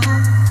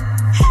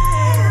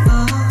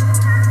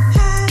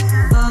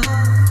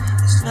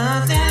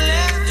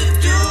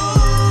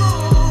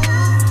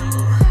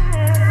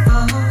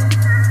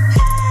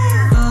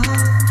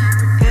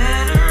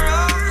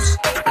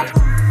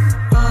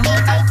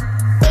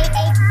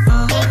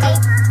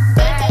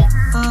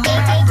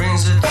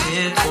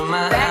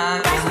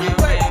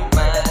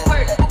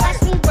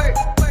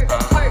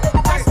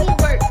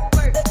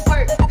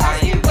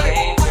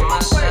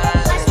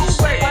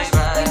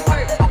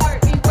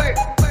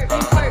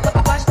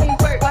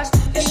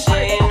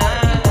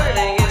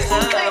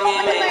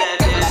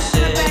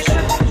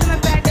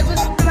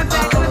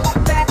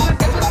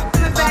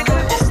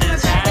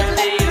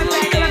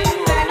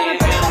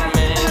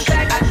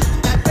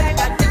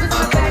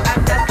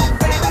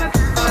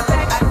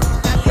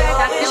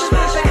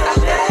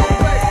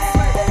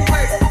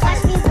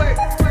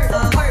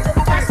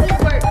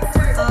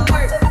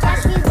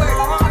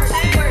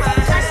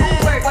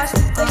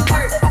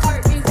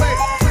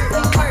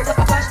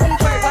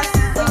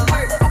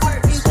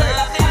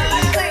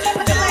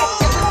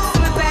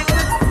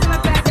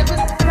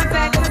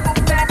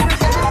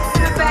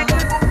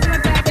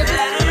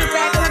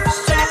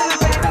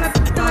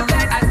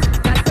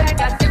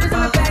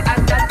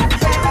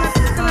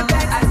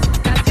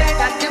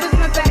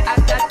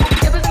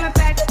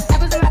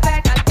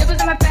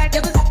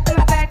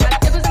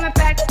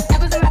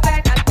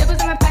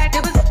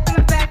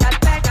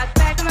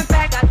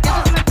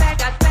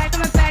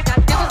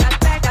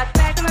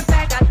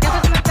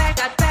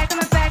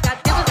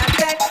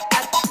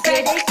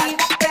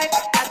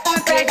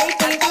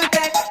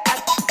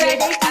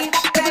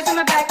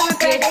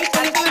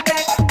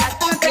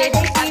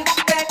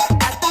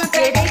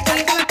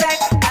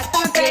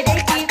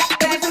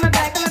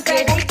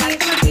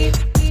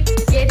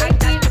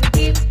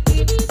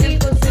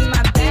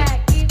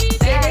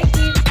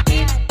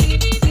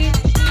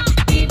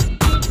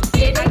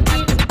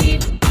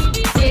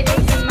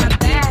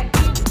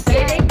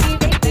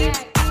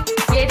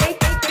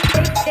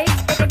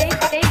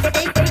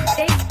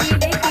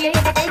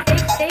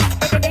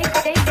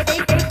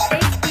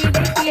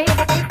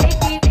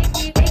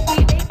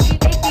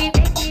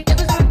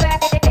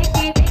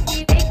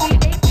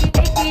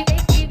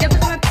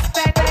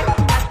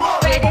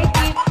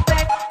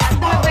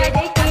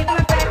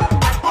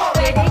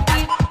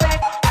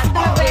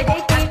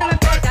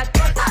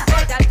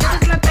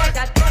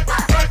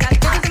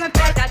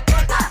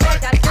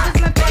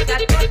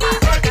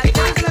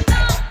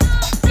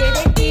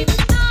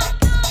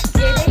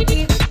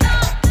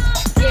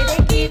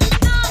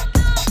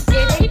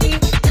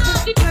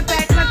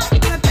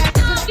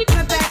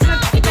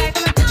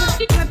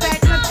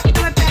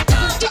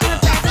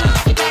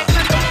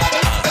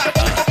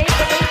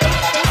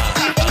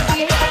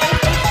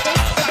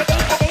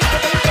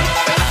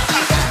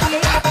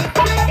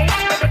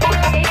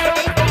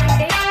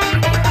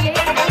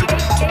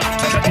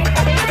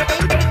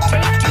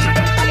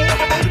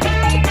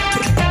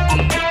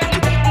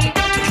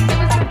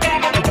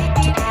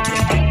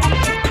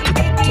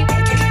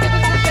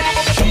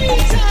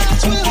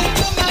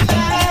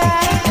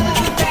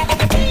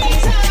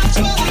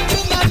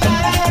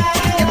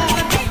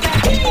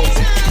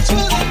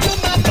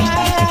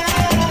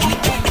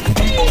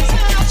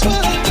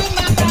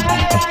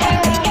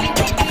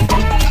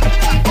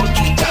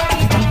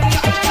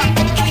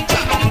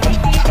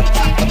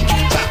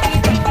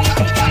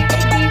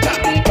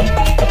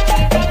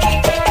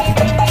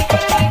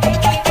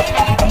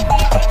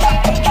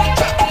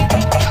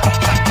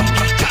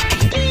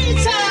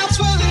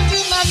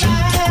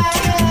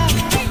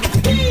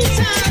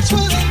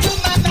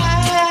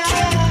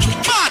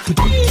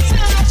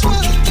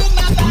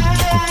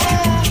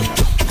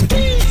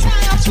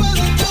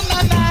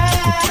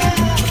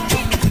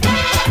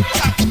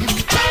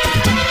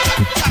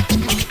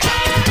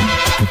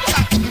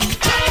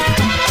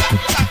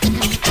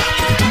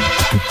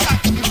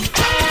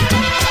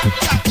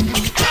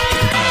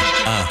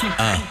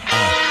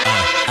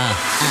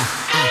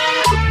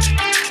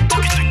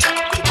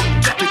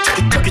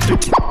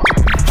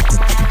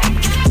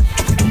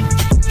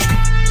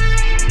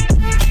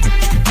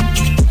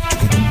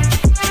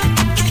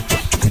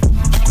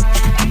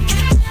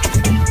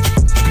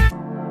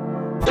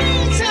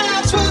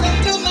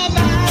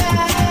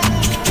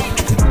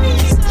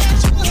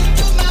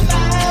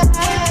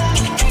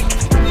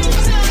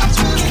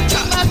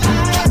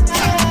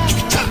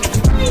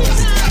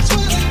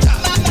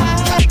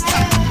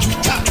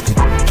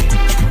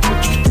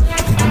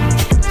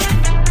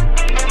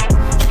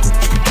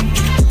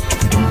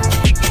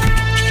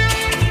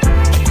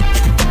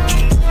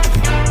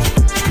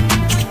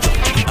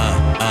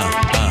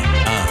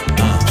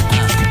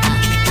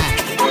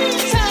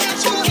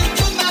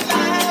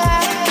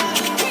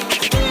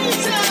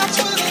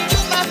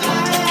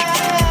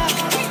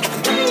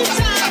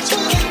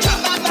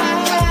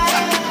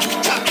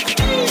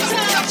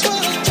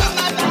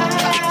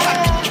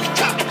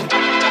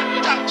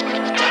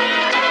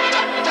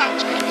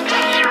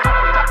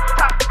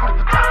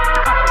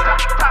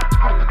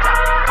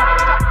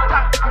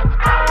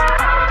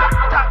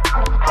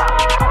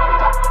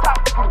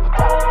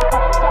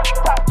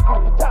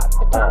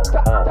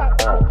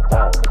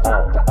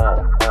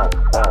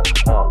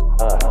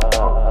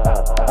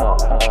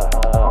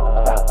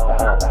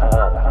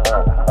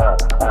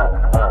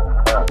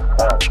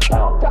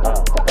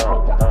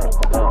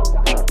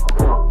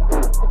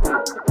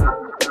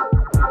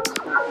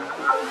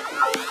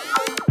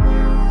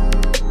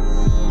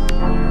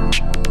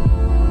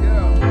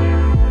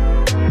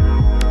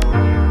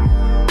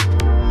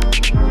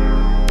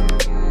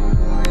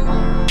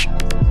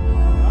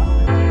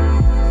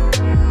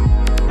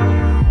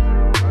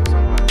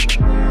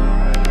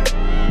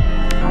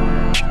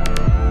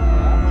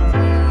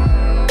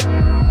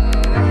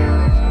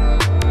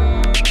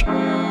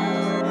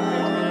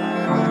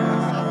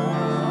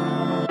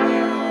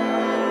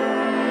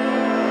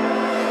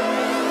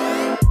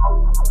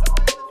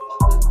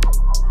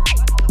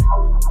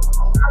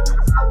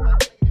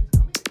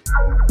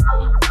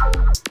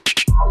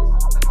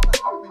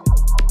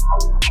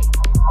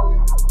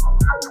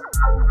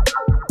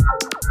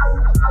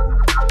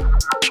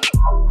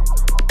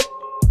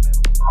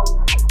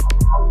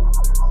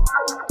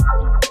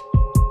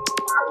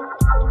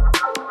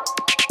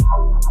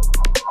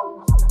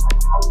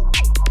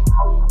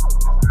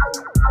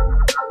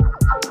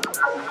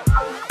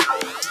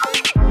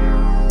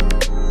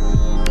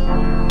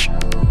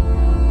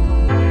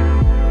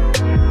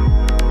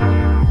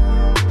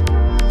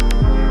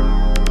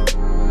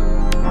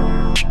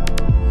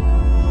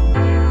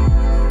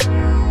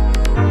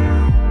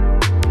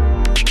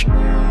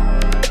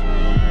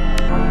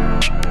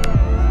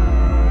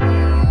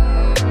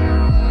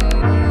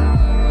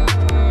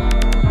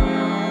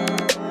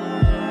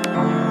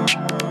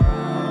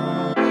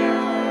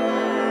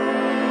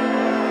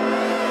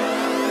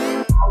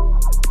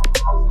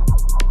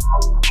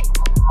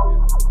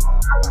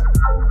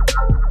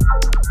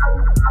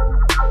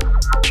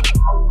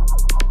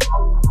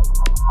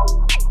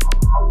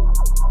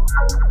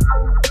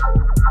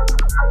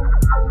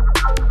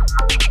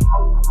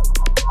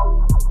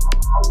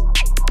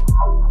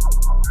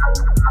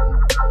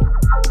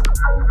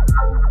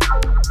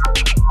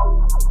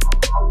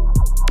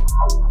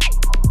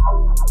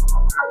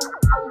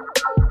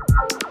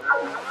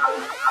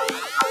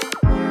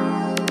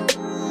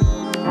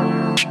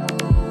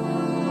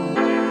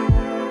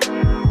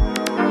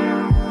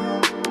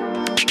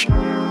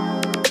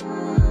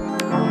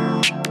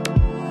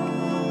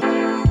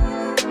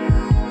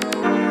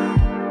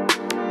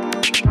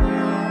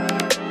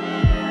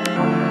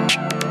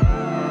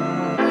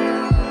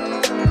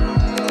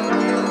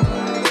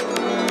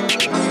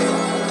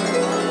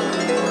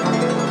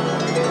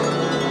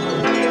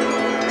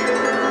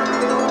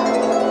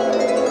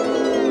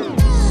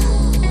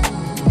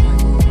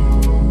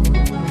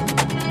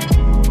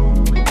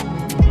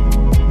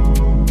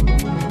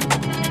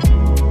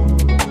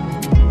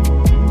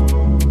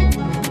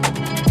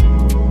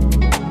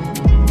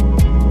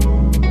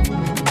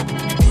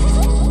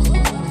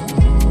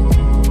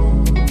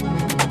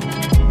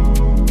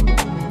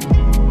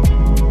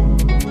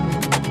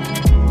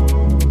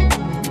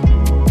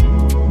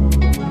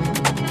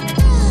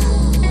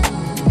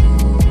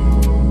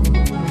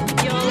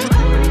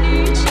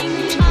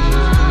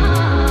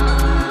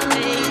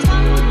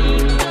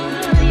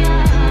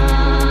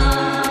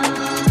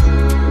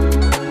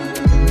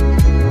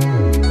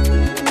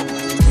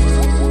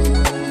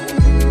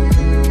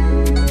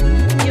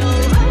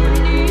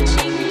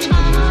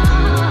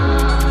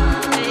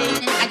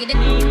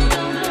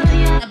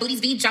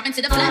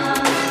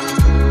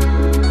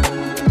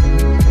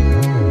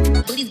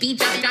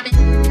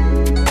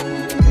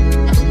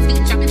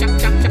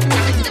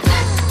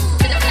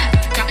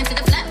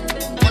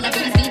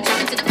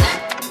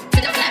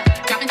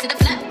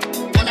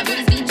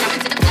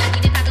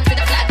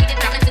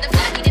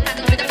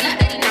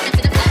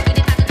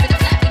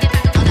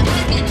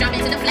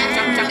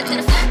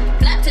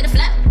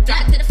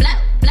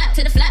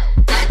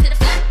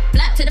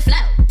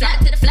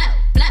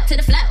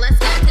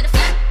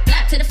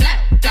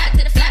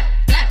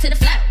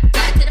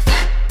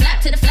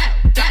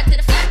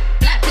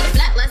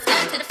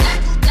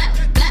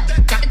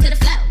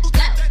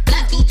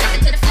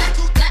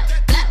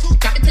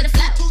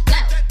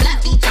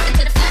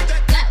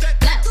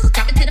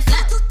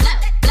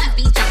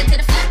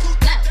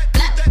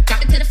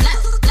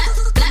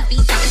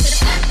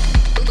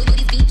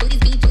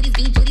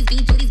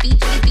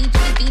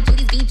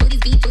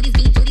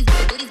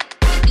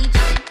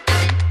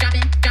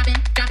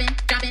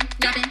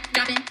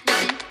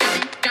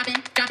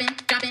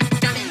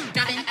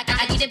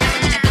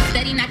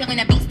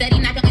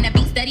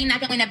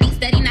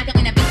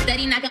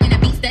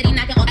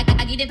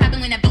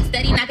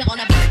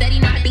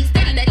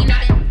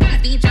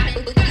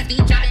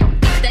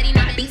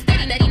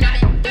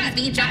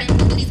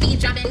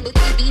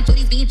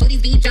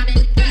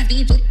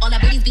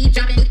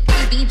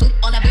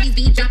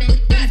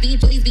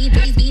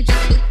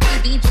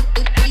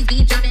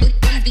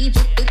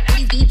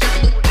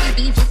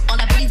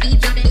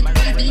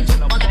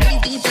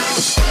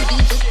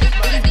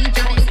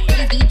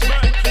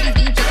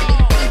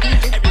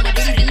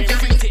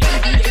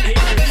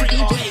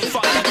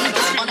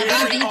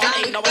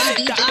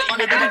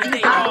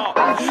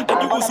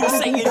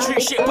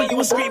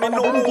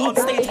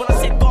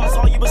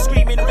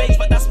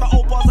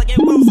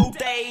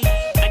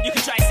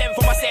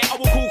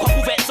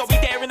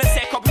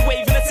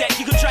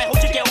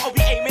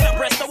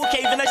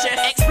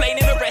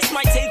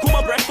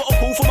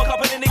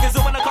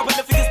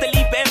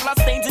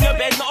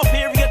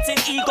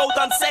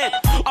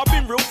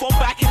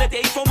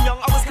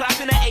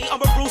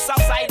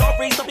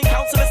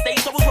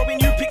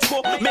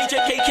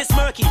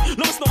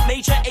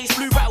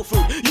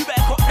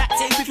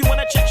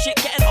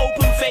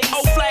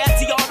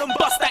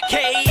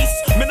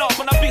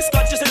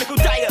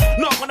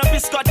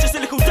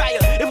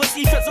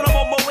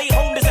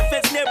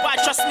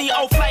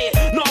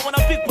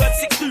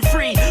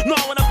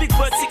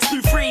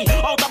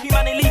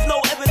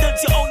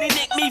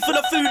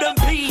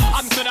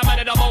 I'm to the man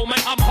of the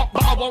moment, I'm hot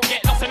but I won't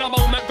get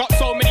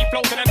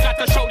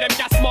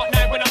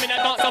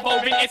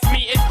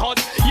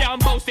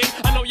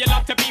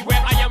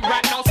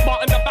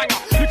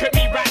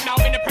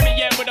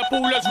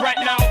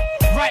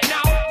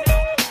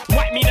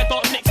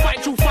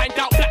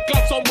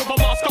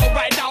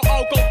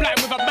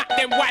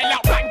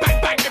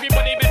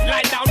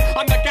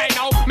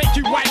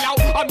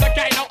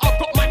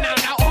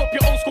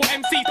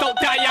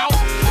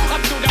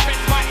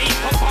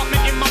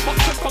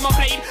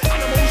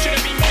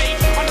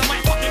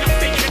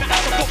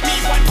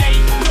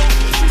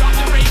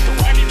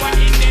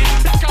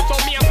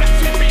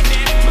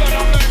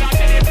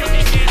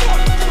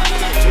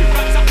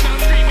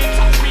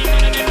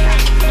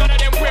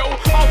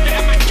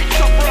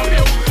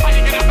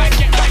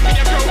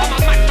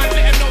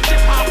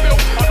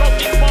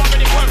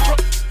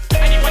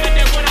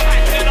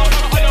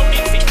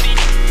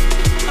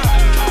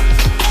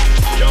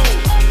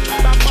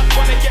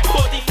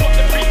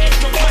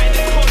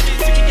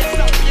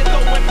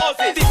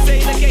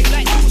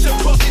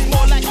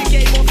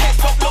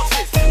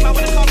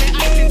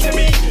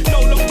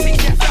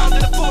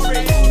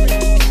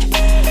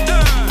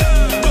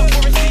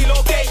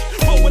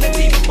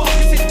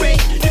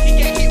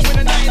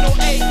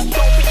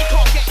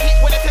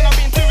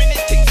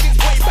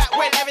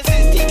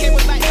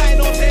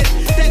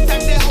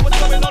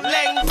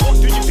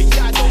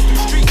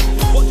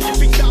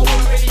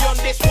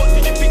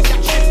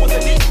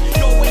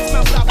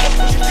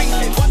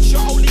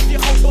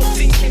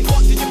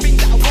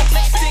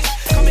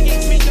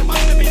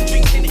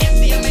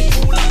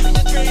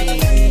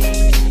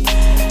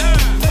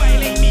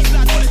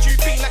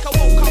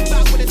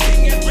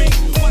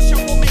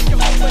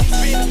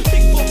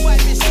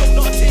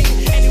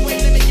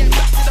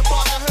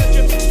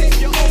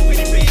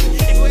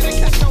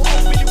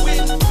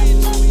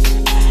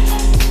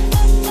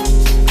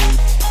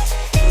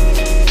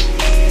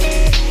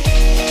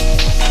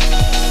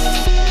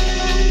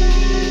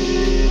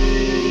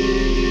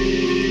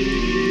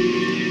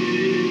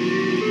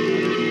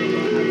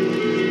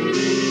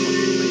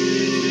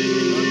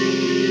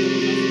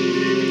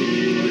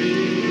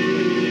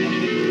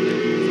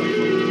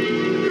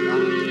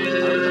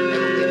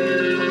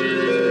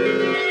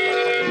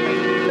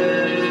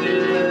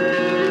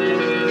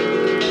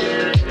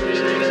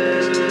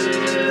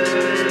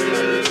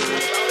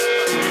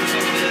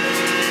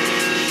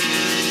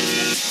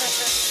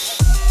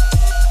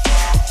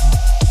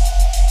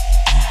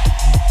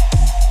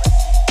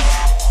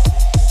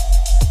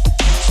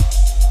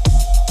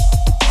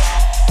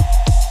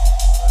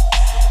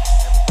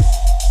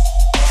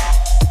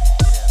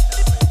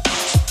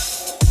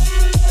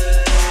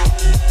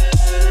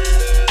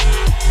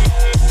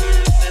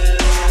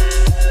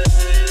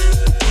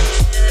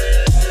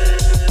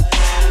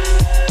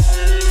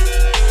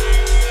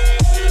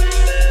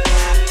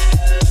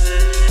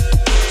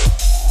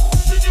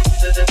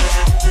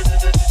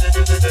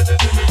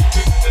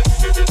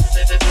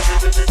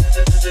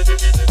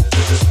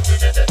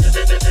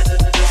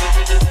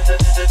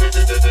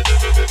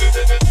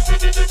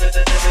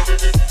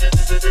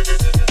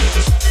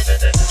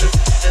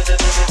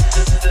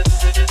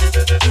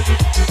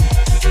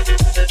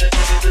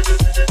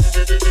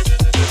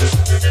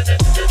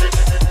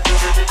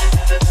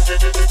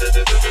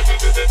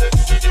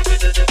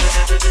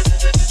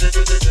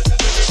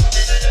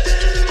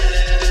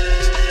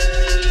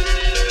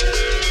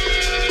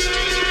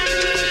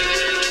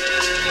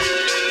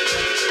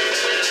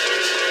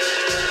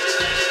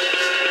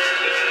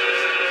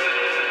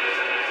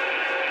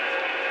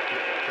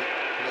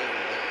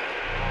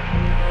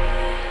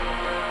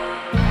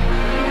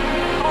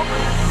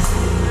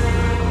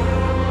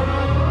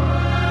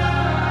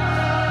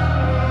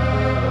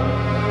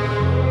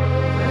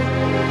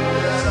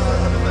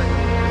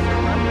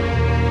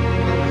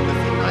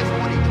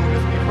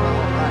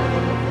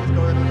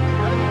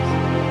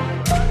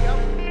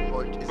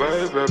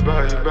Baby,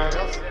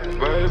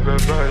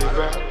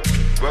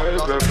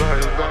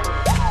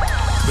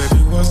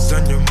 what's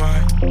on your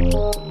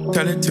mind?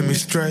 Tell it to me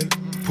straight.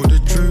 Put the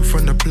truth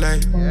on the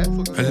plate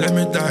and let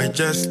me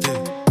digest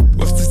it.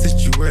 What's the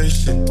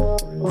situation?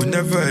 We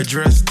never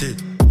addressed it.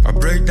 I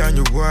break down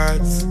your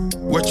words,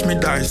 watch me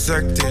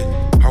dissect it.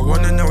 I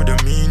wanna know the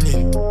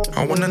meaning,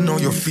 I wanna know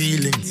your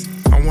feelings,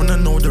 I wanna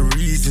know the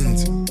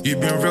reasons. You've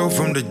been real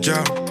from the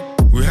jump.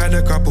 We had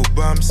a couple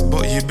bumps,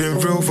 but you've been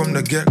real from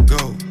the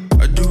get-go.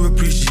 I do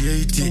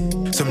appreciate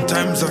it,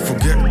 sometimes I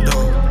forget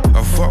though.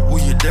 I fuck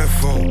with you there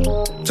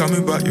for. Tell me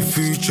about your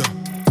future,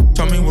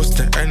 tell me what's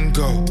the end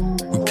goal.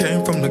 We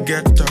came from the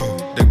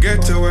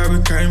ghetto where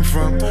we came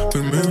from.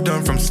 We moved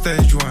on from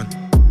stage 1,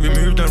 we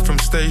moved on from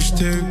stage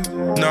 2.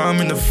 Now I'm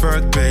in the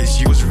third base,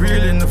 you was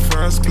real in the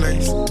first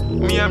place.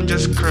 Me, I'm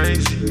just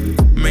crazy.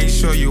 Make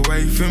sure you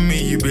wait for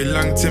me, you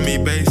belong to me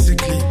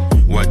basically.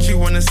 What you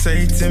wanna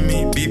say to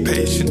me, be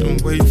patient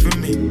and wait for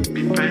me.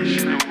 Be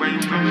patient and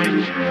wait for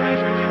me.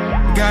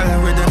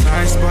 Girl with a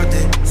nice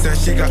body, said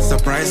she got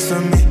surprise for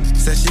me.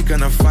 Said she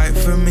gonna fight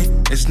for me,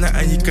 it's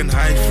nothing you can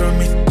hide from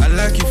me. I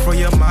like you for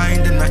your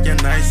mind and not your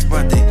nice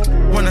body.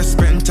 Wanna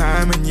spend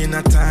time and you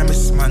know time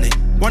is money.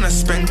 Wanna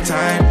spend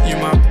time, you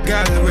my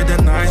girl with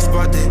a nice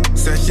body.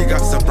 Said she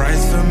got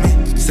surprise for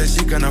me, said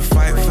she gonna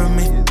fight for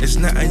me. It's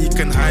nothing you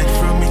can hide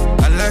from me.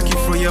 I like you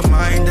for your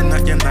mind and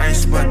not your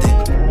nice body.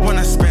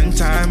 Wanna spend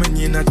time and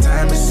you know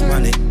time is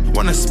money.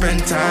 Wanna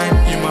spend time,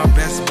 you my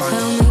best buddy.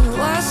 Tell me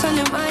what's on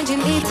your mind, you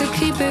need to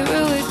keep it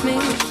real with me.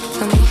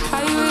 Tell me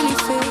how you really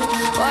feel.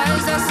 Why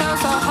does that sound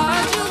so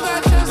hard? You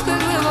got trust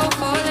cause we're both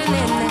falling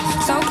in it.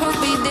 So close,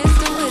 be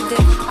distant with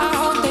it. I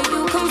hope that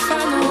you can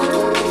find the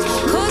words.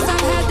 Cause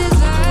I've had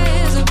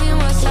desires of being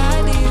one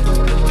side of you.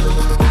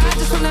 I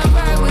just wanna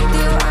ride with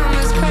you, I'm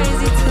as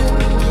crazy too.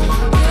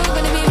 You're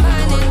gonna be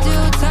mine in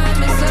due time,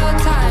 it's so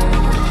time.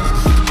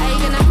 Are you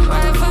gonna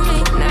ride for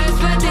me? Nice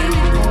buddy.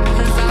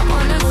 Cause I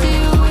wanna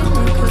see you with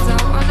me, cause I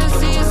wanna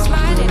see you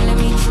smiling. Let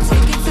me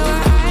take you to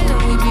an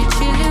island, we be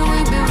chilling, we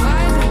be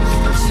vibing.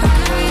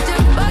 Tryna read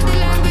your body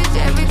language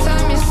every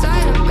time you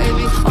sign up,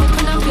 baby.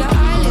 Open up your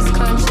eyelids,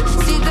 can't you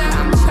see that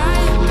I'm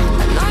trying?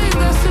 I know you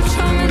got some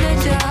trauma that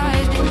you're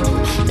hiding.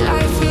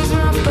 Life is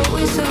rough, but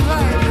we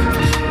surviving.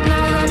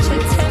 Now I got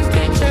your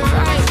temperature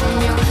rising.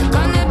 You're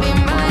gonna be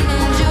mine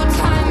in due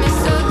time. It's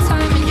so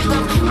time, and you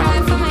gon'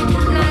 ride for me.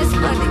 Nice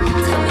body,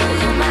 tell me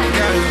your mind.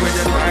 Girl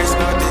with a nice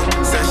body,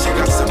 said she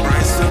got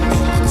surprise for me.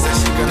 Said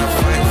she gonna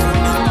fight for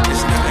me.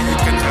 It's nothing you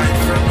can hide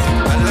from me.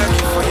 I like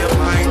you for your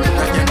mind and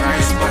not your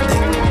nice body.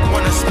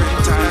 Wanna spend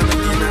time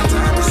and you know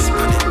time is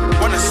money.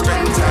 Wanna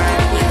spend time,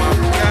 you my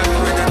girl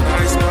with a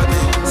nice body.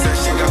 Said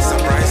she got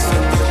surprise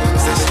for me.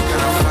 Said she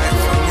gonna fight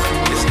for me.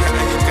 It's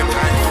nothing you can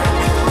hide from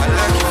me. I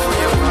like you for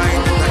your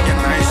mind and not your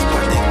nice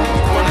body.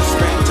 Wanna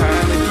spend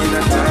time and you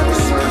know time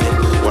is money.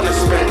 Wanna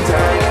spend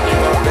time, you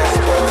my best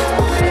buddy.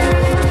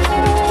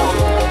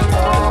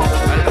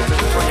 I love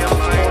you for your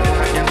mind and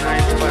not your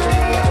nice body.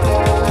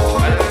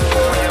 I love you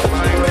for your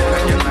mind and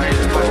not your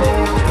nice body.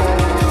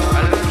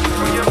 I love you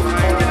for your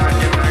mind and not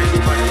your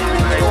nice body.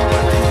 Nice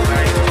body, nice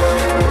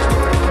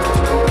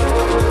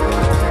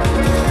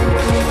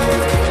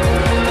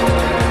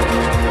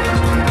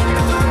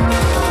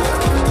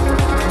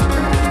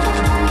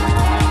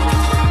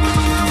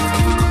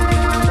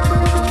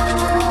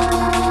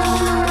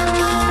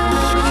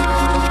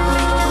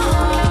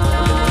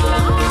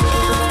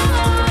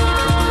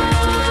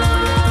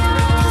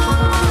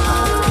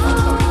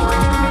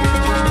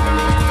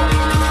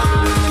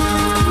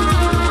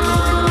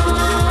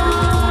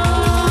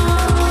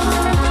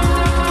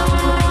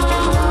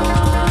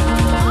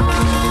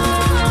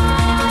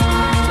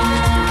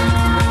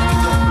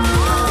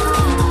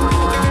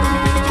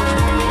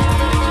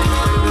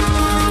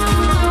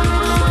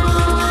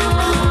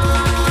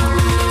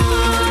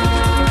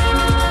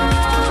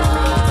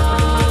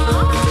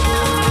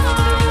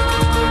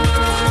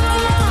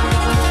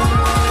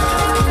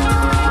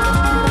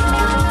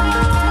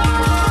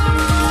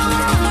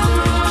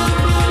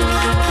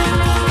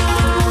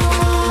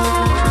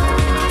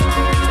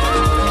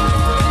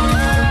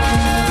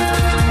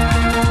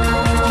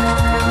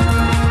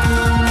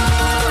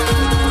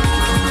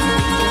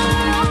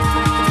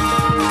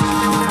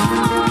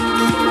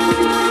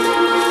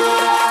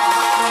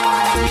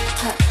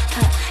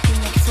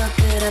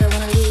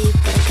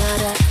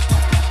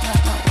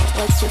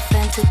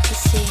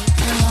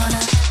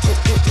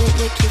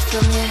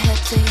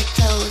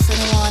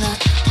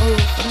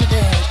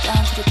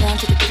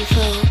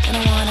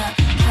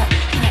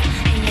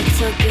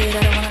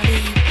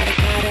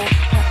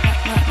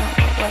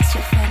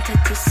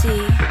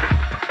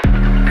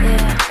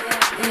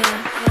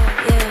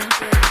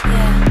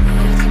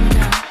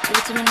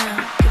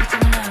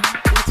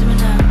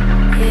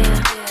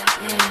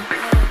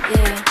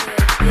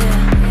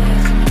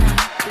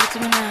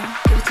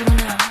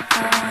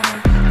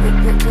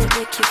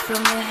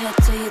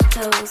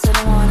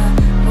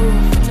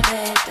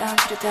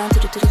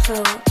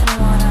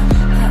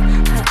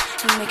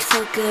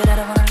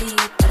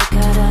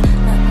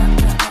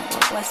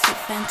what's so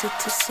fantasy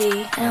to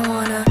see. I don't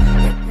wanna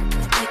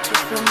lick you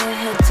from your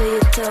head to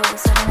your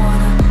toes. I don't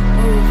wanna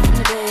move from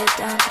the bed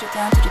down to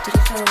the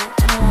floor.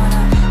 I don't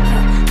wanna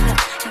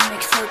you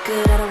make it so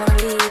good. I don't wanna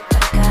leave,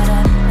 but I gotta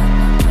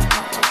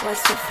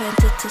what's so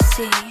fantasy to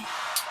see.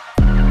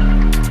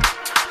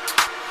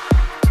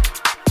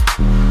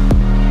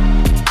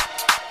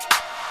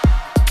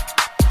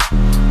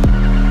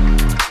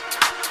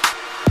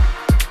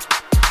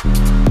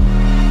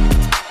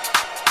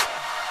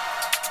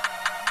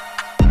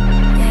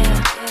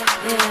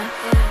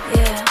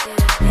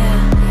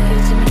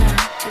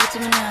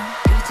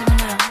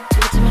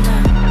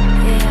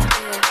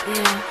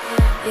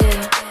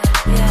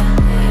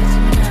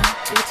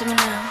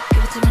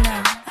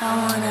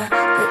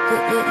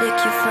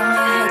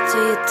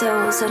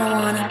 I don't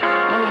wanna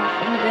move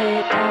from the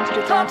bed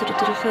down to the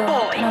floor.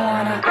 I don't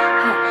wanna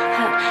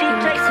you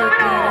make it so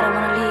good. I don't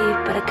wanna leave,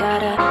 but I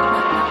gotta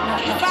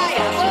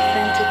that's so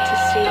fantasy to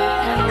see.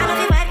 I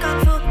love you white kung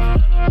fu,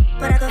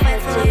 but I go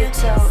fight for you.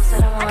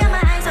 I got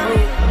my eyes on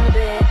you.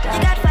 You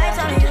got vibes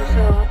on you.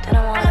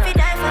 I love you,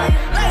 die for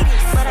you,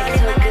 but I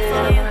live my life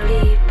for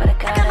you. I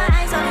got my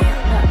eyes on you.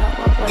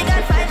 You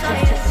got vibes on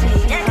you.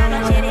 Yeah, got no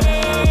shitty.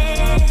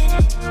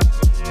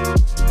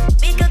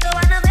 We could go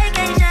on a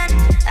vacation,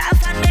 have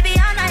fun, maybe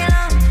all night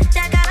long.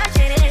 Yeah, got no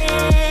shitty.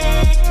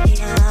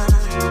 Yeah,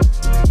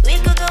 we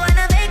could go on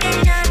a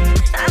vacation,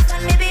 have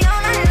fun, maybe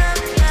all night long.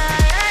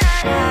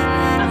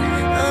 Yeah.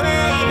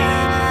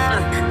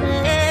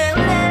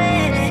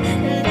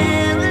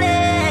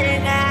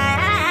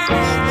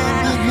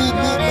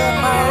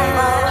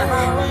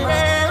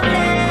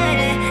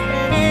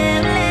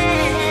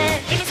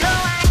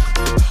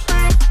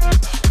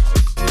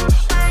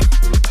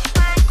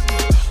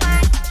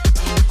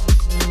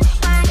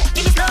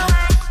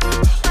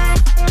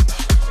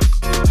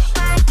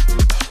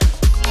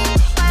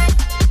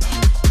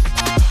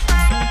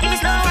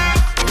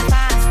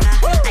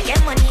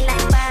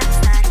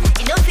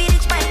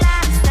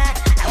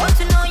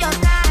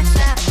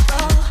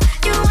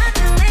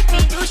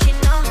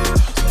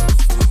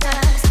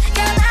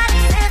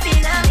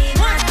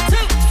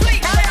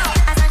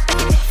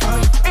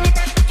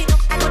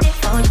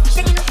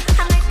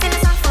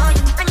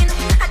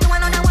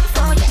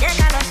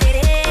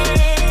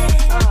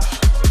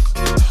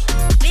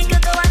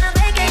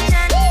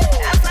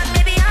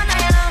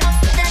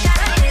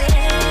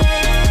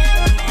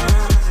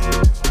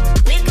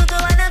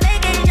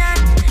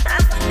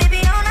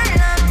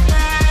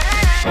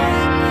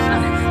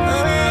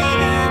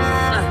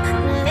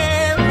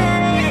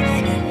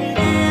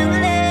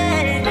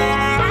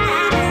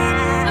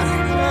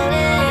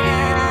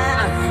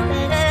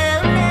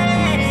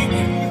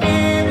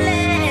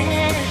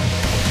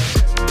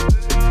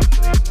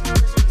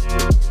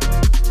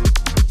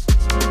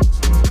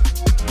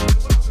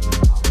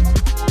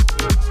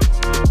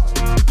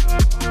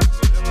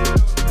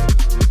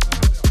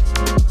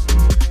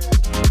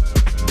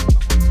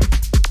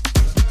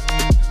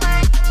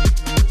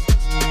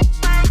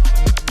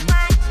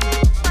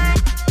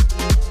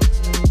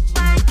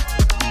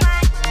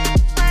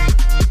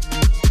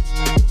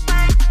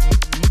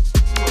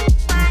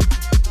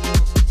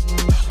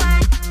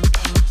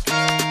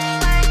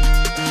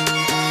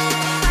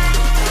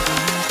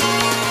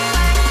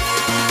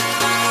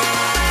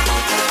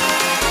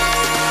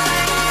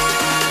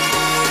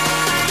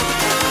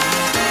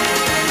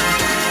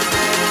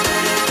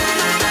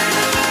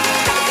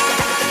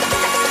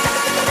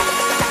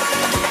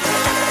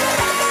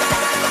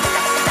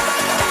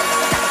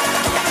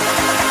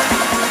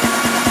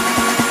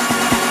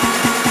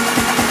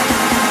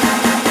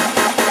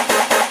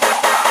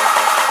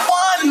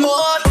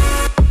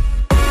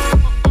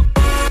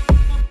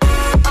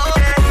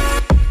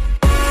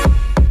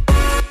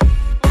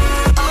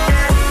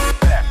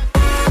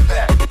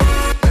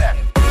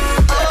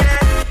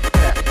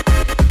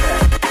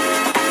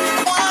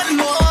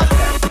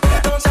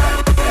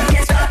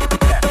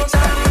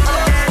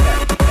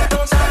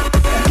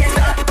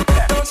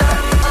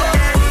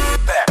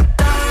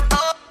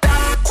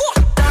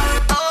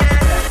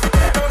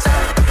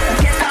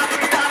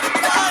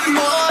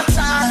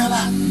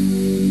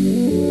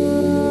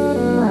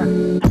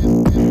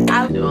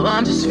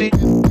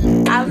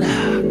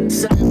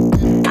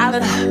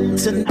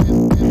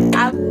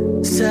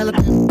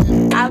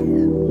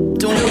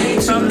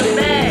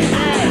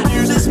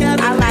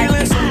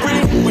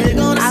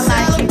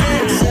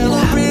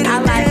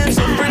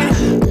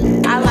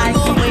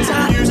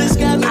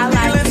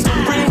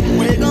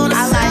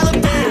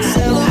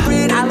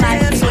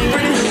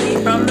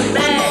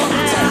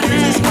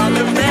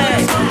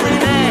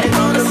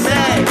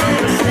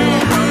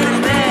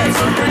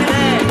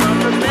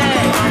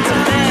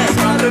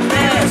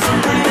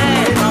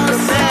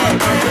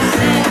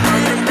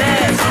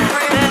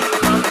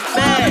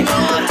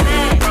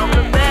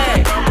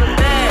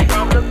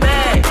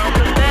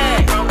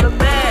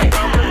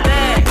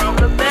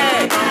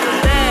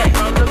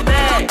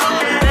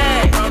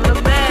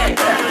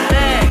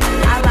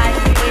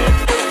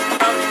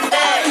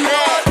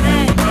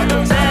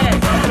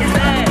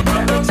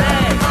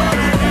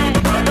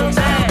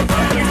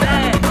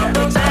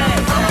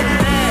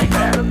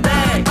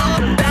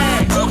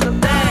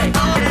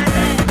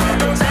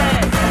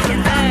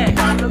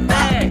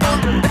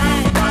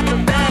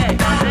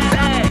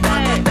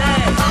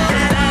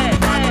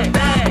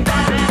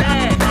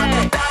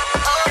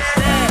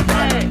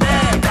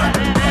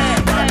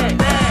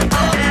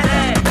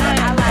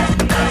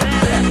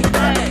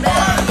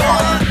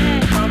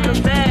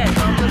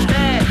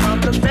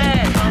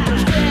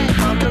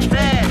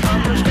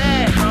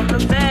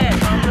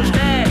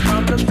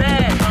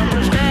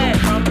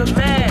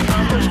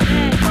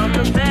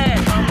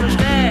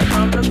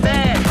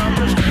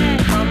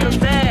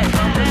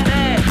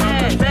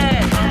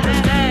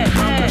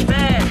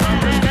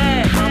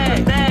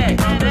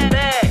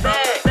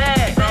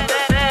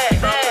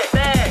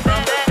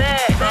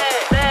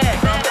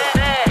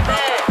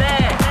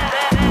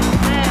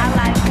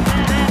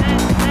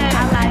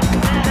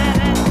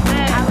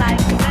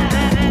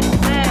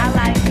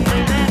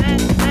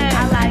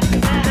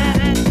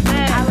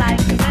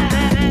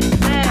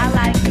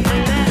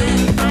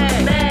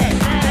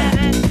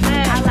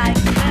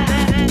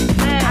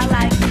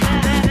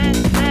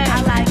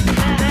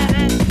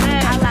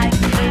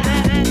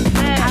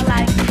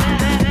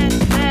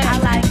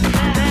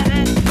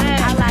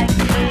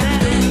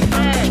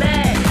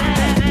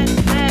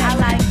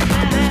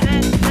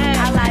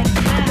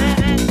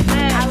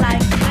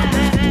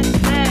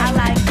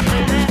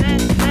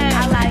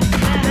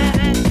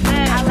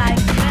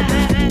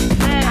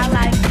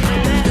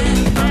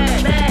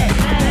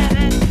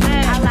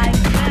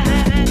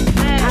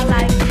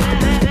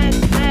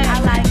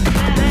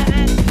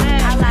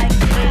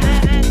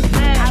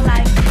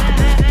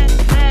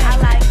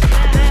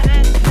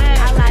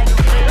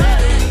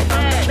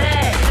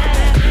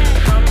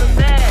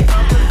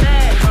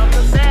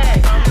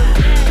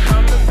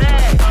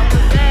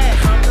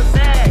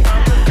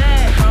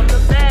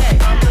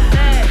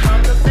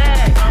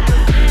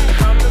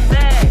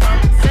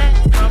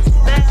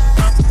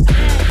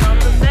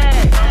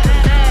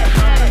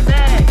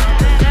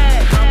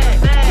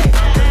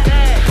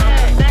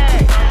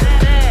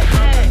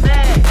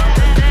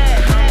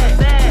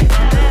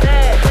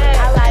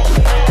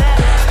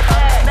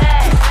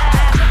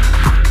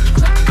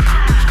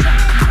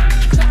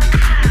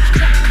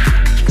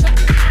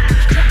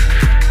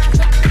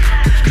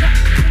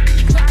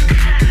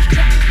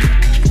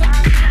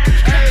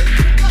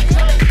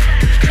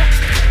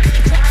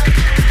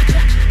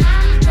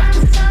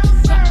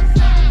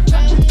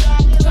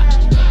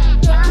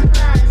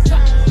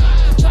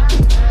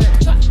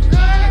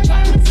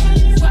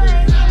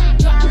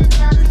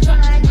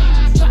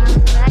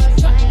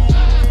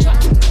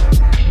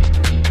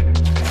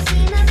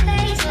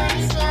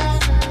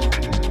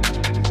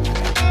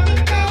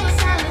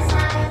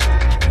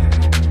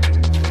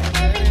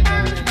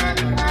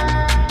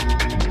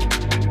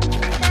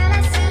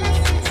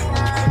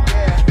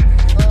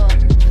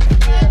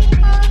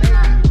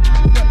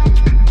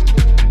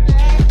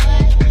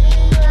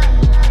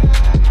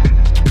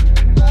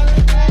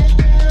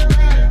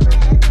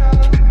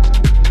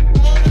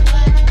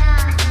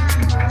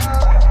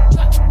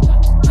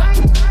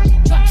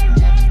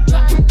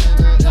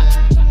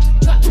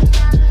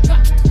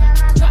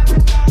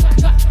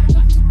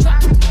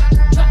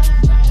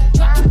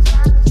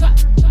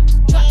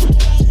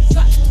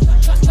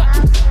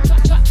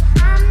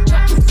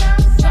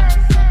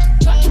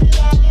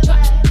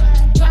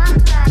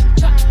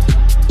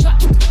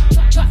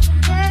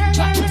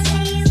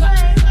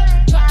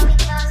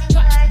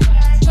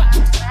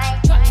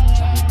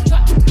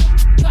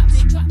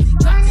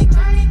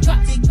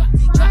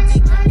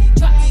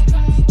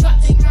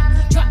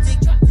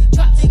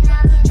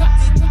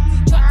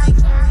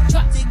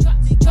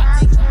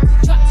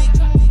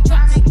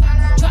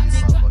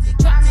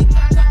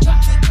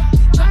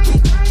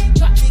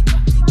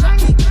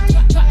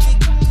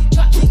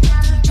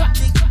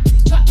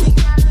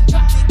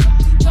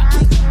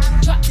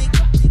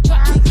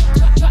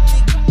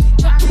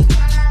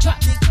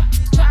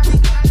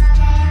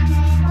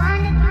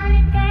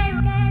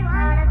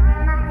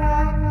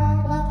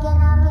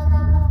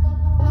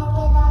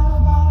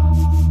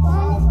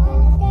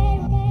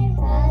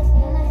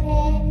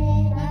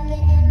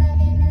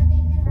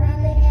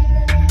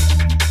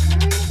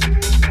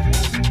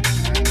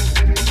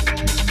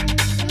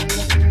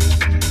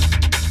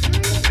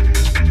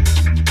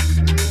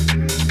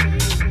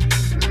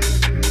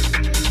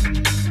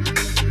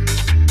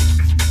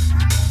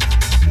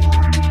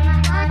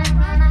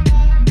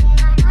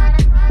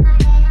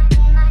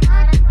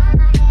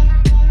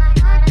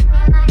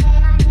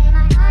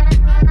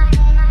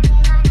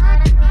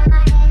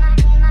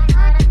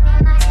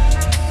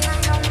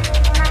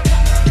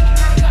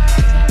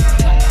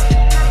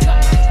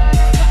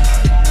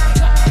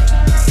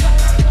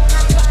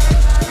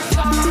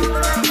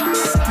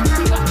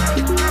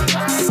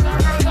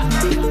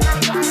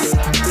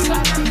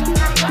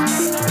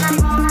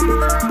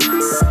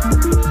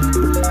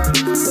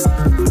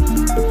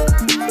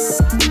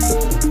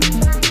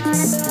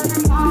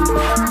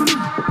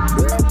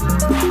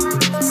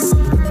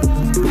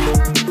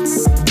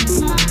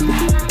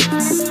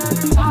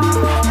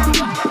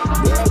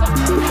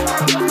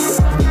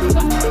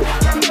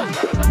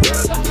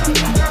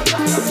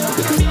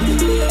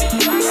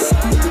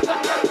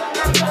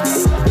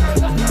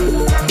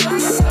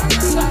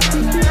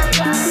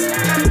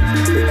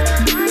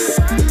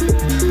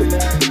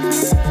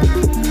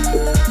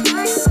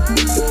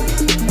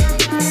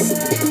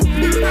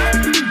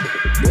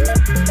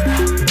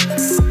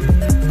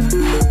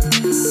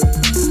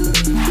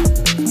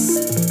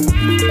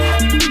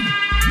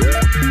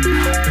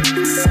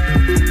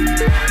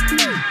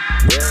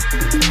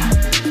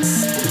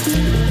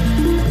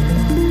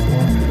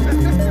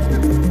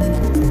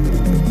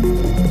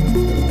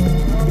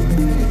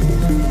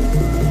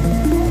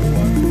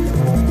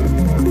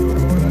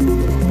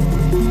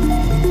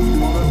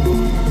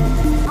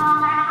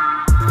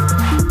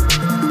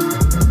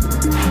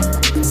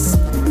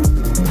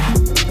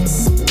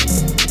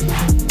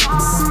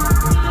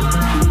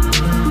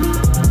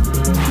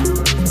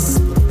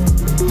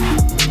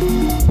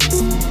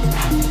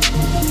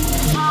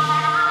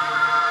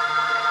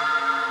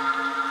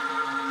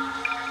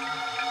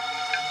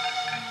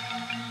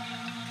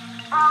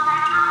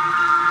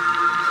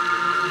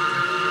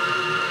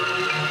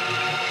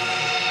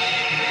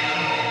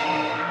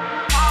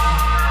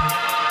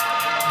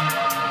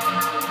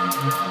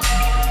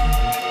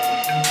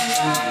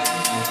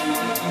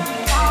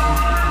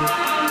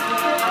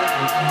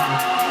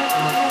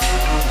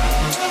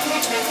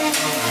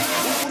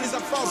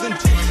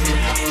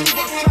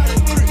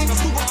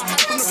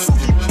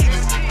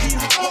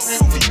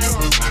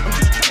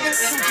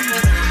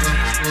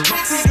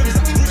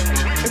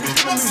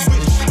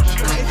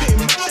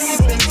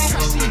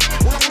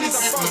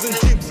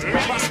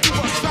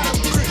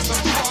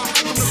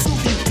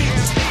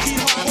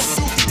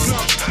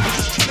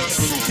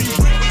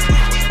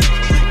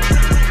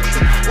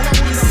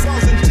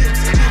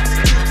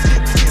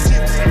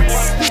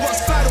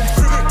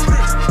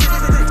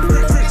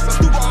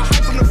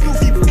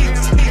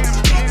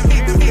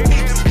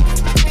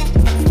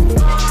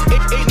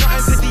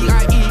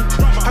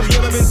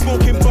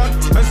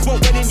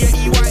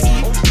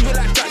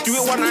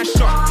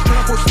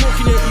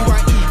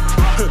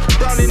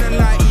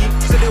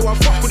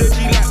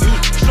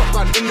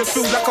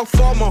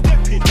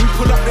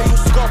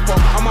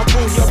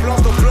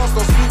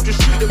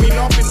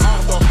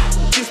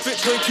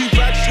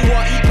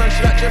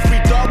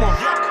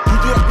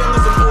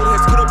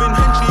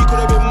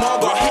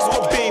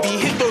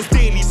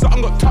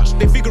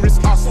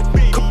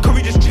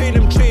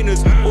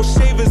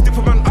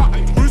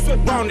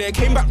 round there,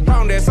 came back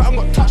round there, something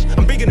got touched,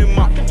 I'm bigging him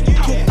up.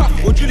 Talk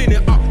tough, we're drilling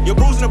it up. Your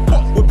bros in the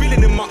pot, we're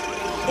billing him up.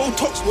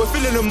 Botox, we're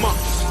filling him up.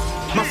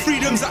 My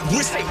freedom's at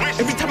risk,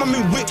 every time I'm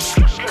in whips.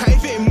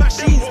 Can't even in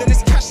machines, then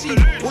it's cashy.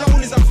 All I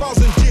want is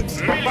 1,000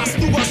 jibs. But I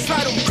still got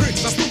slide on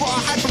bricks, I still got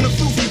a hide from the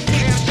filthy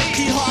pigs.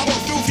 Key hard, I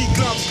got filthy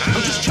gloves,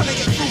 I'm just trying to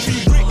get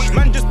filthy bricks.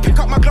 Man, just pick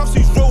up my gloves,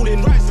 who's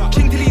rolling?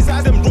 King till his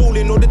eyes, them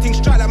rolling. All the things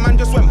strike like man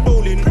just went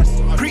bowling.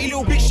 Pretty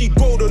little bitch, she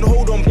golden,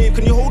 hold on, babe,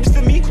 can you hold this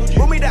for me?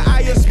 Roll me the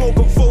iron, smoke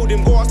and fold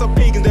him. Go ask the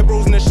pagans, they're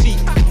bros in the sheet.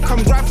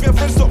 Come drive for your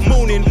friends, stop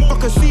moaning.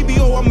 Fuck a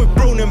CBO, I'm with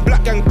Bronin,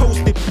 black gang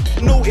posted.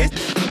 Notice,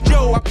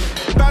 Joe,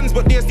 bands,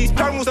 but there's these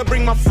panels that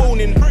bring my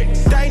phone in.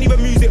 That ain't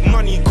even music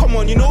money, come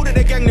on, you know that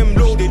the gang them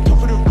loaded.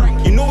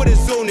 You know where the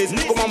zone is.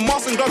 Got my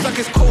mask and gloves like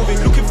it's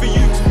COVID. Looking for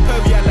you,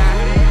 pervy I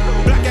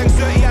lie. Black gang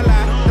 30 I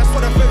lie. That's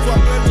what I felt to,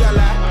 I'm dirty I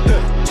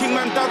lie. Ting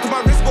man down to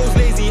my wrist goes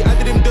lazy. I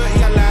did him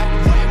dirty I lie.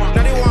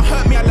 Now they wanna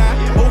hurt me I lie.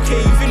 Okay,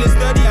 you feel it's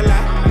dirty I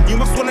lie. You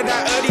must wanna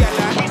die early I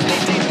lie. My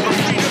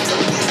freedom's at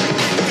risk.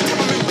 Every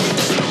time I'm in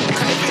whips.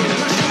 Can't even in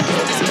my shoes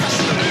or this cash.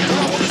 All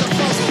I want is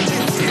 1,000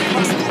 jibs.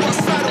 I still got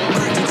slide on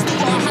bricks. I still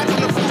got a hide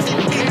from the filthy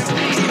pigs.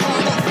 Key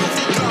hard, I got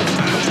filthy gloves. I'm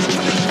just trying to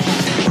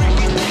get filthy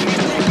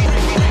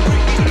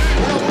bricks.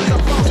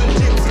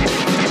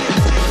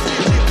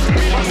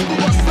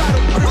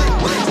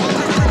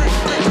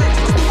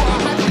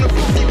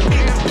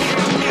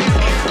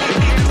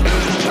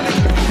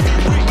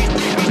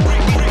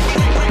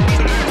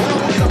 All I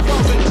want is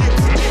 1,000 jibs.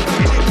 I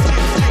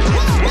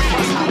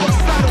still got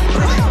slide on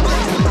bricks.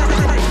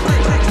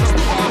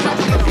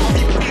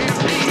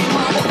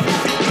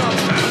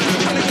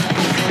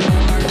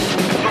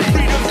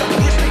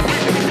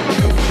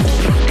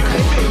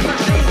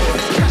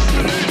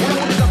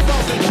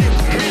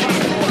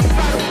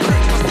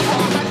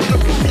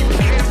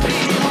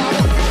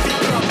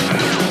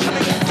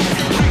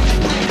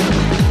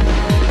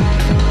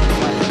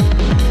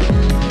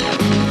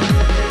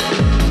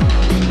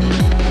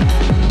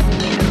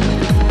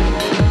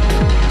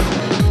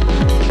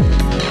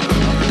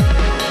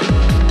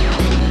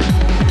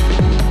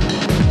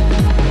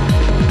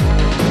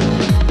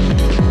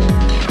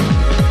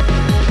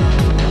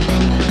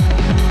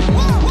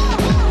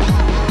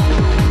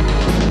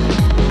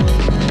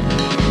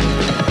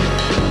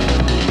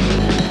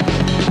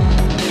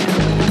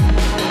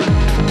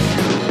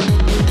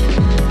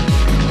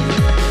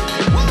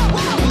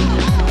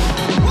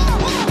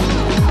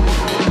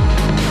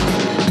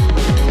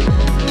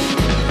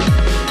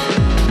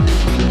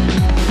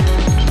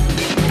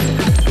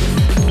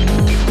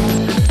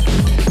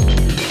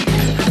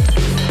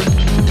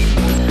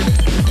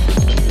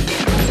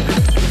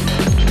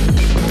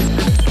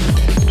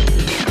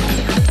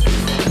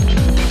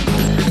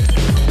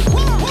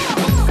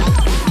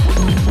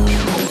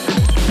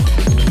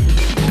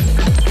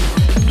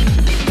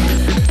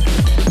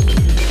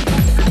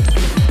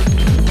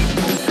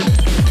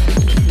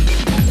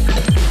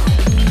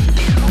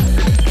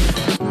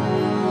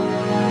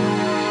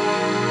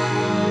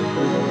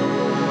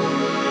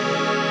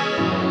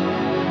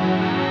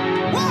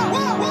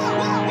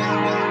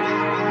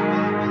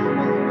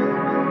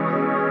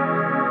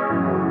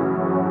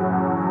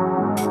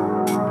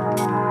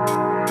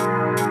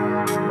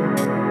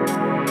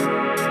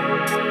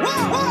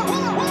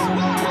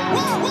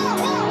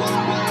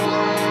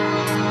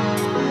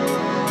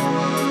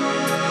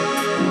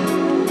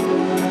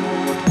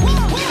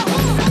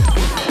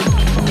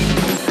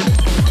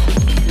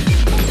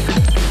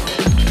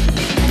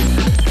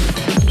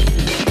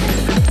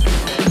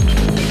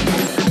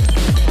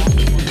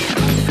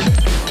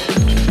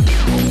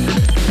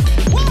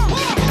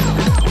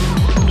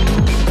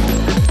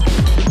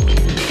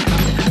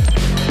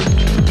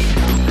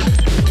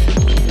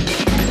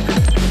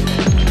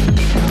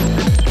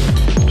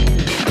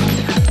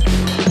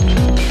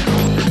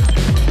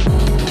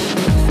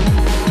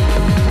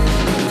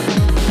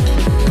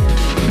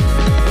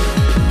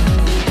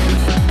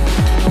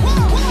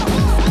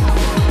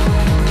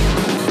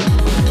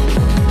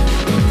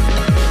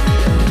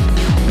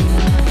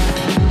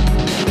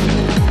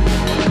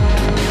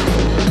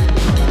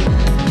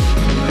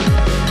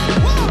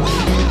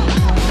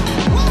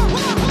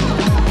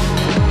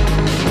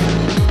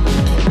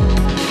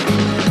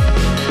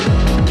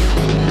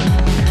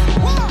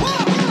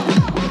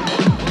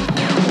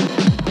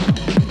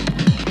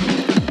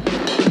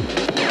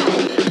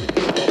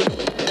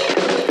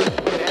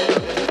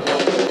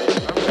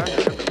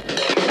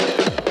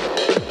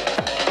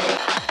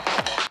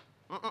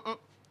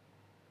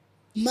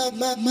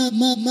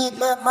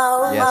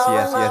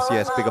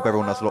 Yes. Big up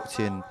everyone that's locked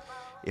in.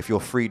 If you're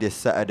free this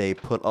Saturday,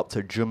 pull up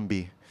to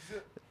Jumbi,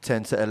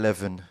 10 to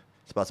 11.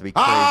 It's about to be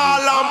crazy.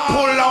 All I'm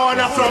pull on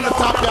from the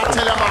top, I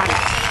tell you, man.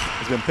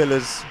 There's been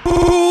pillars.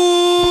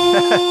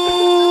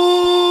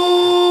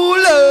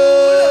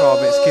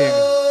 Carmix King.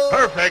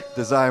 Perfect.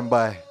 Designed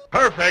by.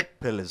 Perfect.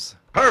 Pillars.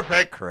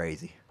 Perfect.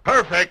 Crazy.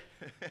 Perfect.